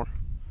 Seymour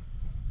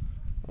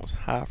was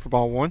high for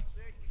ball one.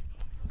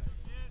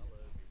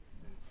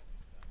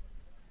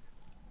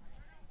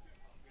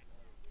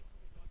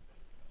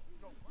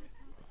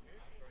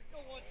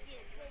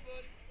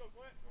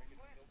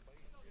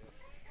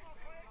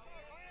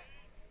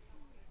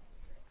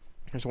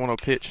 Here's a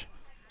 1-0 pitch.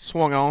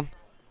 Swung on.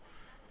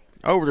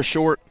 Over to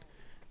short.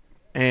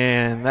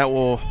 And that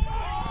will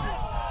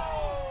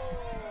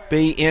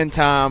be in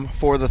time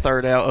for the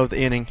third out of the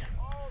inning.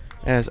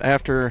 As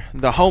after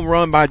the home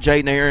run by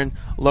Jaden Aaron,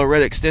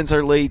 Loretto extends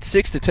their lead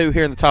 6-2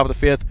 here in the top of the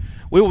fifth.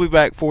 We will be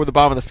back for the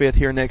bottom of the fifth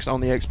here next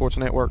on the X Sports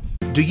Network.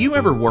 Do you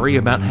ever worry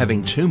about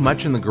having too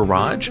much in the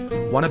garage?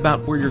 What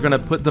about where you're going to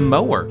put the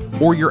mower,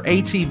 or your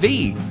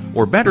ATV,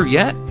 or better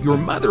yet, your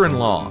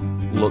mother-in-law?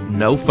 Look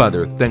no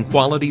further than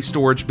Quality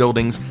Storage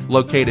Buildings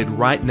located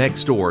right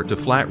next door to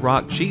Flat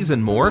Rock Cheese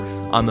and More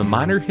on the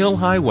Minor Hill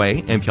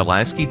Highway in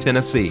Pulaski,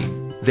 Tennessee.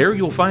 There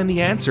you'll find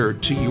the answer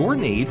to your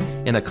need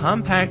in a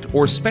compact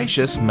or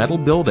spacious metal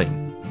building.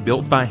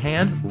 Built by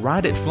hand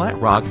right at Flat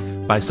Rock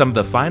by some of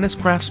the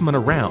finest craftsmen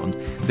around,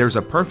 there's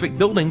a perfect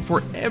building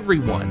for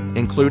everyone,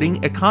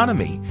 including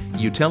economy,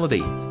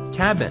 utility,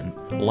 cabin,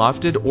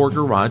 lofted or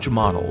garage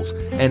models,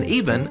 and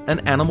even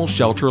an animal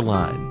shelter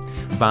line.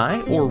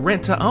 Buy or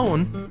rent to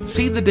own,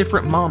 see the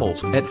different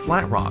models at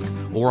Flat Rock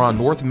or on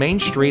North Main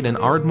Street in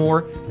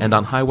Ardmore and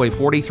on Highway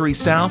 43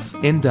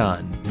 South in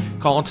Dunn.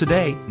 Call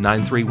today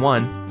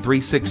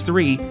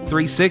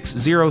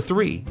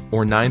 931-363-3603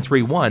 or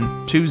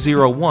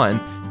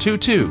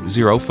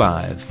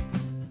 931-201-2205.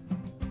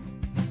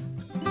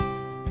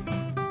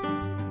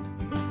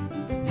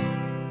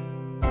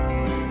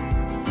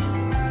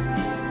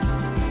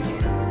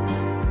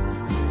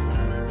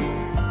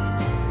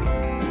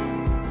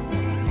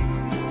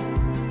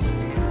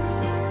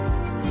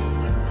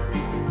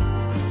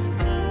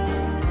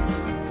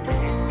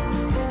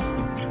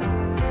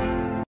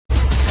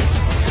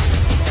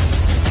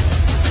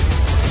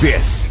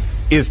 This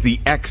is the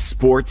X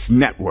Sports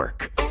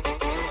Network.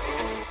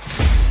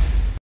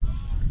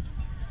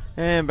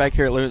 And back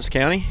here at Lewis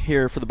County,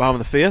 here for the bottom of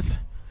the fifth,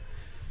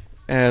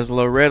 as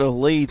Loretto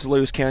leads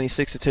Lewis County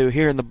 6-2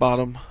 here in the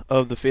bottom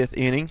of the fifth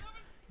inning.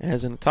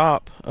 As in the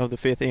top of the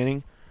fifth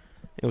inning,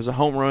 it was a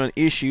home run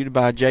issued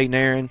by Jay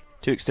Nairn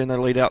to extend their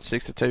lead out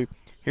 6-2.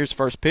 Here's the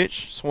first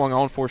pitch, swung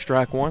on for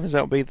strike one, as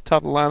that will be the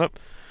top of the lineup.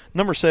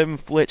 Number 7,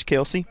 Fletch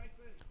Kelsey,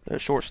 the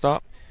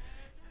shortstop,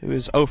 who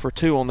is 0 for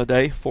 2 on the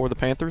day for the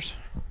Panthers.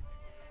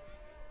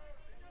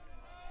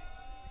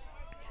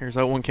 Here's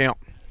 0-1 count.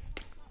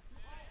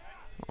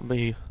 It'll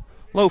be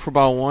low for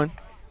ball one.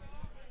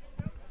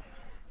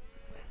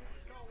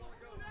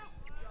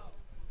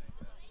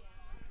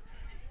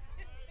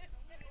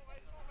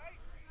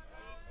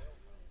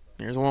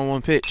 Here's a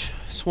 1-1 pitch.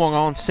 Swung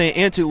on, sent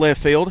into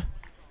left field.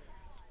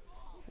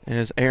 And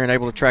is Aaron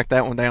able to track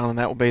that one down, and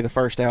that will be the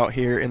first out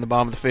here in the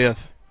bottom of the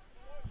fifth.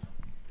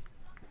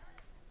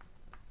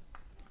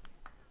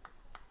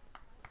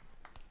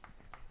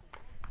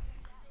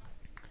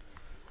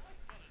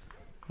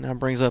 Now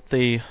brings up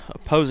the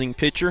opposing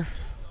pitcher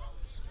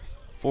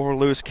for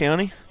Lewis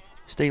County,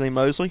 Steely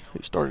Mosley,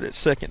 who started at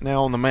second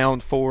now on the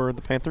mound for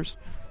the Panthers,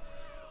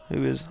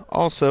 who is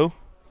also,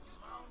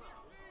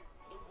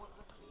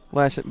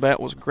 last at bat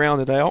was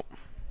grounded out.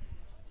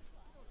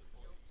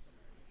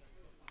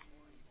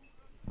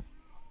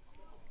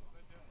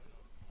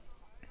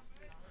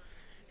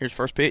 Here's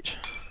first pitch.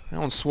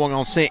 That one swung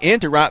on, sent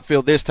into right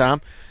field this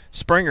time.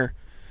 Springer,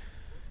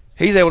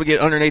 he's able to get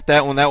underneath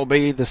that one. That will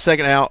be the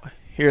second out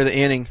here of the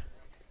inning.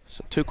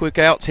 So 2 quick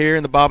outs here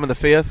in the bottom of the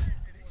fifth.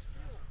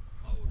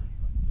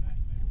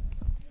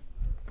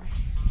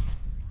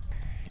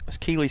 As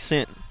Keeley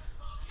sent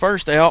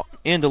first out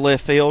into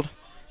left field,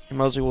 and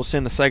Mosley will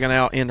send the second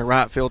out into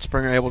right field.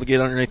 Springer able to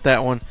get underneath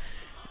that one.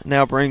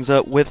 Now brings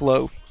up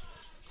Withlow.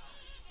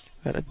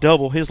 Had a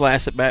double his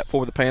last at bat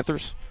for the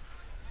Panthers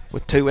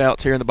with 2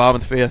 outs here in the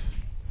bottom of the fifth.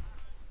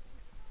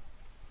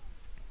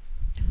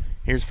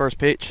 Here's first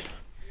pitch.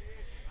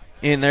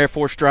 In there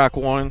for strike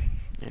one.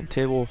 And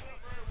Tidwell,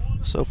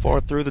 so far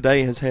through the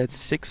day, has had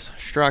 6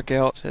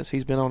 strikeouts as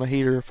he's been on a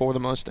heater for the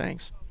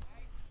Mustangs.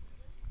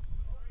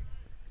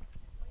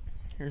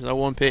 Here's a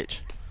 1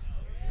 pitch.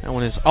 That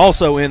one is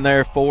also in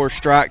there for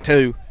strike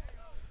two.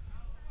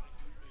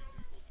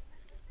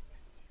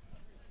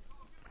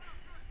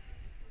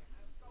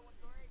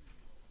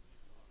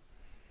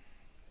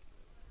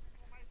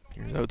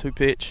 Here's 0-2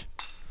 pitch.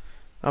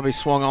 That'll be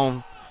swung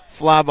on,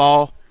 fly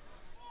ball.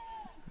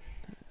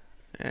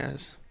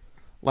 As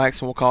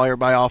Laxton will call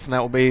everybody off, and that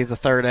will be the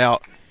third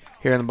out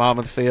here in the bottom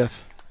of the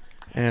fifth.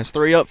 And it's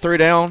 3 up, 3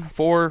 down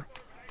for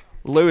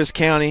Lewis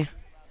County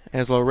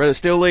as Loretto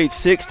still leads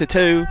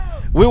 6-2.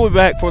 We'll be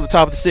back for the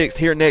top of the sixth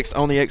here next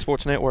on the X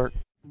Sports Network.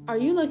 Are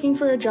you looking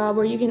for a job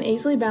where you can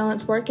easily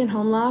balance work and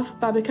home life?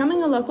 By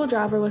becoming a local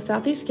driver with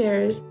Southeast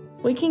Carriers,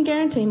 we can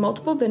guarantee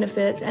multiple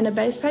benefits and a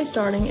base pay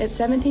starting at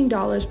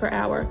 $17 per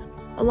hour,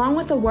 along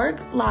with a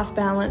work-life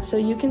balance so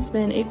you can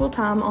spend equal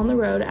time on the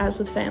road as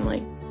with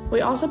family.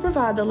 We also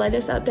provide the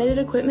latest updated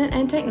equipment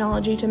and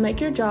technology to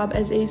make your job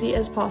as easy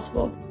as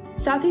possible.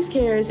 Southeast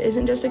Carriers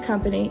isn't just a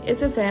company,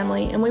 it's a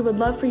family, and we would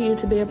love for you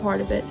to be a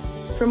part of it.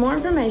 For more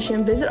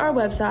information, visit our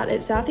website at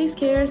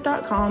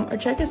southeastcarriers.com or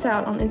check us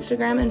out on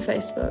Instagram and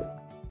Facebook.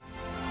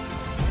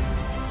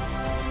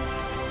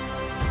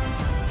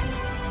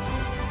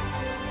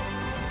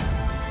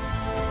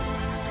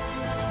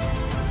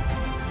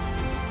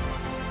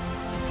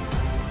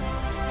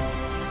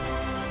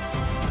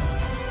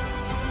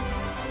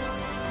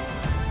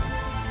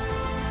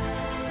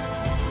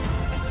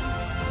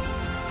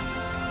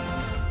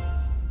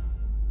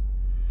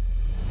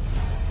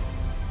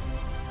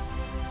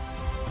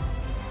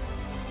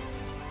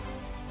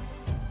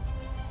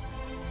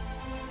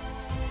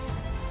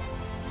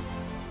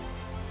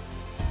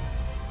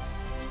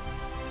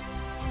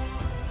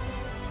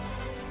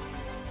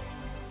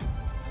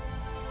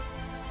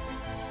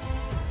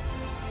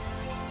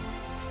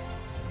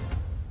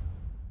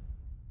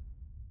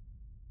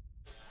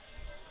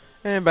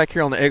 And back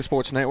here on the Egg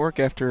Sports Network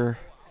after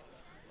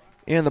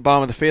in the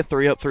bottom of the fifth,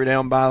 3 up, 3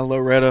 down by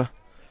Loretto.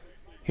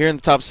 Here in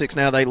the top six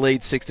now, they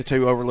lead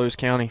 6-2 over Lewis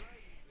County.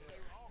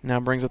 Now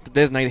brings up the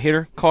designated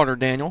hitter, Carter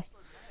Daniel,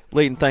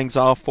 leading things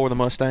off for the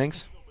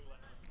Mustangs.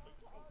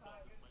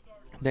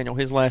 Daniel,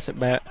 his last at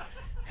bat,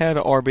 had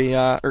a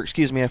RBI, or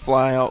excuse me, a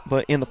fly out,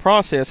 but in the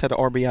process had an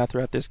RBI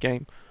throughout this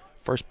game.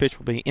 First pitch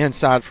will be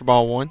inside for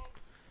ball one.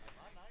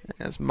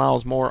 As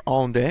Miles Moore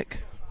on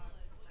deck.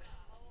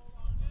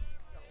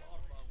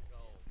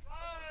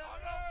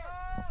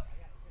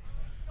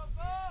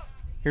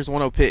 Here's a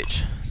 1-0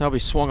 pitch. That'll be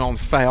swung on,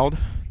 fouled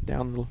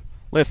down the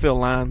left field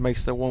line,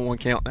 makes the 1-1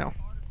 count now.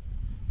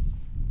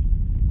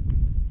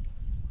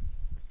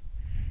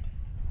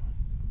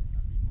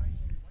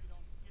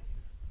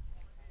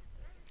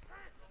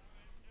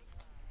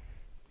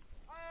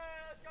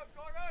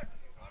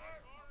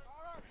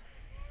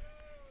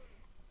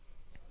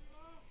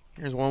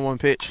 Here's a 1-1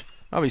 pitch.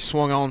 That'll be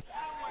swung on,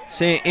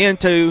 sent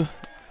into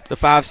the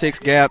 5-6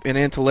 gap and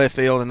into left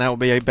field, and that will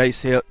be a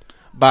base hit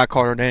by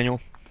Carter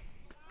Daniel.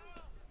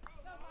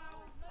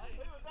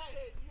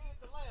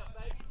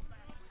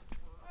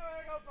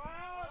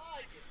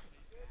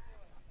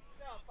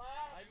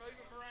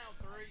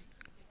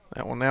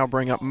 That will now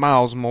bring up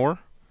Miles Moore.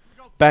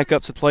 Back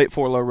up to the plate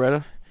for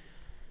Loretto,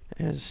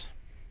 as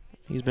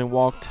he's been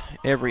walked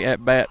every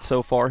at-bat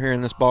so far here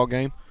in this ball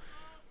game.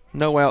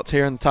 No outs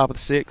here in the top of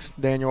the sixth.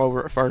 Daniel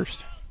over at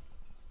first.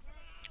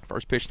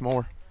 First pitch to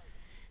Moore.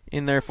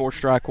 In there for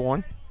strike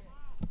one.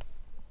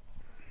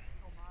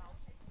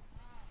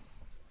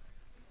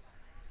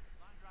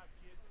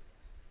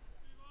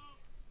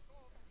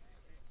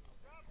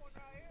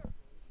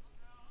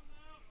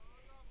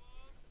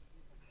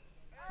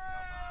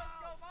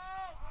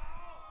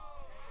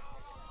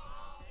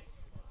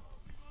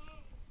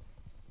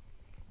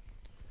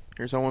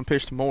 Here's 0-1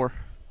 pitch to Moore.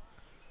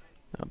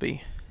 That'll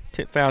be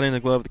tip fouled in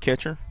the glove of the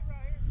catcher,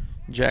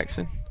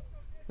 Jackson.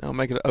 That'll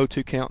make it an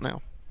 0-2 count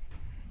now.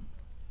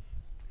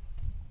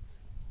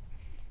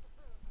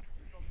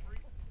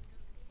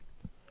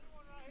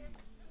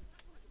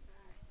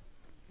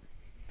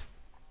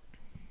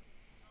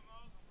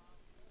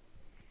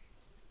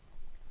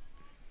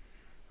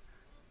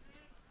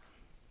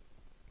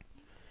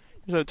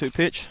 Here's 0-2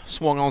 pitch.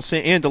 Swung on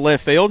into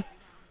left field.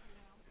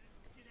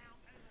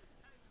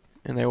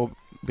 And they will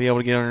be able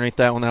to get underneath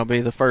that one. That'll be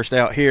the first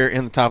out here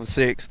in the top of the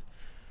sixth.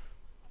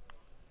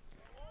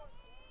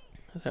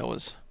 That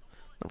was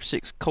number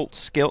 6, Colt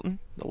Skelton,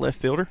 the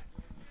left fielder,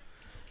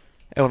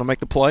 able to make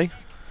the play.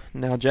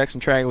 Now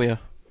Jackson Traglia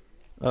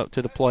up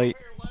to the plate.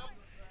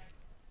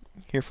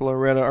 Here for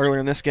Loretto. Earlier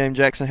in this game,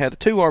 Jackson had a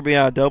 2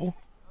 RBI double.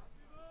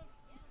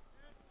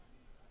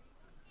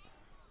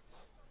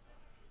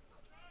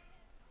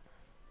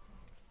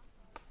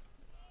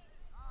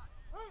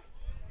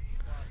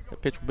 The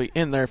pitch will be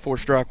in there for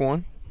strike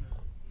one.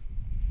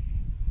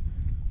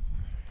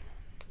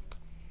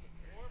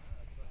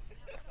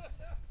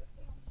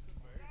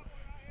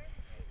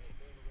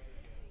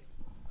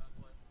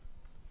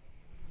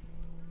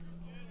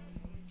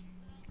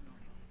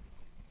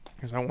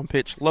 Here's that 1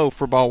 pitch low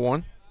for ball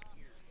one.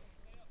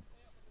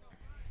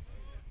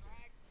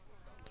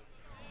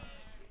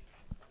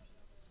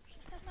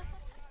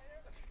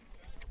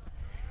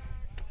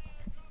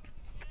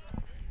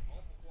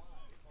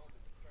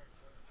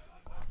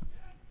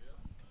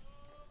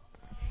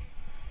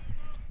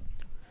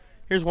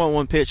 Here's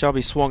 1-1 pitch. I'll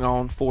be swung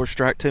on for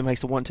strike two.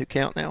 Makes the 1-2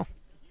 count now.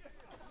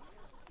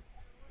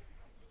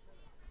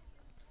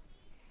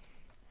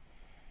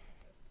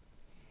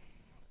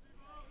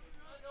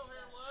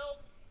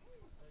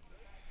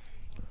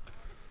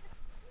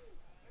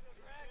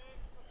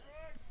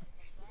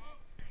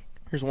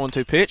 Here's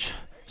 1-2 pitch.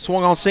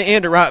 Swung on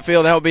into right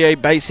field. That will be a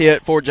base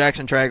hit for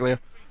Jackson Traglia.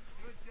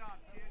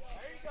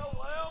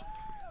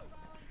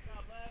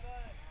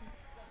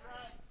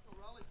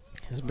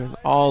 Has been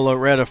all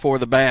Loretto for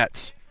the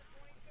bats.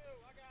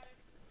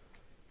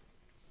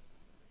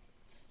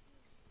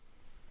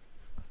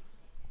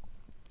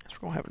 So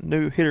we're going to have a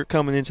new hitter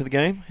coming into the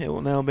game. It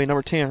will now be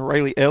number 10,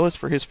 Rayleigh Ellis,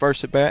 for his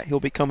first at bat. He'll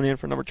be coming in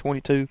for number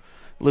 22,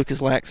 Lucas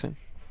Laxon.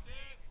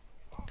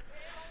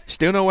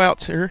 Still no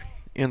outs here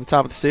in the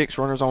top of the sixth.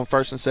 Runners on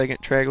first and second.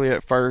 Traglia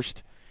at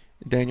first,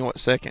 Daniel at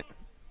second.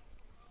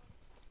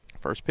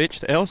 First pitch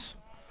to Ellis.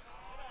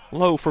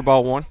 Low for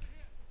ball one.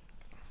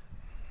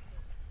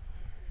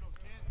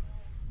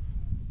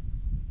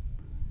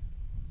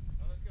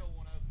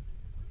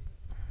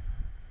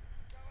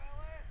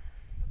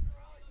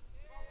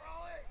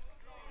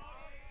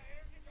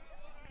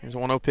 Here's a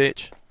 1-0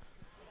 pitch.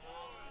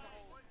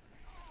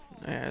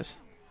 As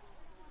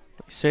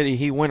he said,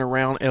 he went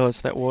around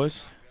Ellis, that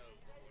was.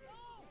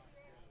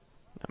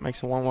 That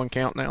makes a 1-1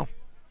 count now.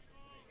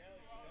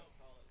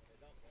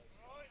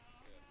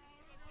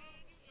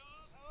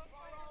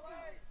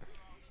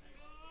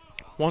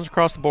 One's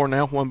across the board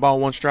now. 1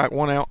 ball, 1 strike,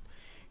 1 out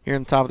here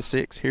in the top of the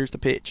sixth. Here's the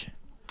pitch.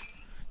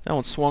 That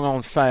one swung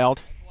on,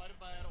 fouled.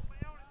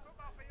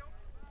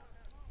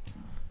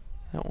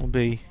 That one will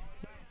be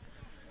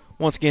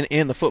once again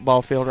in the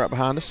football field right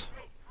behind us.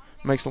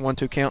 Makes the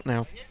 1-2 count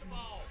now.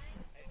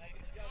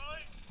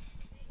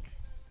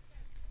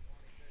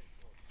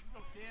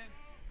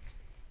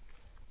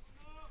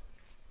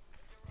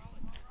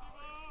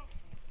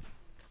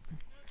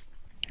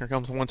 Here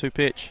comes the 1-2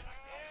 pitch.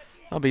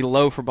 That'll be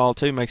low for ball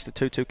 2. Makes the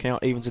 2-2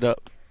 count. Evens it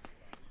up.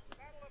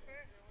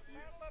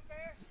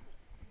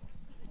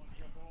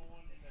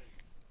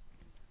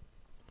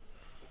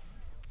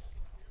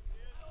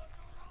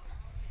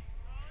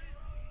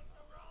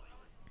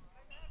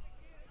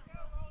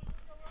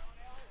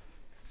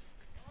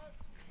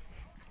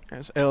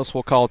 As Ellis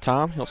will call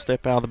time, he'll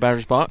step out of the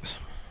batter's box.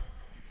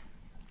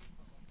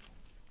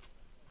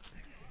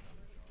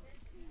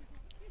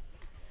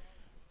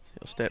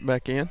 He'll step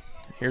back in.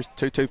 Here's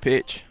the 2-2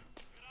 pitch.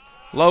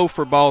 Low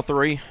for ball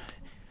 3.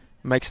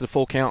 Makes the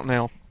full count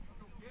now.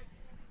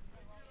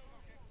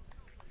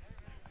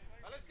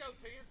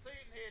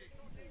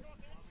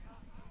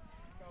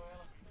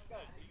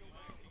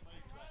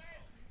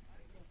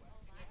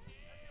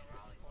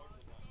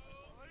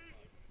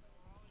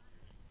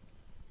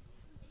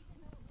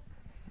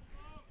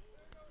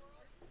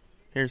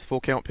 Here's the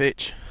full count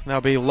pitch.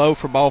 That'll be low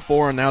for ball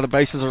 4, and now the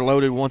bases are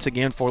loaded once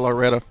again for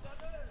Loretto.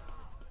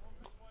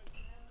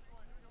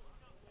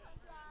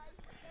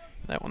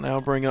 That will now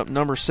bring up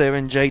number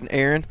 7, Jaden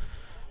Aaron,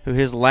 who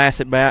his last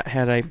at bat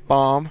had a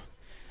bomb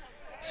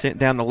sent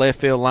down the left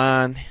field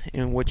line,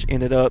 in which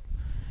ended up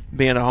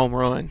being a home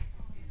run.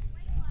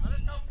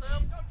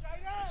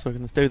 So we're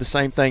going to do the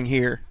same thing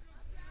here.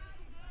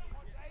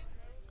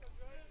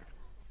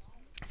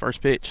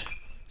 First pitch,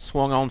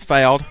 swung on,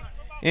 fouled.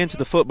 Into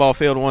the football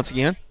field once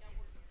again.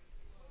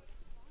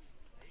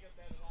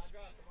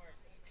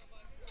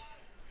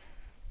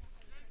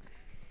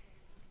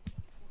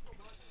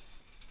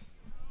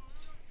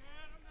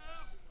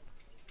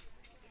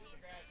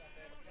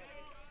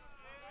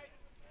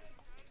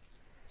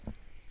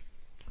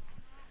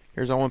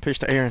 Here's our 1 pitch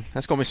to Aaron.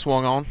 That's going to be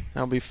swung on.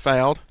 That'll be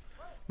fouled.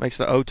 Makes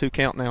the 0-2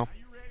 count now.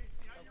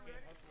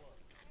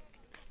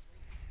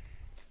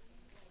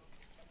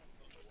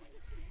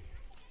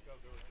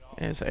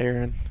 As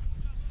Aaron.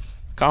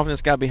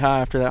 Confidence got to be high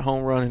after that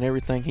home run, and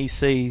everything he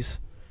sees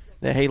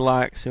that he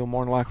likes, he'll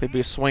more than likely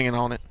be swinging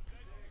on it.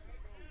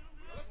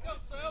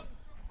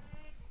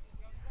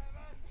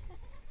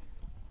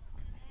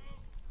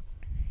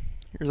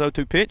 Here's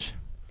 0-2 pitch.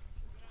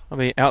 I'll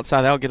be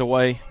outside. That'll get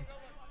away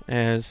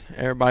as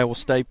everybody will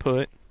stay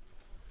put.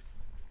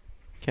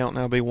 Count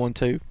now be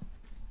 1-2.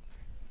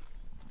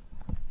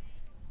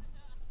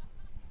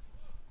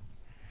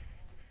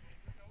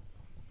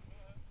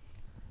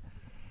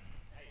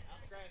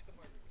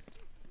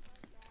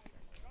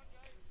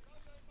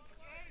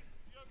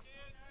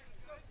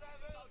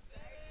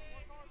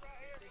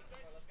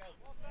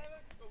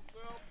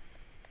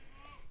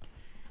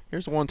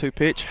 Here's the 1-2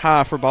 pitch,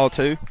 high for ball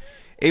 2.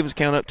 Evens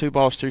count up, 2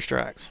 balls, 2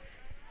 strikes.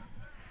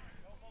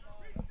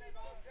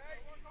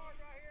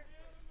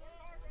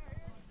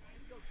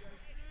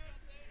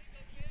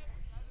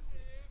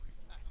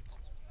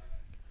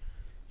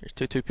 Here's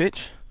 2-2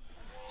 pitch.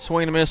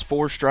 Swing and a miss,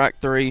 4 strike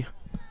 3.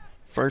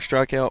 Second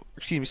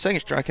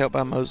strikeout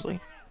by Mosley.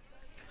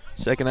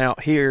 Second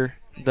out here,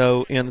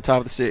 though, in the top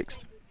of the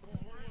 6th.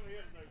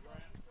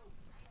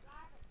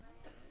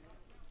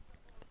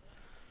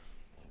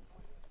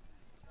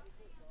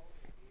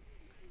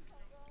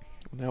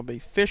 Now be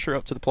Fisher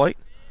up to the plate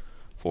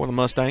for the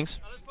Mustangs.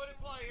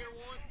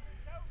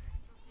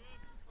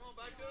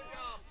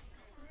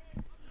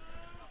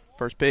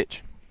 First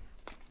pitch.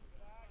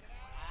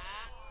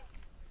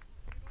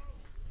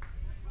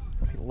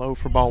 Low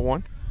for ball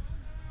 1.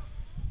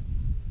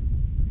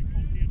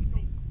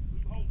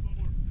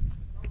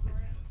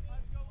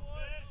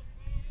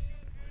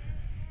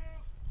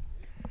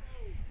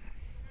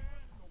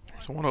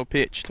 It's a 1-0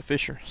 pitch to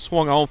Fisher.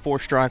 Swung on for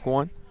strike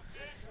 1.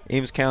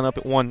 Evens count up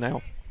at 1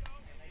 now.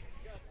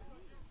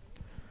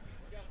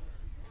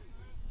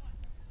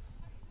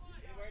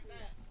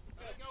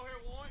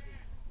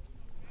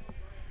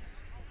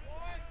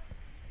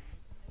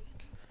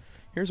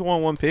 Here's a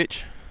 1-1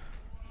 pitch.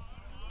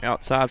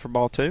 Outside for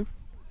ball 2.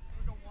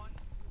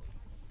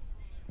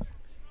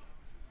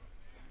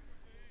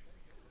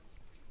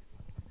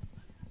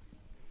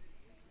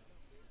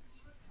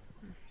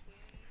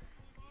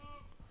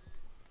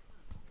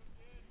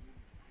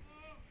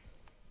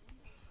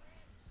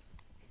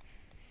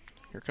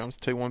 Here comes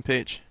the 2-1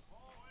 pitch.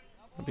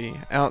 It'll be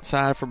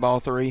outside for ball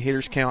 3.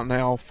 Hitters count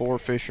now for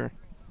Fisher.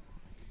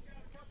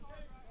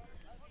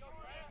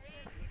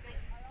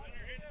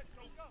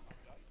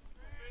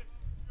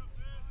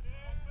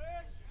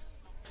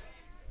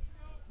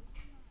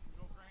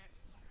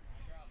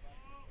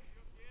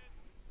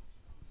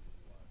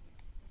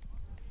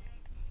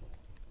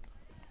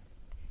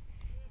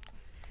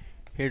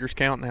 Hitters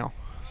count now.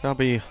 So that'll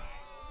be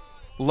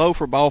low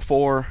for ball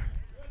 4.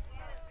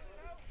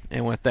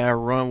 And with that, a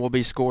run will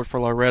be scored for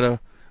Loretto.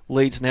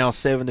 Leads now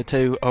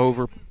 7-2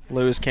 over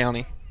Lewis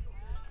County.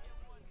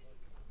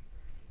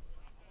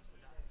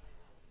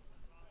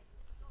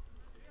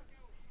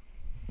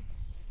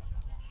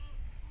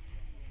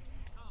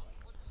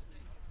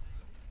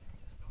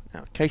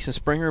 Now Casey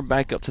Springer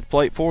back up to the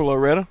plate for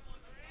Loretto.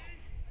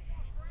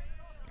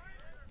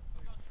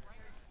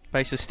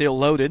 Base is still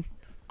loaded.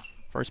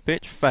 First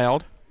pitch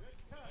fouled.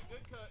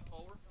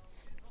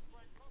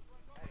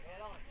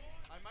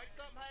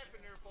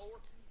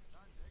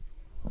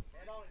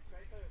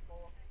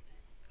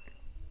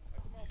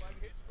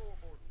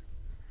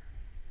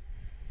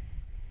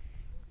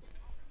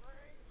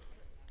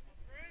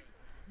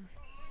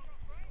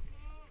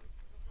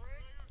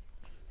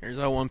 Here's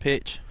that 1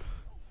 pitch.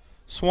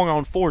 Swung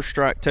on for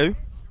strike 2.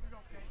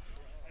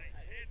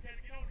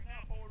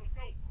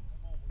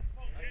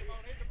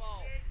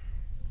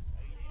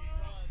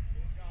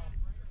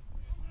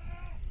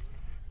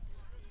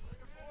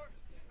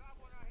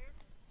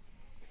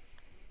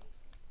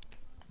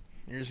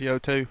 Here's the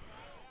 0-2.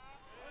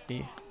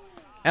 Yeah.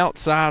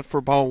 Outside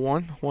for ball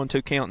 1.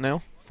 1-2 count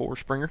now for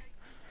Springer.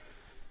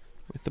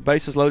 With the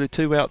bases loaded,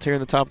 2 outs here in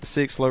the top of the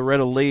 6th,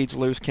 Loretto leads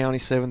Lewis County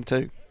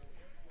 7-2.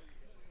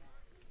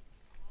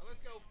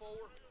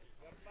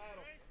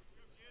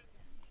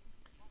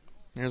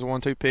 Here's a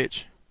 1-2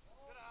 pitch.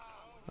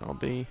 That'll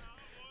be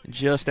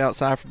just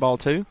outside for ball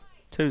 2.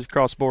 2's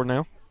across the board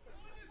now.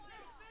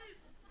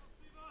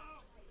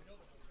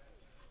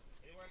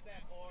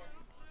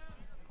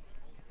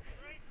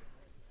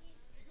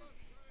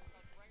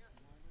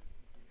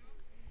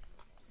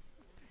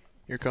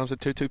 Here comes the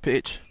 2-2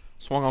 pitch.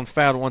 Swung on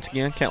foul once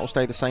again. Count will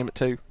stay the same at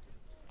 2.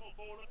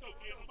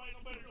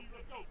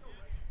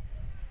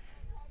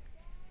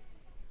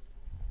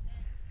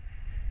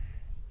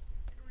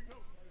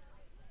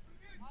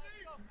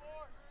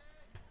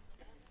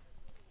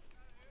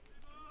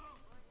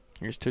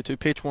 Here's 2-2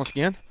 pitch once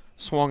again.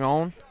 Swung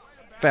on.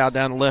 Foul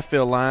down the left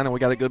field line, and we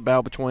got a good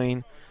battle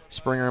between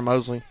Springer and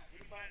Mosley.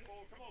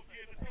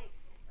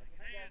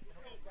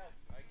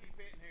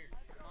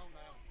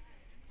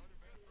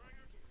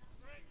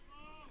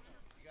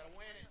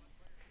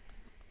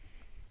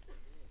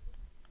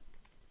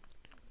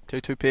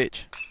 Two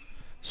pitch.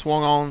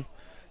 Swung on.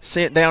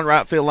 Sent down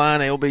right field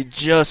line. It will be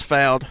just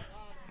fouled.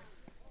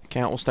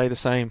 Count will stay the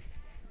same.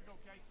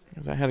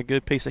 I had a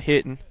good piece of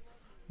hitting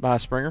by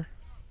Springer.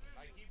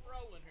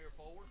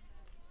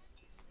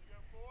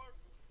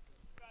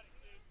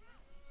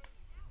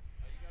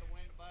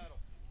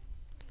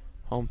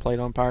 Home plate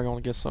umpire going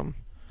to get some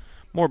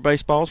more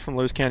baseballs from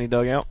Lewis County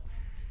dugout.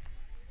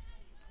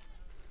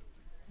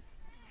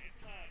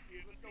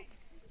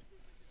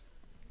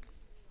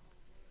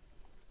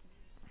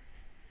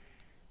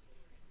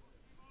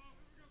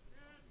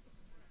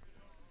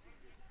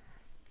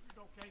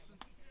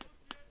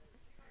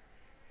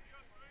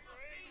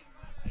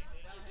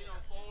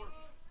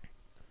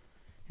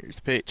 Here's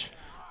the pitch.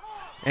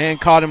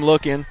 And caught him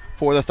looking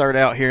for the 3rd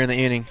out here in the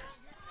inning.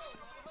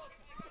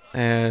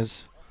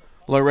 As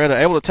Loretto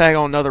able to tag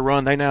on another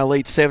run. They now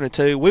lead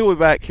 7-2. We will be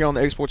back here on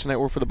the Exports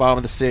Network for the bottom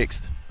of the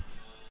 6th.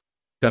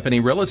 Company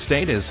Real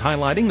Estate is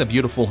highlighting the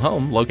beautiful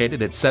home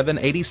located at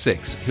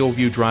 786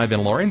 Hillview Drive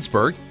in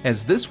Lawrenceburg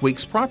as this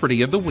week's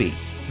property of the week.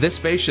 This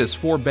spacious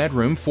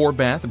 4-bedroom,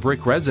 4-bath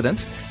brick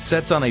residence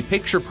sets on a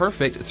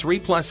picture-perfect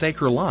 3+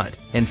 acre lot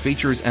and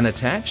features an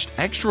attached,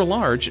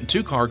 extra-large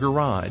 2-car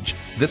garage.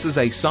 This is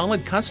a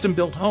solid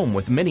custom-built home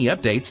with many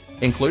updates,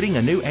 including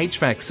a new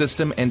HVAC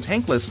system and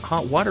tankless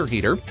hot water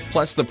heater,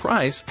 plus the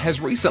price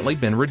has recently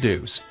been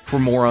reduced. For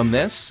more on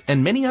this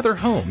and many other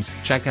homes,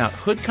 check out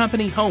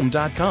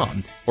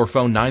hoodcompanyhome.com or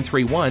phone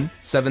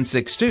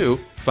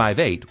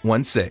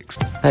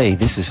 931-762-5816. Hey,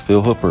 this is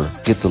Phil Hooper.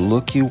 Get the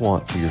look you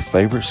want for your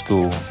favorite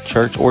school,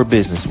 church, or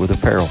business with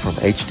apparel from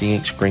HD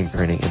Ink Screen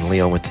Printing in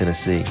Leoma,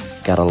 Tennessee.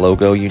 Got a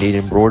logo you need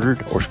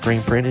embroidered or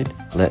screen printed?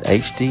 Let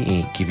HD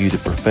Ink give you the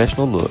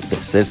professional look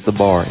that sets the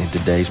bar in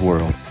today's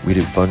world. We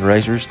do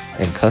fundraisers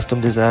and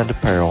custom designed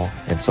apparel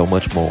and so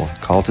much more.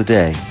 Call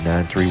today,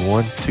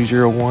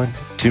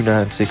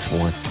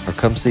 931-201-2961, or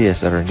come see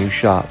us at our new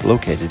shop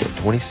located at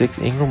 26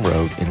 Ingram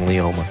Road in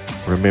Leoma.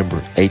 Remember,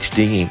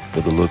 HD Ink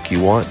for the look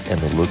you want and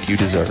the look you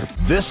deserve.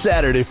 This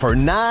Saturday for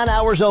 9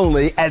 hours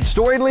only at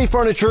Story Lee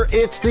Furniture,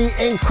 it's the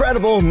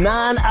incredible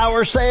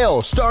 9-hour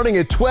sale starting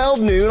at 12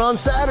 noon on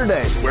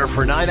Saturday, where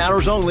for 9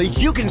 hours only,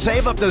 you can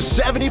save up to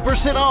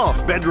 70%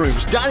 off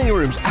bedrooms, dining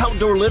rooms,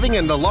 outdoor living,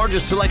 and the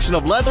largest selection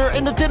of leather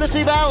in the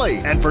Tennessee Valley.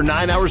 And for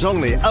 9 hours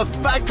only, a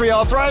factory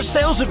authorized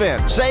sales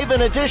event. Save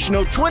an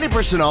additional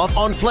 20% off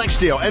on Flex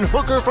Steel and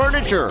Hooker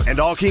Furniture. And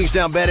all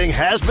Kingstown bedding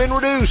has been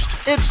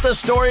reduced. It's the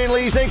Story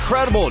Lee's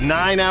incredible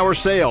 9-hour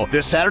sale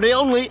this Saturday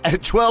only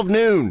at 12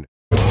 noon.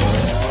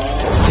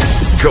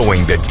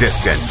 Going the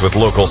distance with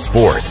local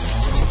sports.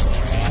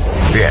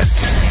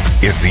 This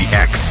is the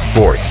X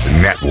Sports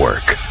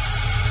Network.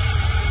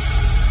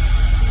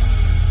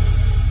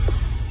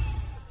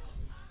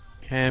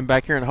 And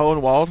back here in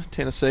Hohenwald,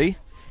 Tennessee,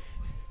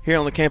 here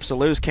on the campus of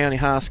Lewis County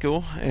High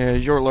School,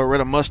 as your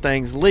Loretto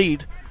Mustangs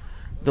lead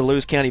the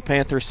Lewis County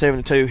Panthers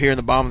 7-2 here in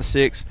the bottom of the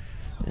 6th.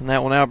 And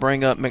that will now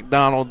bring up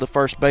McDonald, the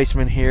first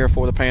baseman here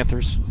for the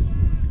Panthers.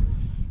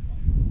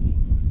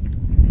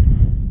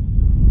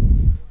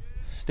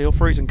 Still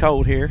freezing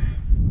cold here.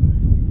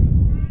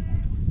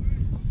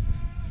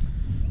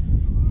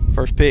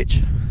 First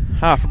pitch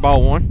High for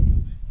ball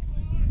one.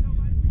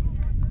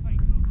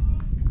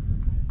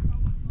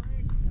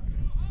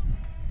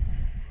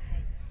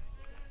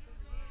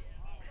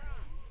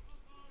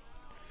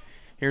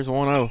 Here's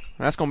 1-0.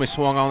 That's going to be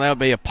swung on. That'll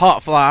be a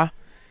pop fly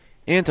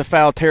into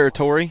foul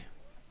territory.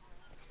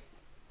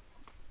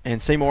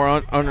 And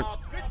Seymour under.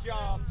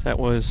 That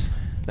was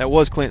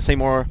Clint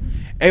Seymour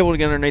able to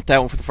get underneath that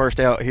one for the first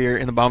out here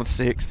in the bottom of the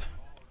sixth.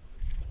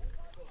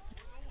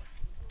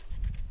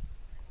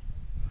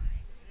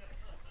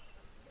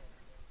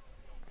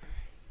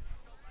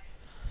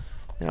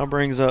 Now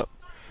brings up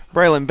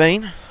Braylon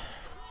Bean,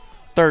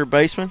 third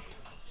baseman.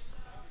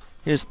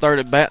 His third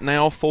at bat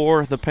now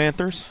for the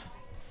Panthers.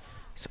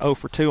 It's 0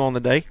 for 2 on the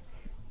day.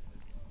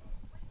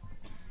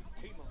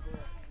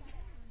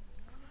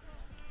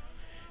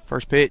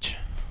 First pitch,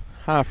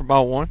 high for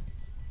ball one.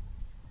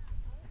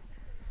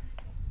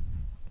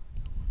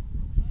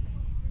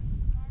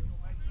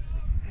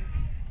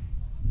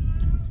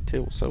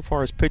 Till so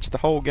far has pitched the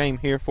whole game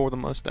here for the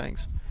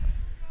Mustangs.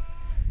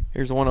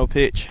 Here's the 1-0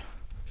 pitch.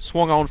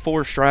 Swung on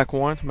for strike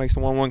one. Makes the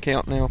 1-1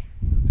 count now.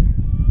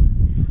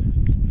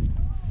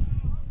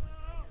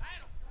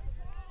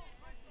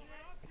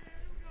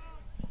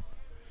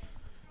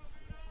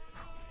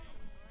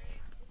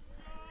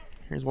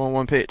 Here's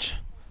 1-1 pitch.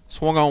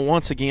 Swung on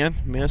once again.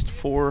 Missed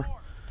for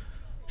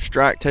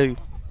strike two.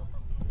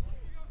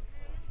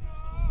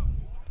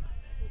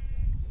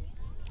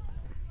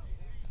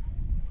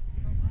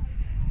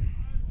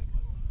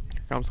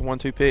 Here comes the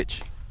 1-2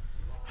 pitch.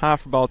 High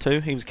for ball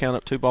two. He was counting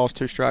up 2 balls,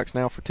 2 strikes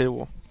now for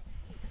Tidwell.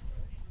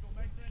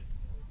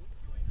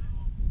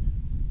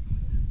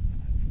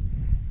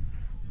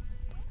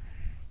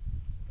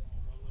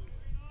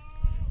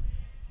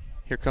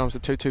 Here comes the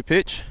 2-2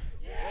 pitch.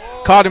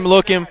 Caught him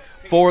looking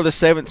for the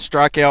 7th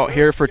strikeout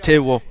here for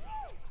Tidwell.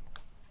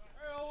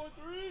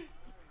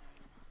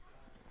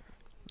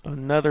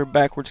 Another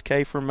backwards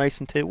K for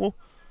Mason Tidwell.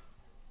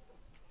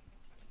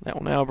 That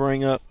will now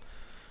bring up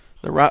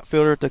the right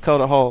fielder,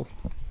 Dakota Hall,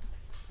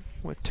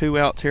 with 2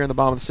 outs here in the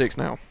bottom of the 6th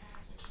now.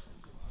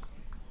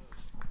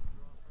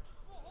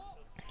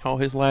 Oh,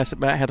 his last at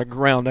bat had a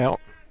ground out.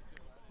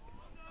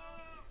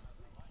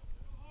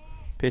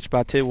 Pitch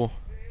by Tidwell.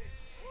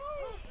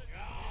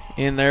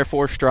 In there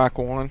for strike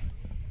one.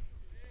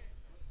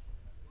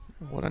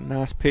 What a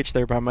nice pitch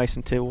there by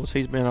Mason Tidwell.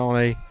 He's been on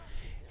a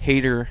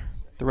heater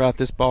throughout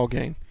this ball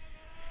game.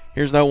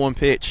 Here's the 0-1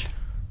 pitch.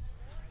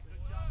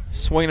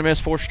 Swing and a miss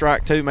for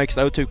strike two. Makes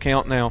the 0-2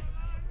 count now.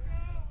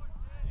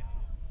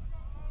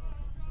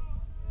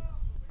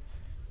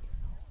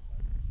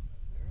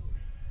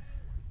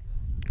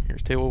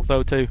 Here's Tidwell with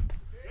 0-2.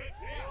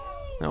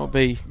 That will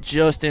be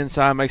just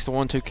inside. Makes the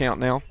 1-2 count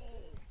now.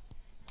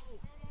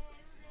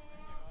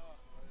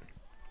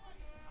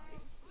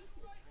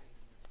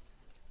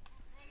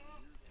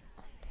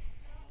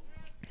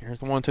 Here's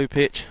the 1-2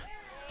 pitch.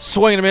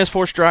 Swing and a miss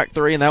for strike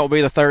three, and that will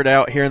be the 3rd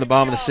out here in the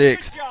bottom of the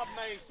 6th.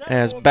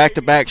 As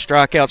back-to-back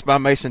strikeouts by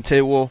Mason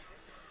Tidwell.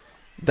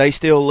 They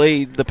still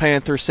lead the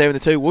Panthers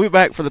 7-2. We'll be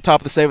back for the top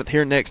of the 7th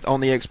here next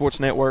on the X Sports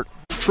Network.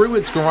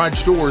 Truett's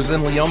Garage Doors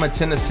in Leoma,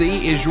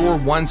 Tennessee is your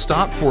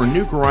one-stop for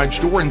new garage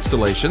door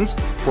installations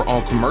for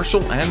all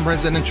commercial and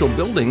residential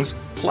buildings.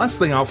 Plus,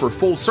 they offer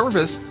full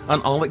service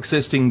on all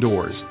existing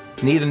doors.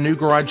 Need a new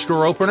garage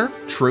door opener?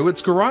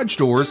 Truett's Garage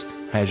Doors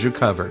has you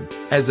covered.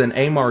 As an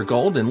Amar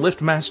Gold and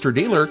LiftMaster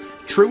dealer,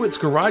 Truett's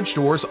Garage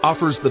Doors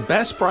offers the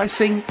best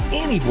pricing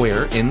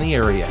anywhere in the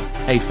area.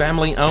 A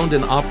family-owned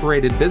and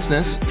operated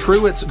business,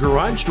 Truett's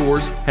Garage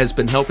Doors has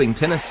been helping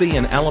Tennessee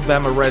and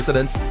Alabama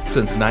residents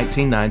since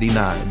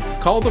 1999.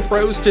 Call the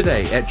pros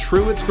today at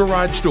Truett's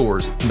Garage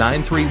Doors,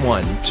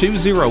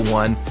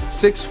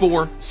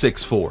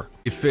 931-201-6464.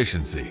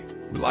 Efficiency,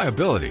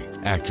 reliability,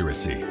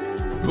 accuracy.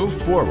 Move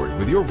forward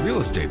with your real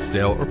estate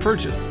sale or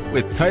purchase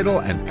with Title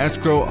and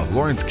Escrow of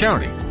Lawrence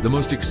County, the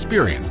most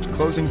experienced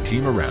closing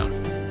team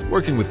around.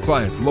 Working with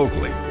clients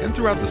locally and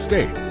throughout the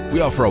state,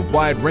 we offer a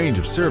wide range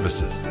of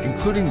services,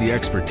 including the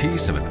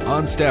expertise of an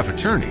on-staff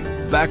attorney,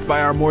 backed by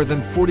our more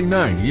than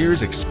 49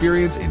 years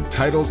experience in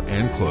titles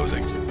and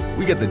closings.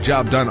 We get the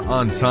job done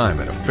on time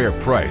at a fair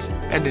price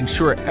and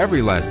ensure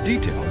every last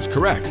detail is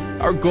correct.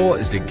 Our goal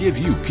is to give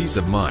you peace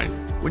of mind.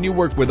 When you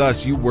work with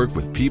us, you work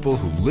with people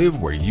who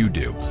live where you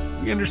do.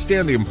 We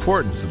understand the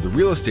importance of the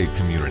real estate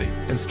community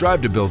and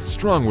strive to build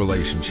strong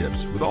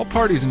relationships with all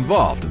parties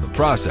involved in the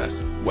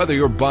process. Whether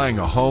you're buying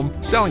a home,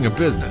 selling a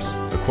business,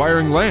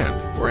 acquiring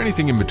land, or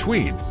anything in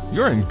between,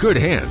 you're in good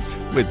hands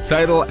with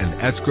Title and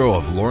Escrow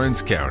of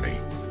Lawrence County.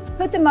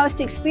 Put the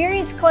most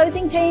experienced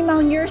closing team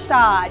on your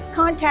side.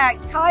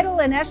 Contact Title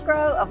and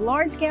Escrow of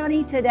Lawrence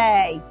County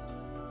today.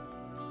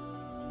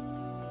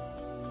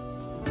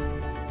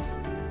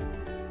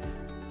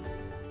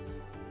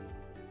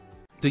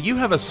 Do you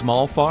have a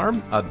small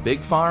farm, a big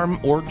farm,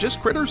 or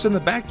just critters in the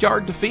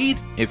backyard to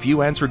feed? If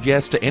you answered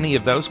yes to any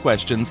of those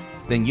questions,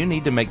 then you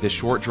need to make the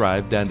short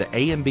drive down to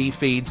A&B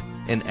Feeds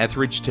in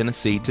Etheridge,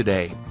 Tennessee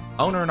today.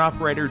 Owner and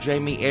operator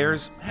Jamie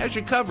Ayers has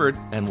you covered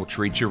and will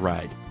treat you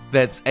right.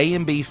 That's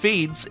A&B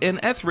Feeds in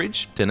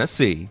Etheridge,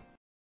 Tennessee.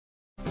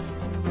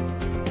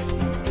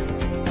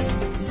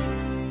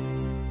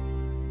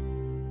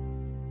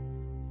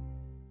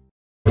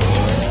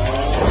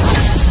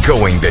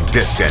 Going the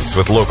distance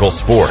with local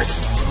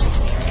sports.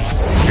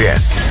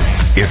 This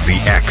is the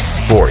X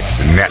Sports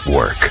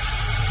Network.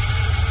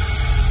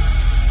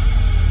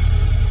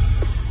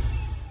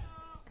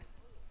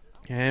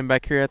 And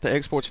back here at the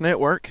X Sports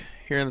Network,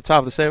 here in the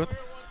top of the 7th,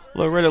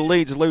 Loretto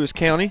leads Lewis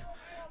County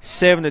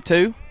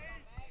 7-2.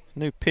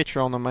 New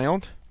pitcher on the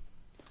mound.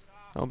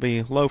 That'll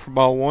be low for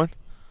ball 1.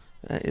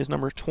 That is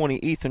number 20,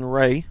 Ethan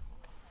Ray.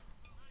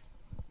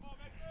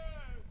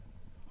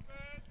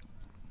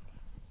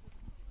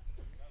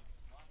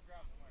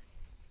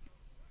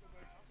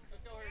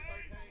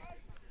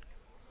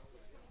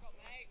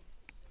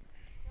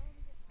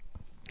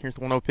 Here's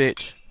the 1-0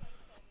 pitch.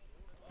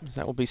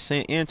 That will be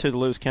sent into the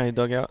Lewis County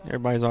dugout.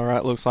 Everybody's all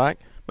right, looks like.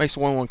 Makes the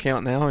 1-1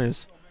 count now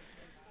is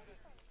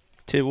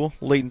Tidwell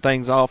leading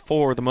things off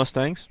for the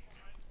Mustangs.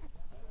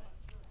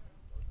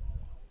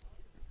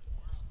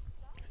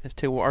 As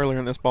Tidwell earlier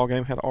in this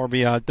ballgame had an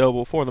RBI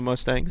double for the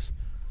Mustangs.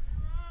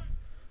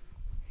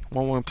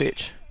 1-1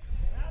 pitch.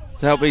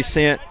 So that'll be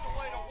sent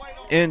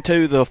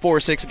into the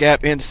 4-6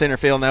 gap into center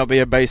field, and that'll be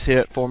a base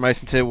hit for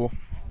Mason Tidwell.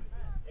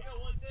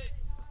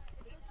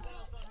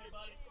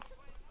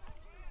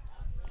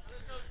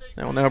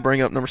 That will now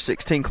bring up number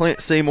 16,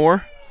 Clint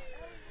Seymour,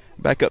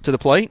 back up to the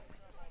plate.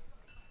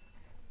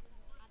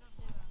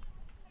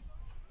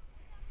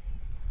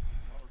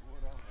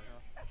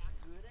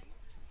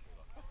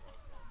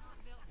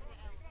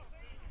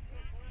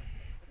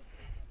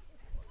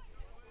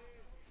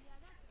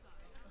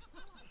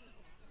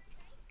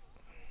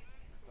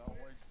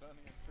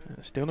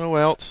 Still no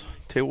outs.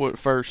 Tidwell at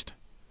first.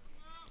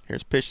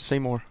 Here's a pitch to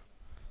Seymour.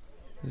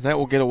 That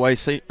will get away.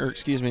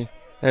 That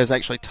is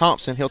actually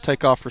Thompson. He'll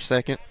take off for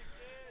second.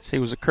 He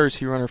was a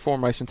courtesy runner for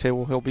Mason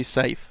Tidwell. He'll be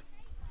safe.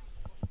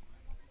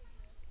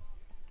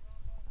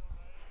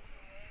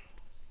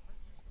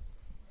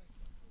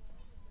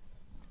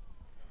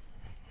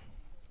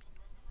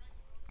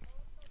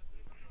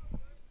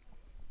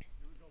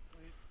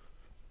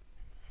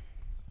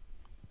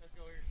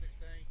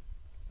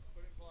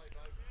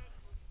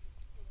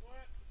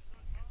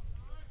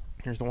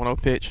 Here's the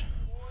 1-0 pitch.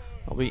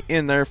 I'll be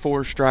in there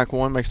for strike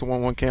 1. Makes the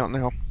 1-1 count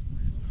now.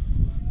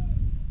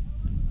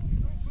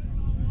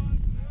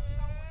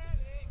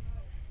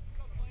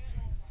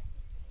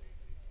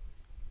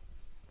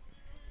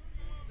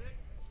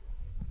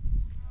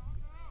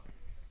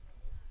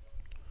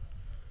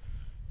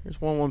 Here's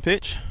 1-1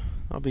 pitch.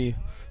 I'll be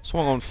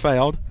swung on,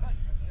 fouled.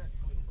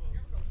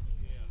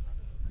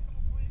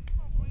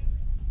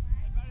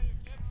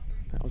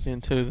 That was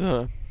into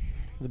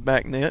the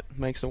back net.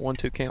 Makes the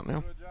 1-2 count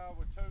now.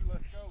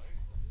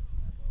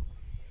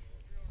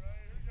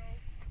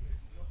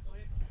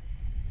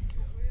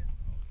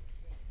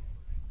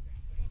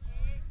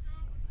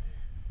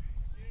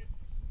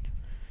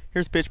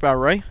 Here's the pitch by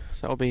Ray.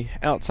 So that'll be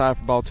outside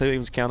for ball 2. He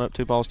was count up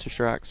 2 balls, 2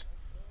 strikes.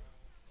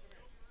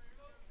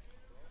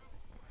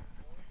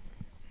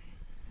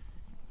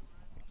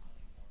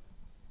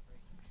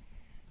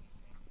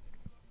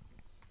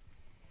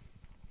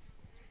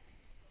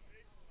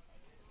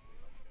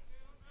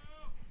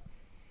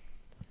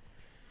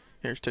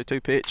 Here's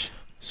 2-2 pitch.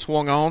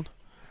 Swung on.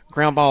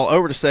 Ground ball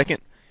over to second.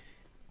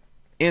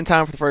 In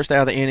time for the first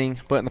out of the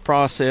inning, but in the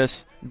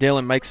process,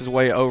 Dillon makes his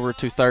way over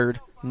to third,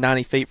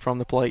 90 feet from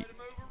the plate.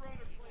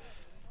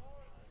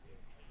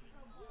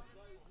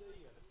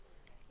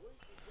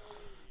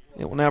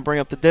 It will now bring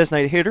up the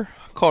designated hitter,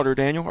 Carter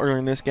Daniel. Earlier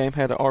in this game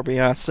had an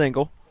RBI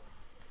single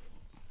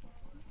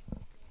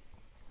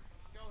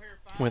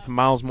with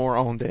Miles Moore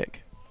on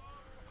deck.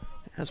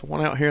 Has one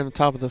out here in the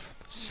top of the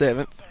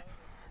 7th.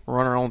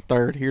 Runner on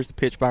third. Here's the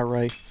pitch by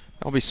Ray.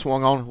 That'll be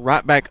swung on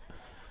right back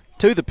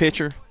to the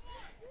pitcher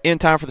in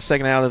time for the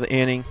second out of the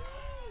inning.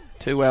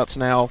 2 outs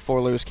now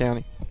for Lewis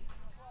County.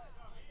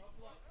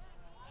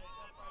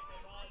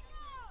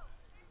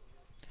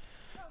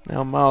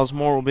 Now Miles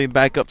Moore will be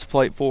back up to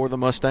plate for the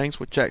Mustangs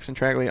with Jackson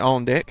Tragley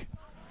on deck.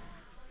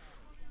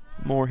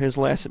 Moore, his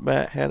last at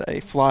bat, had a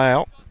fly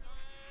out.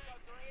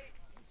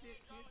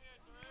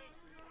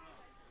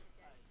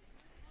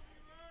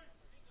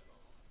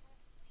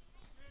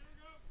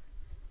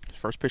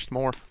 First pitch to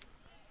Moore.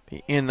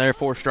 Be in there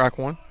for strike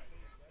 1.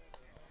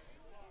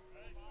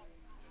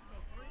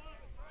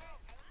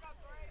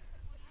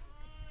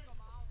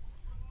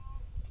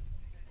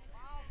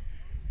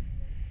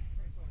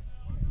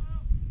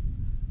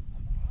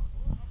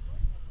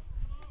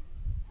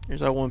 Here's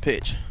that 1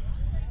 pitch.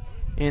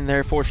 In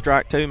there for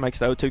strike 2. Makes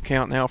the 0-2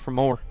 count now for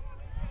Moore.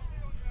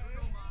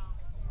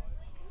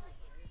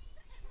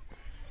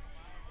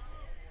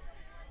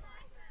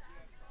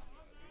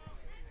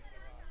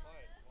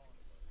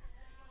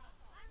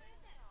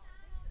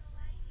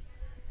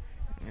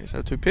 Here's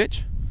 0-2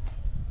 pitch.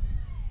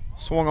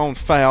 Swung on,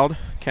 fouled.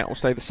 Count will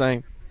stay the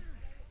same.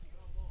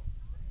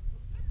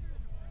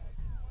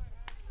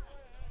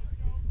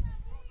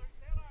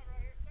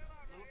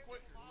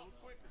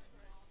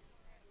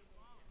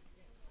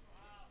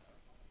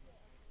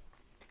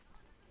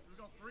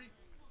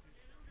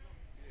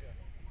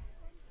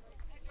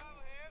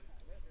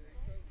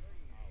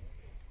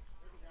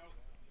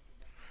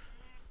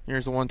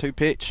 Here's the 1-2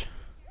 pitch.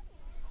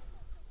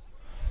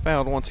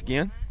 Fouled once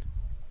again.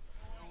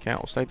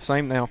 Count will stay the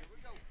same now.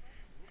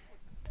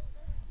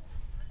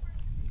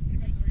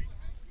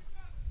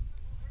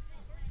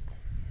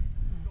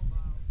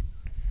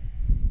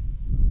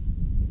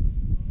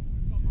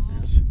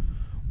 There's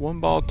 1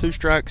 ball, 2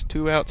 strikes,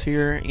 2 outs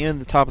here in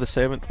the top of the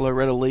 7th.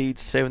 Loretto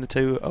leads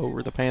 7-2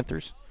 over the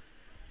Panthers.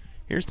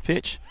 Here's the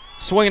pitch.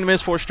 Swing and a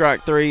miss for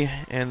strike 3,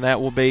 and that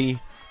will be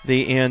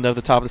the end of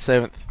the top of the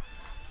 7th.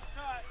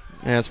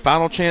 As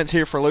final chance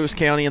here for Lewis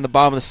County in the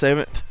bottom of the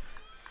 7th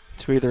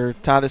to either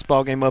tie this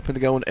ball game up and to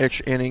go into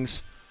extra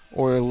innings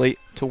or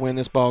to win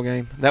this ball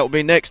game. That will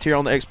be next here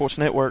on the X Sports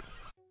Network.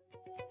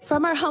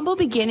 From our humble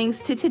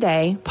beginnings to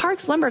today,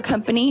 Parks Lumber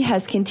Company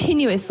has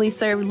continuously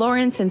served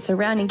Lawrence and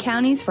surrounding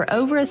counties for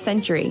over a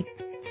century.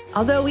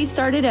 Although we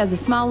started as a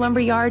small lumber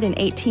yard in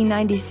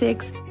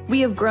 1896, we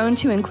have grown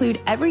to include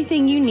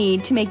everything you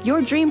need to make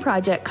your dream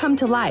project come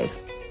to life.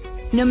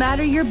 No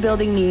matter your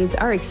building needs,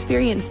 our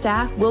experienced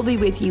staff will be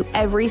with you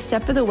every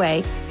step of the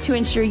way to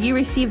ensure you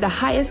receive the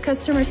highest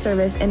customer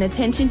service and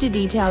attention to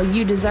detail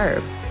you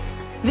deserve.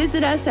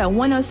 Visit us at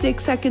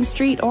 106 2nd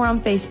Street or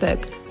on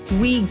Facebook.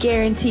 We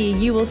guarantee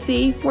you will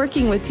see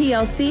working with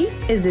PLC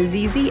is as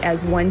easy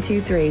as 1, 2,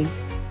 3.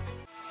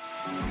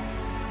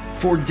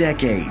 For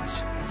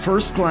decades,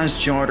 First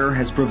Class Charter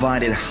has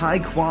provided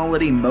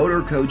high-quality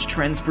motor coach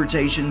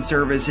transportation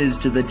services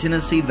to the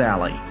Tennessee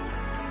Valley.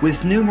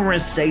 With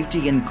numerous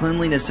safety and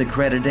cleanliness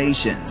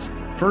accreditations,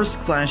 First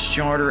Class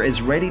Charter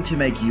is ready to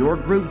make your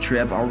group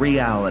trip a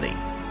reality.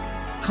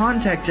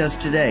 Contact us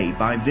today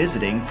by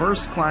visiting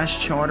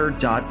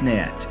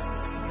firstclasscharter.net.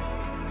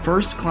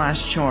 First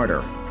Class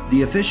Charter,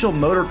 the official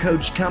motor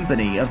coach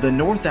company of the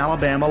North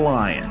Alabama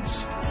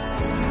Lions.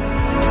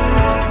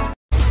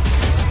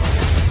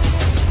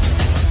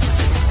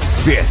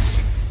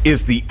 This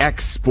is the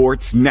X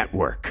Sports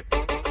Network.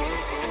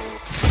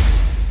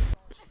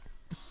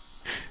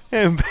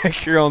 And back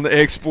here on the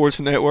X Sports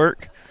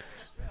Network,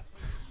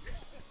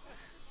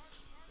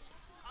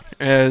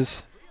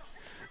 oh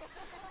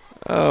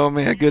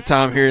man, good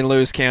time here in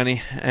Lewis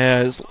County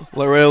as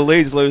Loretto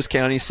leads Lewis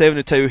County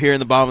 7-2 here in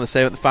the bottom of the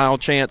 7th. Final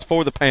chance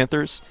for the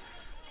Panthers.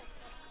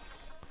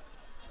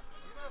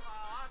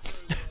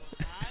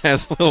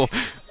 Has a little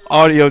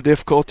audio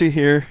difficulty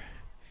here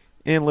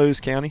in Lewis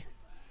County.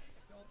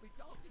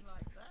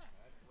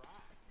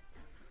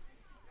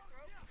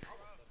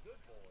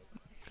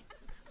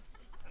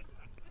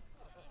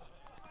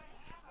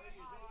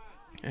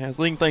 As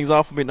leading things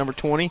off will be number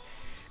 20,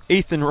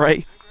 Ethan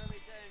Ray.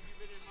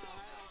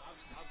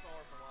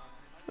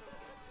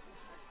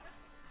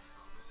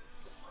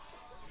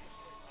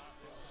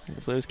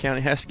 As Lewis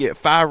County has to get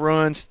 5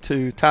 runs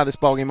to tie this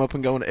ball game up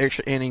and go into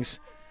extra innings.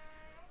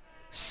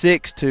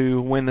 6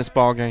 to win this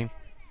ball game.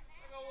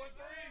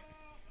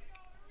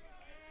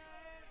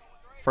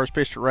 First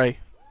pitch to Ray.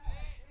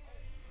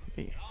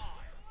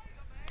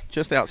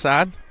 Just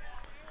outside.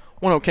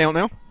 1-0 count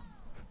now.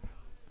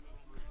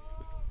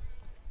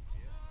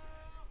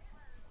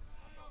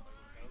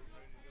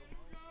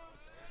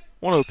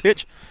 1-0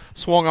 pitch,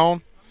 swung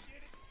on.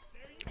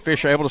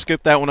 Fisher able to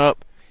scoop that one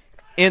up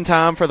in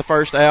time for the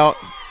first out.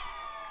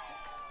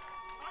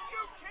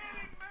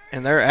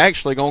 And they're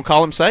actually going to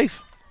call him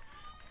safe,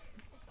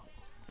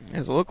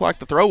 as it looked like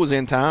the throw was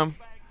in time.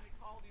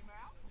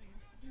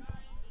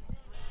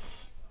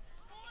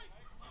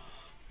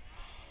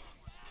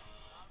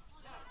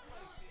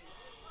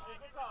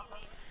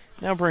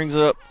 Now brings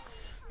up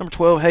number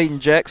 12, Hayden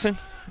Jackson.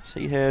 So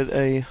he had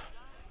a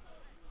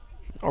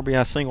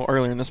RBI single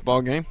earlier in this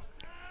ball game.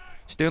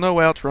 Still no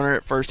outs, runner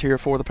at first here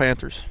for the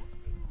Panthers.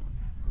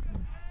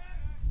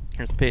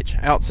 Here's the pitch,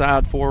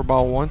 outside for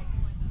ball 1.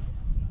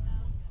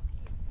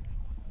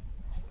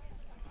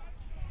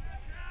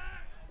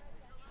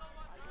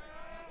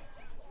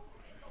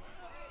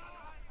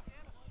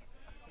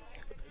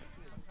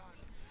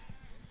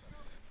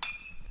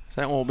 So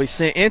that one will be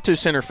sent into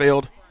center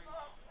field.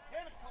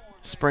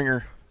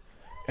 Springer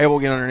able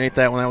to get underneath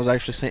that one. That was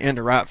actually sent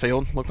into right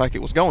field. Looked like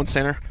it was going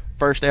center.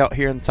 First out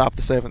here in the top of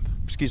the 7th.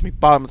 Excuse me,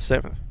 bottom of the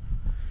 7th.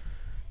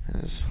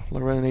 As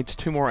Loretto needs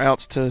 2 more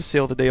outs to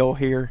seal the deal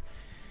here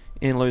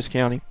in Lewis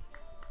County.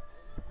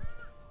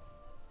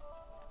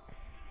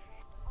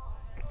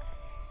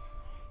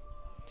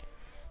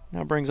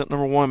 Now brings up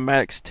number 1,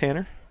 Max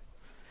Tanner.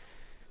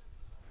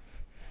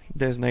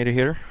 Designated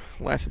hitter.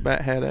 Last at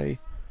bat had a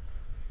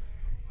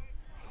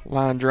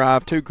line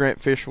drive to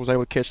Grant Fisher. Was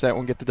able to catch that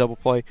one, get the double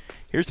play.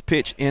 Here's the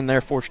pitch in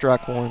there for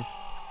strike 1.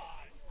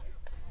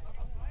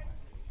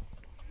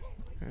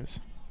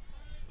 Yes.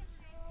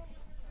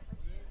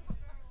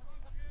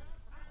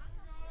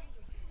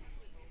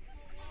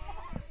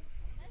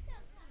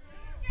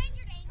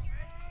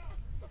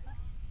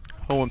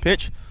 Oh, 1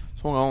 pitch.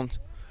 Swung on.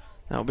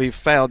 That'll be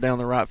fouled down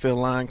the right field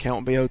line. Count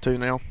will be 0-2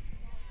 now.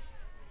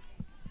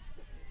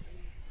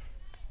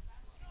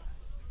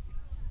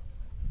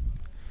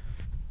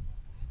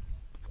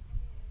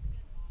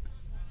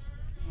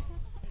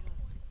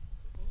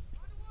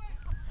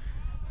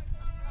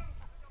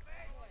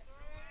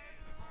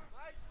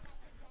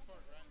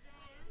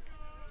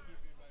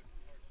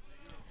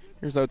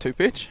 Here's the 0-2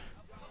 pitch.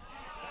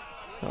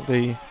 That'll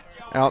be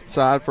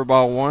outside for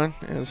ball one.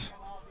 As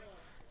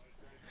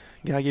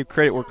gotta give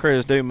credit where credit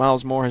is due.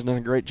 Miles Moore has done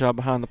a great job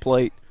behind the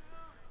plate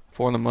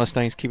for the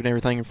Mustangs, keeping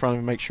everything in front of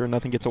him, make sure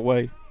nothing gets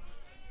away.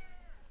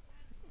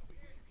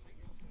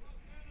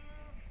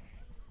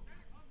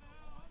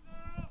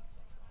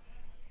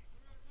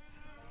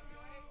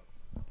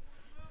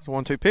 It's a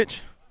 1-2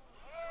 pitch.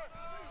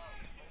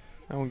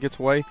 That one gets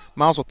away.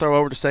 Miles will throw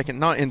over to second,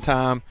 not in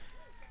time.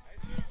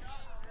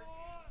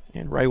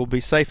 And Ray will be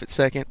safe at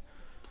second.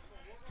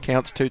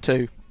 Counts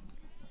 2-2.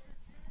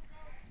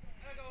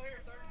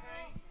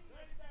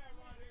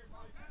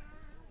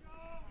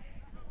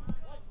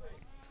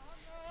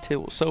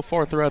 Tittle so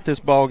far throughout this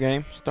ball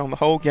game, he's thrown the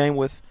whole game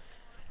with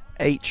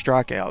 8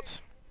 strikeouts.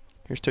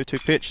 Here's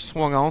 2-2 pitch,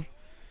 swung on,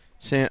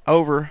 sent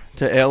over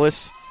to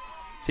Ellis.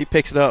 He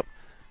picks it up,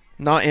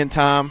 not in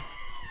time.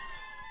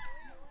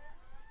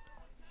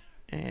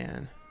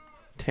 And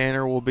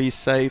Tanner will be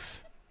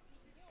safe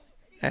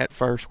at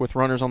first with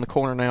runners on the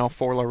corner now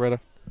for Loretto,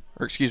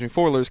 or excuse me,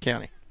 for Lewis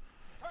County.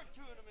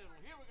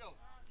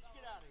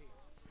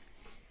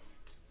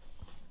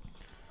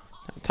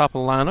 At the top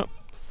of the lineup,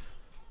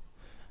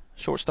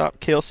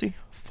 shortstop Kelsey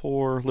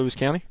for Lewis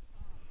County.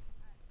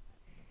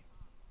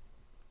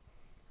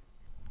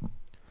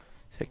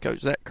 Head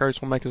coach Zach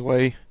Curtis will make his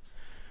way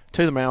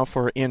to the mound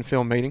for an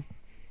infield meeting.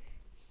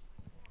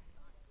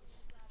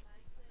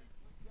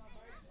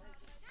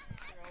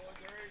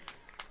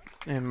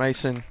 And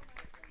Mason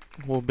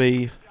will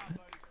be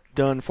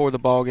done for the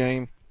ball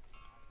game.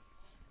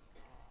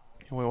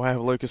 And we'll have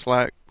Lucas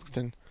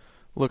Laxton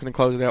looking to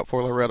close it out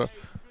for Loretto.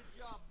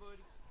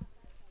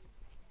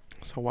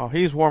 So while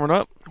he's warming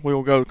up, we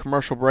will go to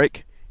commercial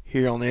break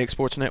here on the X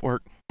Sports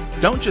Network.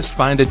 Don't just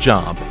find a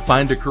job,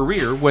 find a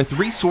career with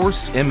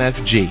Resource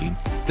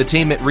MFG. The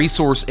team at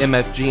Resource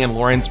MFG in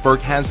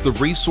Lawrenceburg has the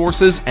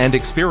resources and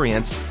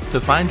experience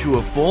to find you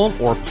a full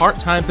or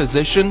part-time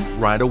position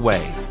right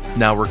away.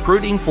 Now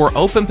recruiting for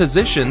open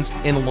positions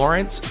in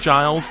Lawrence,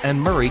 Giles,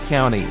 and Murray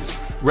counties.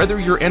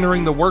 Whether you're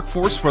entering the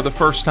workforce for the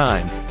first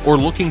time or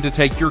looking to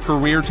take your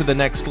career to the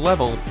next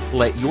level,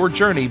 let your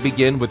journey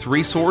begin with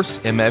Resource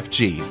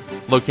MFG.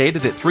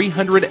 Located at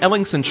 300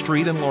 Ellingson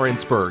Street in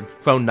Lawrenceburg.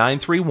 Phone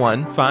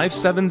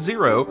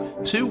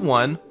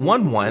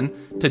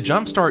 931-570-2111 to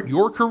jumpstart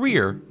your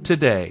career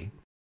today.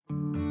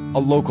 A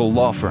local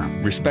law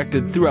firm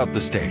respected throughout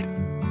the state.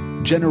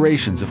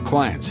 Generations of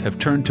clients have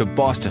turned to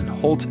Boston,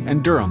 Holt,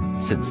 and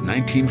Durham since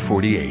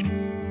 1948.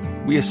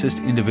 We assist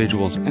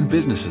individuals and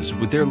businesses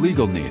with their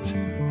legal needs,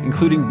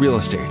 including real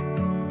estate,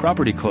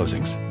 property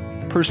closings,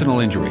 personal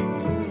injury,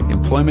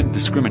 employment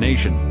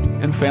discrimination,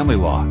 and family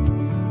law.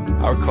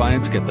 Our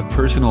clients get the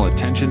personal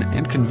attention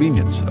and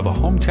convenience of a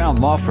hometown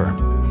law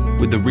firm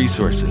with the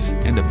resources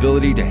and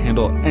ability to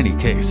handle any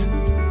case.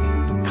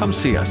 Come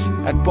see us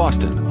at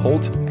Boston,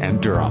 Holt,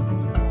 and Durham.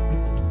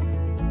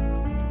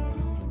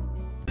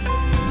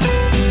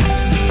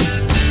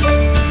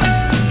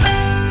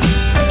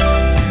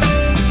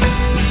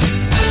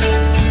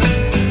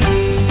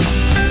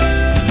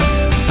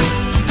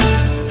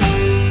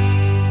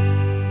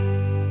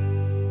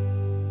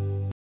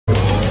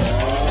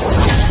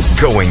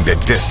 Going the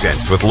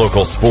distance with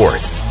local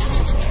sports.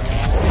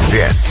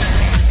 This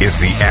is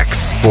the X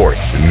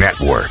Sports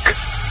Network.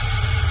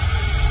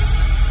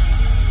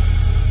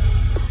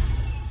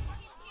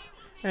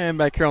 And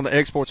back here on the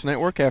X Sports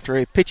Network after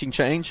a pitching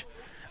change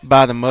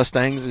by the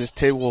Mustangs as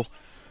Tidwell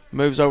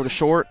moves over to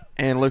short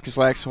and Lucas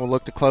Laxton will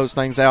look to close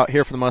things out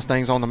here for the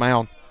Mustangs on the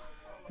mound.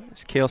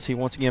 As Kelsey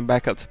once again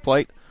back up to the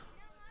plate.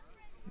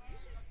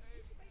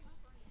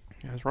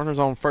 As runners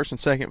on first and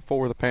second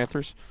for the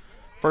Panthers.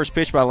 First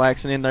pitch by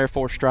Laxton in there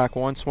for strike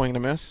one, swing and a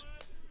miss.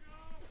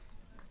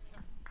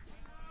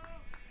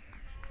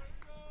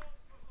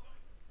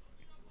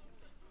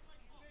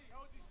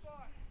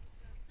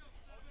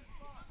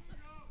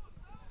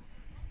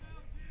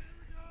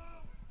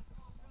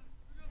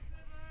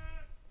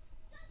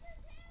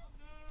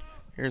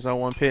 Here's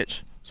 0-1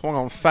 pitch. Swung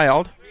on,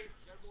 fouled.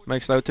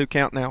 Makes the 0-2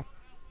 count now.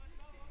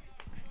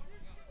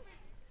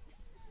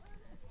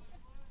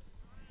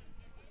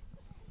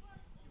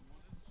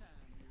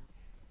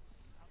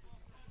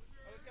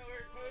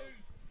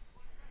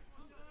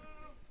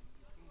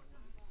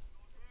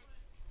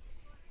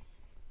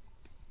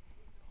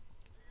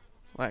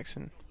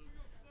 Laxton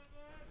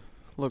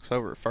looks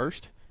over at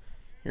first.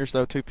 Here's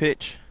the 0-2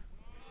 pitch.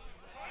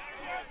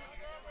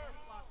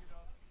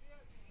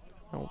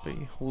 That will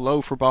be low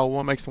for ball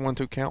one. Makes the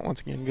 1-2 count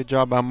once again. Good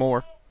job by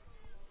Moore.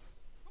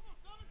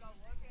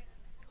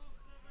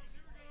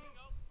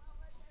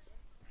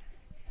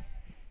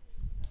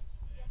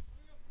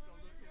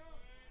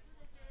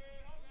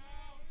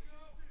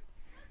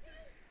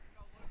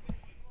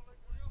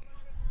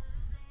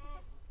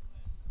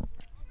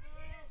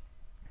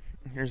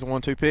 Here's the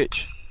 1-2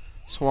 pitch.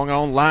 Swung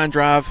on, line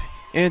drive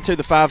into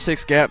the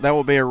 5-6 gap. That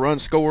will be a run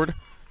scored.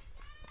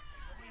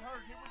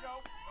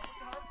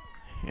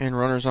 And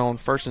runners on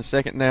first and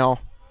second now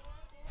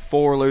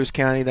for Lewis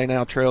County. They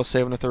now trail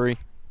 7-3.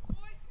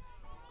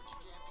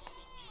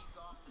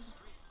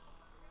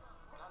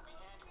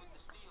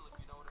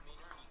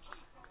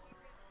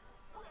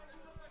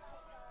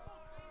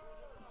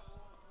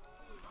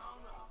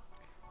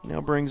 Now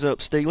brings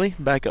up Steely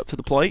back up to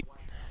the plate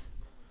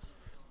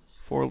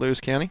for Lewis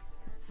County.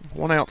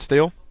 1 out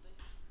still.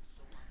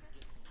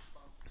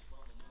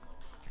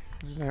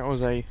 That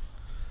was a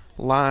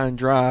line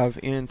drive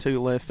into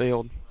left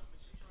field.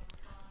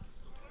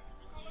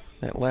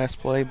 That last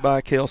play by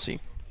Kelsey.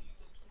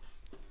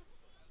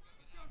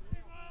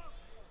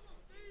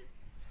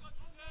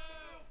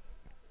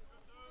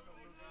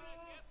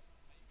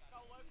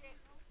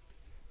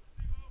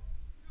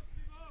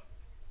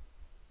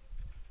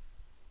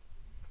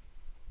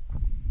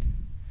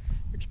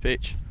 Here's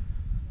pitch.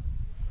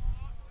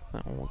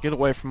 That one will get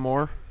away from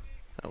Moore.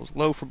 That was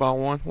low for ball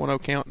one.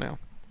 1-0 count now.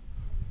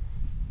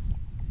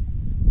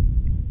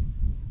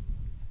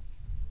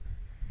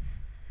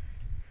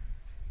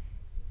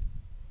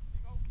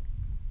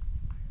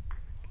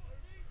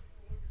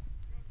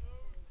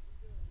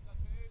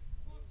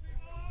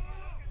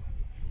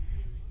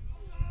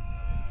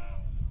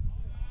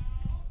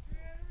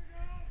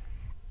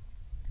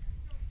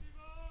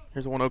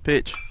 Here's a 1-0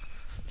 pitch.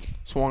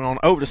 Swung on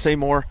over to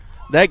Seymour.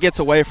 That gets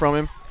away from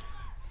him.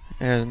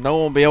 And no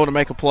one will be able to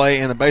make a play,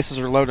 and the bases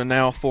are loaded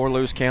now for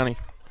Lewis County.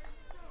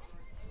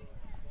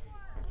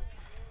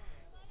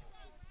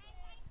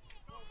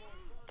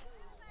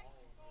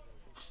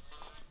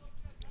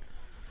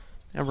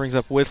 That brings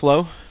up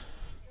Withlow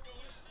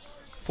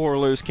for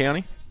Lewis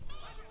County.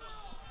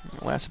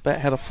 Last at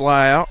bat had a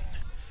fly out.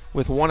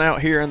 With 1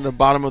 out here in the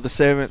bottom of the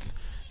 7th,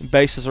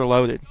 bases are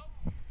loaded.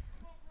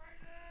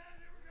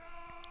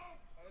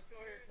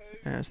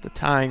 As the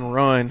tying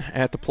run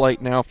at the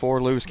plate now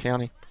for Lewis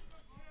County.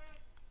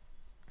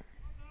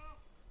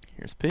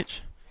 Here's the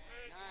pitch.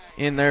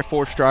 In there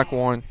for strike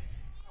one.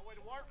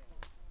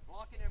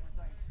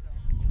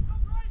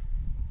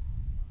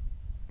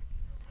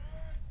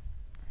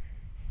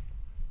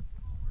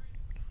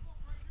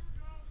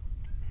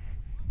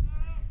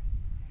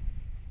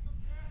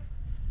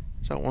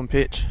 So 1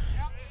 pitch.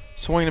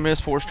 Swing and a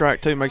miss for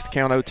strike two. Makes the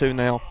count 0-2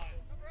 now.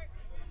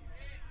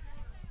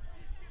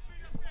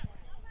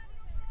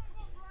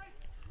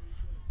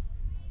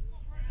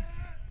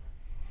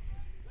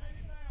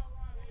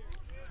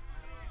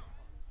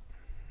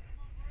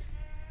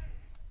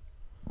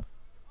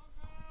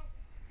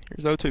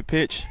 Here's 0-2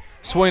 pitch.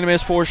 Swing and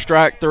miss for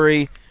strike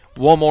three.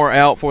 1 more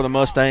out for the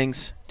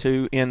Mustangs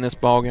to end this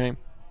ball game.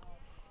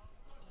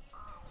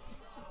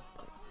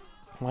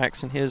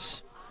 Laxon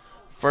his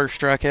first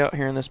strikeout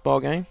here in this ball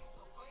game.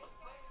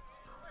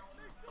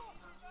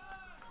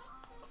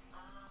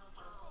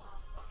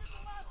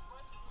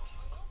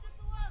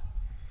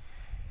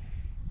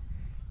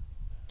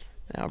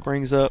 Now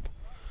brings up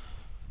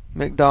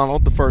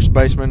McDonald, the first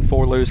baseman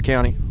for Lewis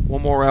County.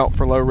 1 more out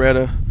for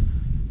Loretto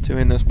to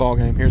end this ball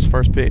game. Here's the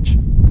first pitch.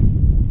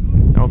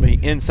 That'll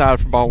be inside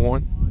for ball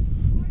one.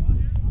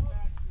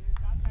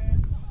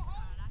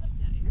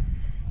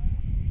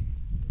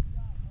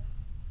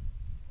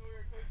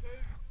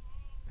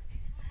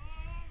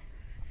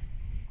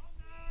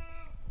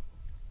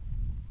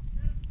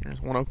 There's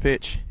 1-0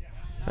 pitch.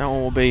 That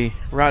one will be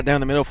right down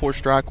the middle for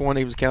strike one.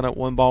 He was counted at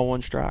 1 ball,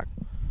 1 strike.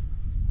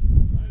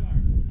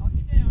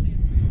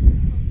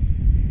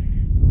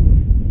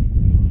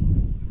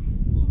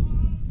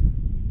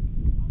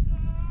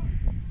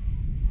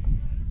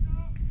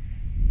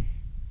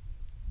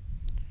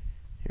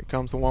 Here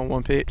comes the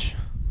 1-1 pitch.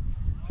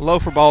 Low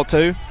for ball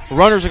two.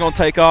 Runners are going to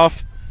take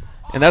off,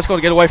 and that's going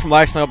to get away from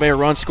Laxton. That'll be a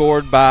run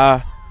scored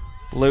by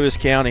Lewis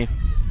County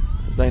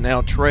as they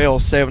now trail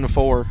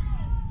 7-4.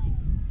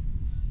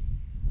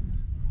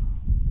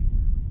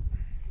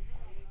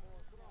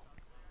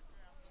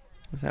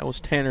 That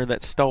was Tanner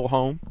that stole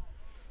home.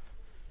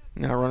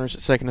 Now runners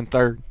at second and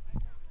third.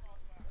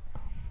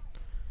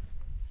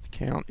 The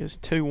count is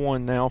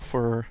 2-1 now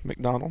for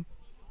McDonald.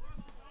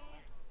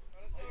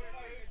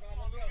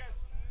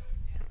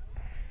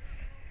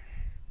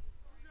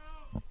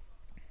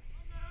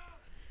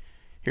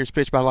 Here's a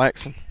pitch by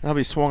Laxton. That'll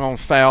be swung on,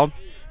 fouled.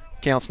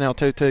 Counts now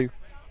 2-2.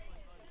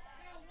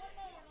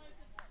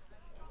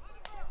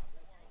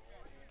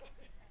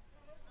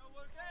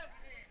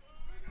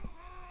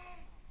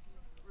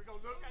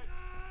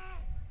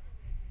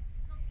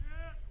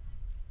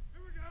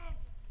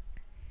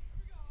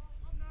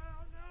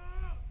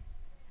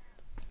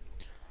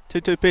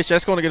 Two pitch.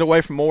 That's going to get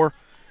away from Moore.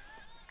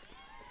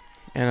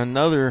 And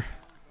another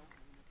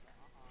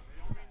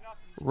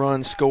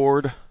run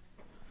scored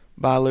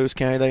by Lewis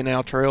County. They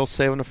now trail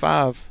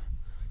 7-5.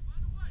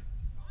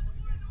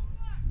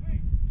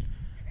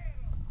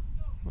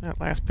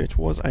 That last pitch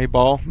was a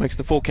ball. Makes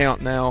the full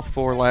count now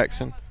for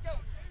Laxton.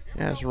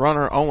 As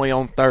runner only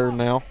on third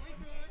now.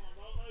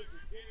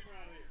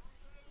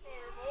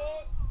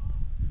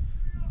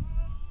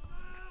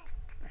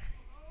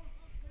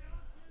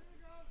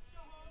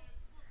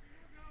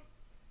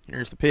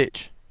 Here's the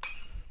pitch.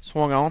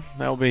 Swung on.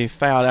 That'll be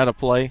fouled out of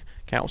play.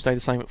 Count will stay the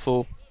same at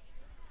full.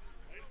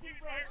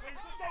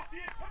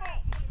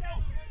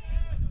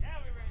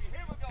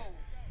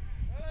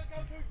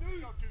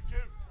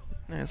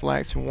 As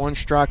Laxton 1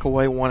 strike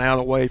away, 1 out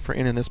away for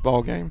ending this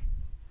ball game.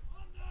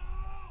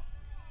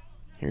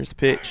 Here's the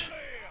pitch.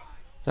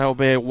 That will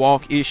be a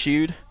walk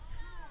issued,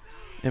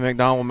 and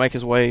McDonald will make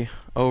his way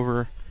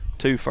over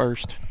to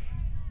first.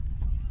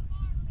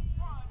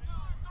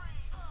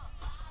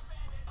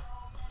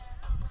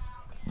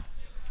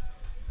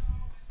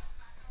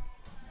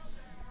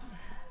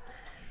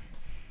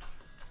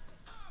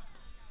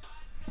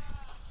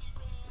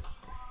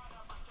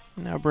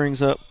 Now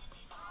brings up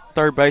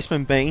third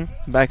baseman Bean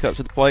back up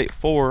to the plate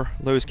for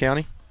Lewis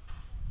County.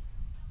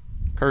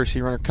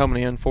 Courtesy runner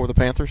coming in for the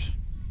Panthers.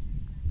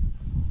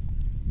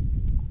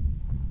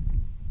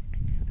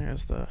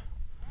 As the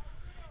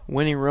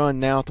winning run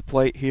now at the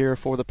plate here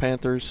for the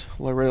Panthers.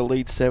 Loretto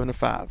leads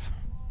 7-5.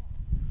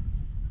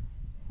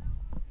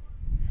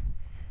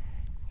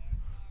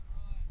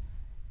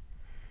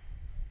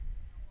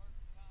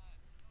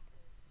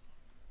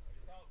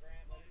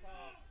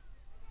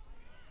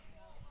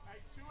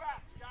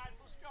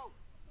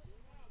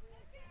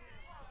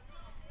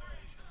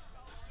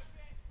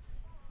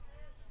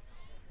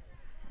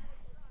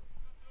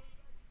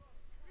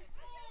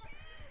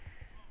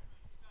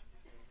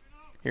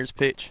 Here's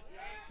pitch.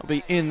 I'll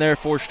be in there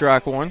for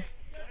strike one.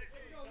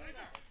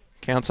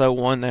 Counts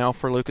 0-1 now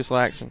for Lucas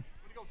Laxton.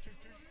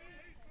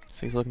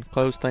 So he's looking to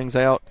close things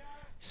out.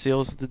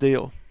 Seals the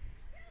deal.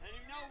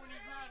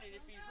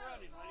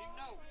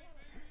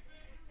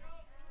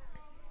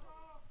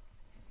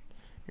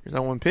 Here's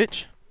that one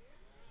pitch.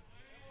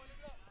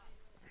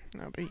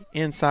 That'll be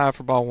inside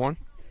for ball one.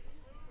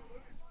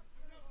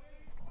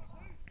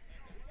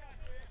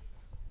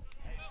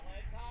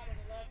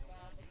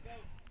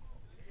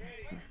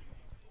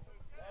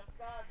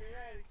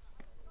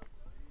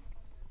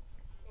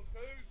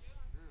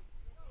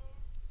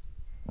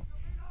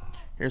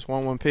 Here's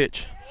 1-1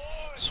 pitch.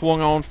 Swung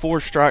on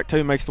for strike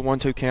two, makes the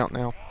 1-2 count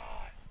now.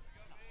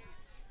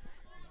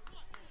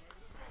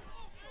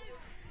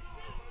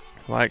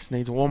 Lax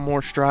needs one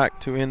more strike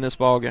to end this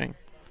ball game.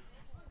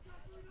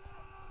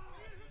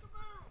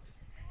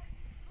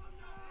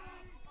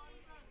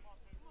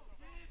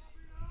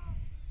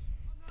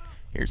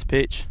 Here's the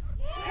pitch.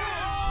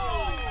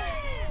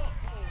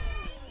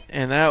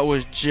 And that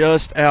was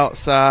just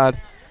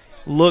outside.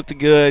 Looked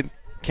good.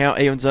 Count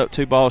evens up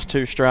 2 balls,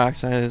 2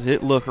 strikes as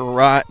it looked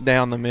right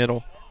down the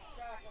middle.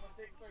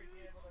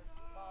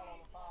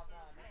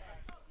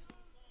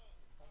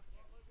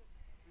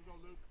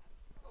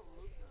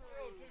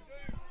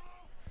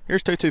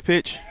 Here's 2-2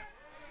 pitch.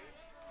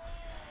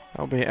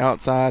 That'll be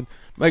outside.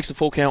 Makes a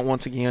full count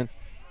once again.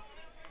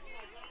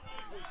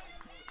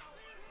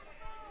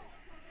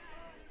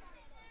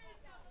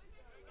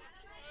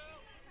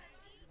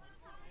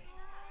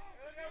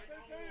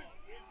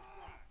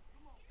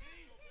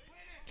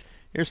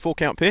 Here's full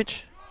count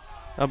pitch.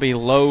 That'll be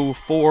low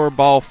 4,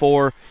 ball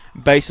 4.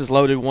 Bases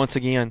loaded once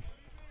again.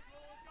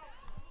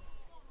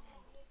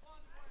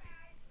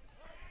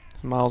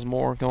 Miles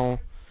Moore going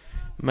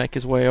to make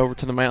his way over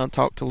to the mound and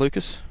talk to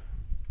Lucas.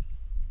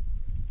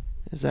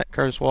 Is that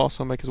Curtis will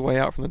also make his way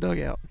out from the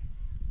dugout.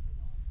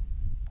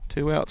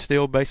 2 out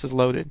still, bases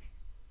loaded.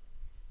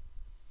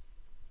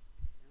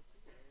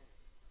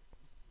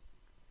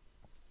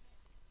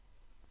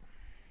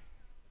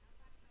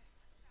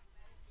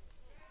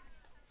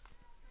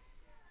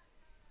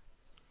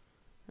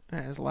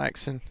 As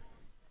Laxton,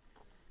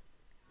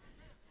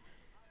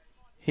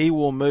 he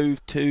will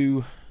move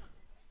to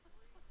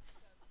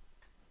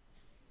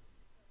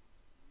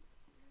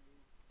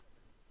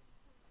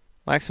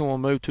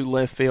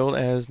left field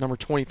as number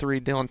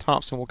 23 Dylan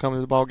Thompson will come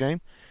into the ball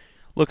game,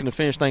 looking to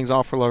finish things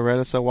off for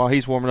Loretto. So while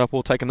he's warming up,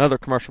 we'll take another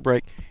commercial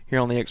break here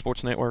on the X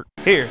Sports Network.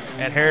 Here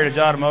at Heritage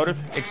Automotive,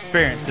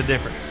 experience the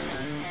difference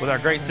with our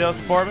great sales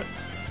department,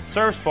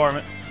 service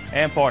department,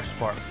 and parts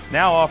department.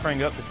 Now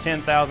offering up to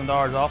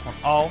 $10,000 off on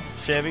all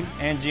Chevy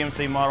and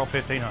GMC model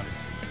 1500s.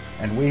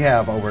 And we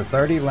have over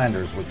 30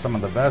 lenders with some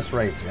of the best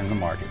rates in the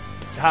market.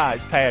 Hi,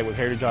 it's Tad with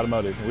Heritage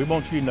Automotive, and we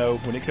want you to know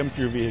when it comes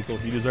to your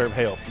vehicles, you deserve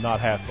help, not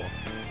hassle.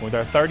 With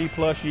our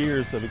 30-plus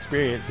years of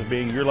experience of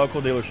being your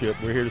local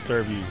dealership, we're here to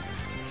serve you.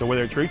 So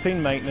whether it's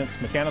routine maintenance,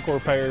 mechanical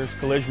repairs,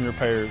 collision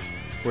repairs,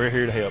 we're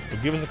here to help. So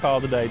give us a call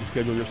today to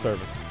schedule your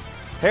service.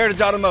 Heritage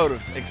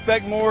Automotive.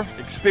 Expect more,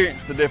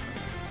 experience the difference.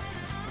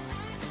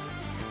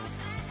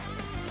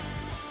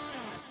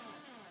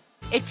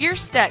 If you're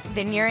stuck,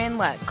 then you're in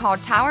luck. Call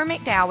Tyler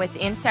McDowell with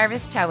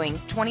In-Service Towing,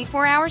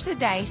 24 hours a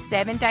day,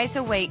 7 days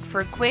a week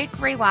for quick,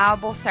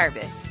 reliable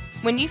service.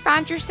 When you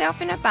find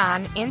yourself in a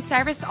bind,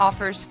 In-Service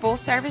offers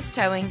full-service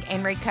towing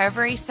and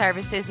recovery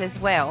services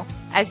as well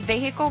as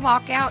vehicle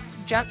lockouts,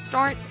 jump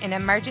starts, and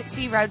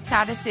emergency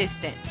roadside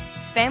assistance.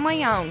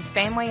 Family-owned,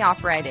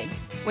 family-operated.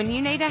 When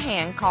you need a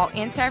hand, call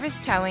In-Service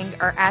Towing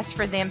or ask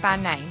for them by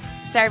name.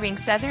 Serving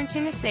Southern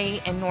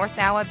Tennessee and North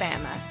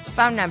Alabama.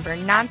 Phone number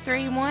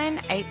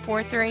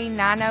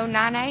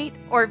 931-843-9098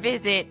 or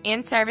visit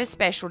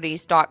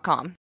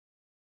inservicespecialties.com.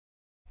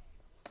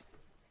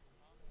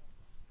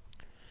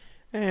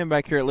 And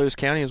back here at Lewis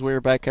County as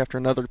we're back after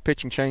another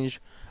pitching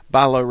change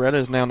by Loretto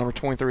is now number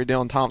 23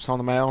 Dylan Thompson on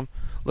the mound,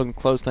 looking to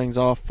close things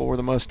off for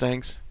the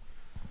Mustangs.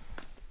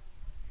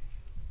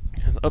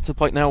 Up to the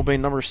plate now will be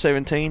number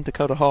 17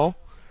 Dakota Hall.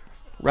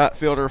 right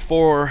fielder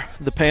for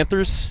the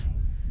Panthers,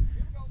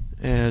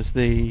 as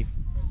the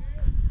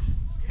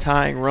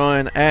tying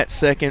run at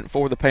second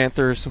for the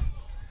Panthers,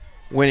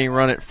 winning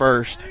run at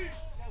first.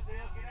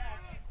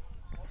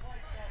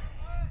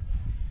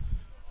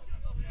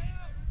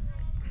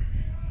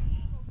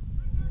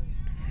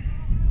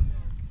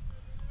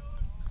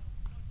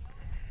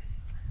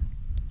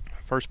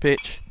 First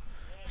pitch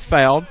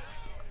fouled.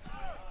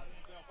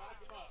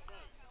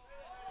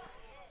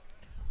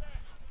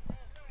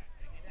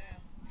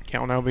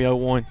 Count now will be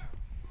 0-1.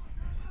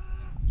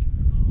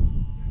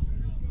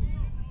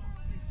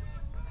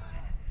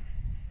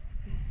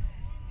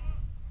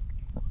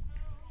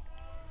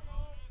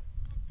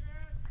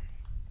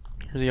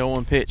 Here's the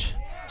 0-1 pitch.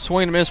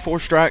 Swing and a miss, 4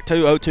 strike,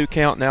 2, 0-2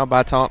 count now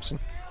by Thompson.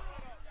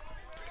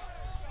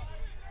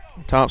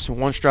 Thompson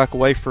 1 strike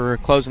away for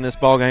closing this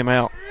ball game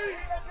out.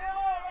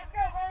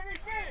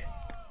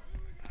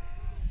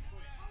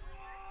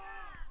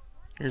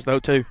 Here's the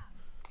 0-2.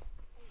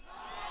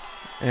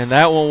 And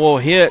that one will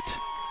hit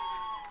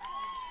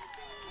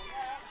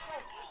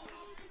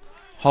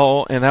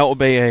Hall, and that will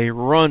be a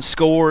run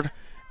scored,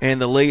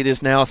 and the lead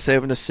is now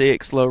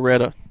 7-6,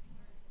 Loretto.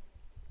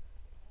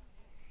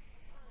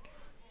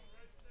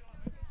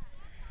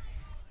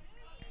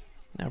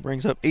 Now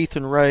brings up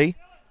Ethan Ray.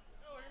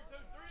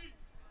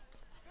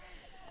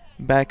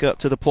 Back up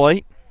to the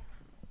plate.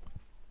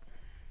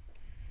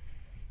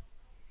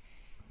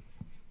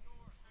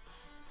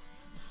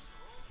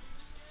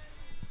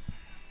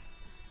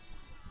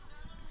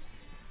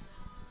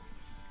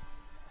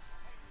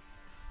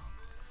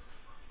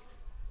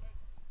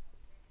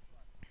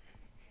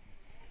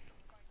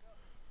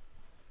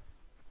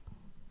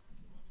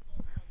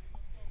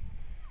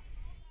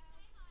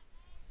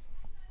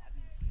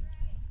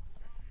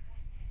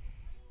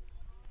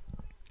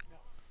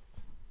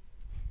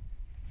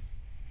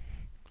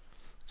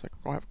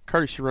 We'll have a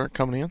courtesy runner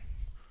coming in.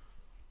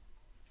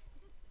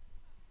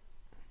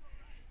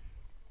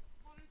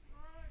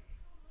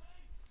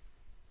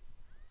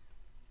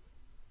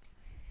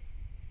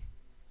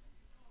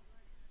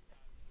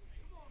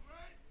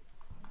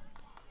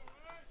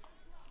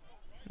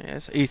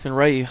 Yes, Ethan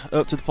Ray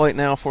up to the plate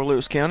now for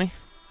Lewis County.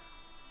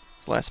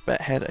 His last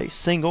bat had a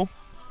single.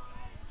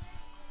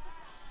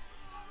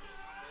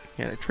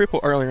 He had a triple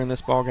earlier in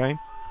this ball game.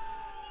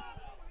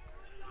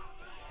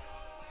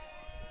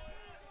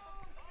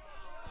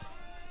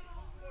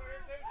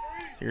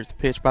 Here's the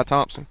pitch by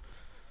Thompson.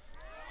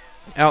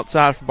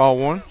 Outside for ball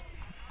 1.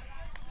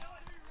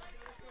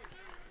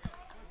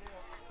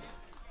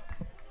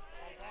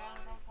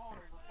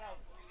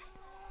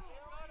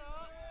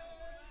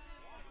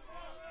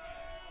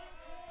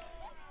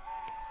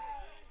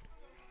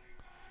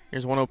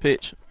 Here's 1-0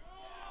 pitch.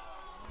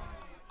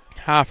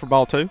 High for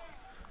ball 2.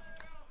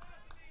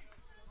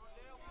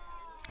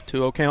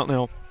 2-0 count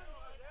now.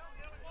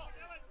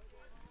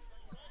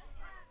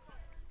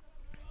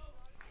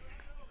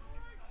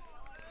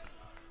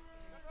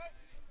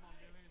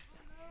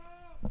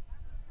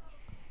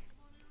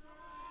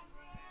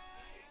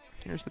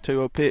 Here's the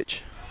 2-0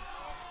 pitch.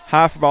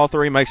 High for ball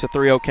 3, makes a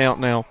 3-0 count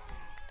now.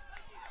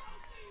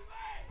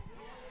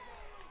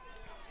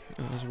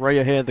 There's Ray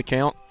ahead of the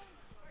count.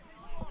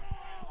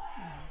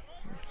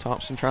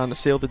 Thompson trying to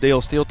seal the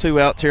deal. Still 2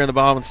 outs here in the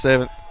bottom of the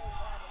 7th.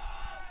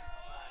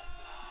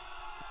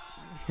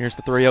 Here's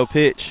the 3-0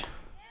 pitch.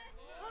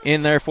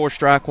 In there for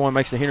strike 1,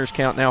 makes the hitters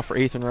count now for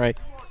Ethan Ray.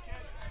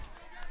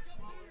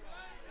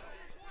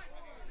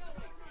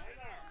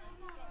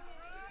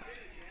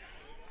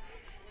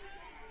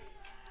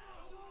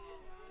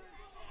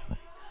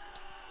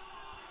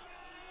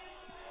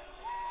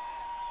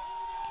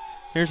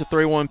 Here's a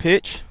 3-1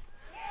 pitch.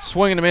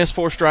 Swing and a miss,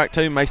 4 strike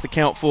 2, makes the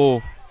count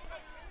full.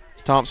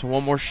 Thompson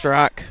 1 more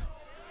strike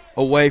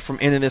away from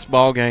ending this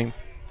ball game.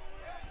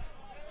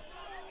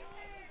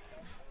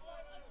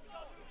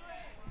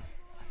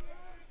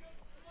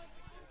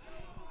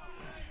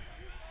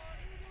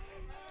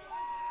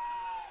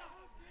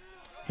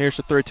 Here's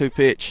the 3-2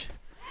 pitch.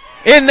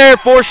 In there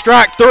for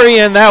strike 3,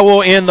 and that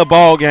will end the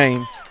ball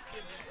game.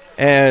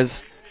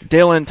 As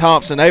Dylan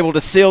Thompson able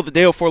to seal the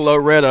deal for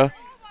Loretto.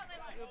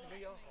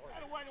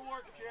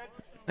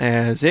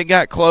 As it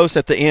got close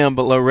at the end,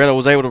 but Loretto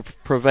was able to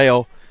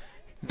prevail.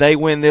 They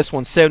win this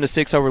one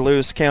 7-6 over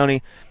Lewis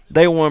County.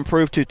 They will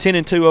improve to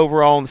 10-2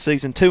 overall in the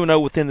season,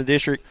 2-0 within the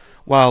district,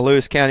 while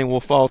Lewis County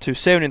will fall to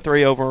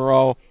 7-3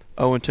 overall,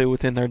 0-2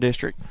 within their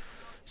district.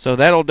 So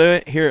that'll do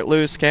it here at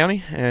Lewis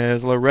County,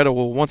 as Loretto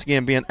will once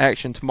again be in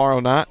action tomorrow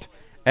night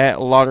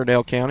at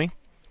Lauderdale County.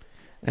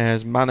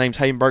 As my name's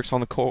Hayden Burks on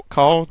the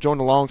call,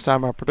 joined alongside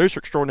my producer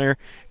extraordinaire,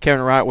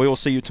 Kevin Wright. We will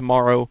see you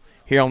tomorrow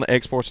here on the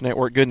Egg Sports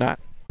Network. Good night.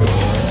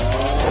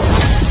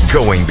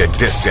 Going the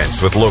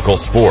distance with local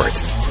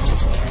sports.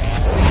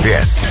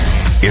 This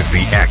is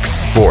the X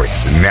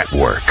Sports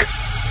Network.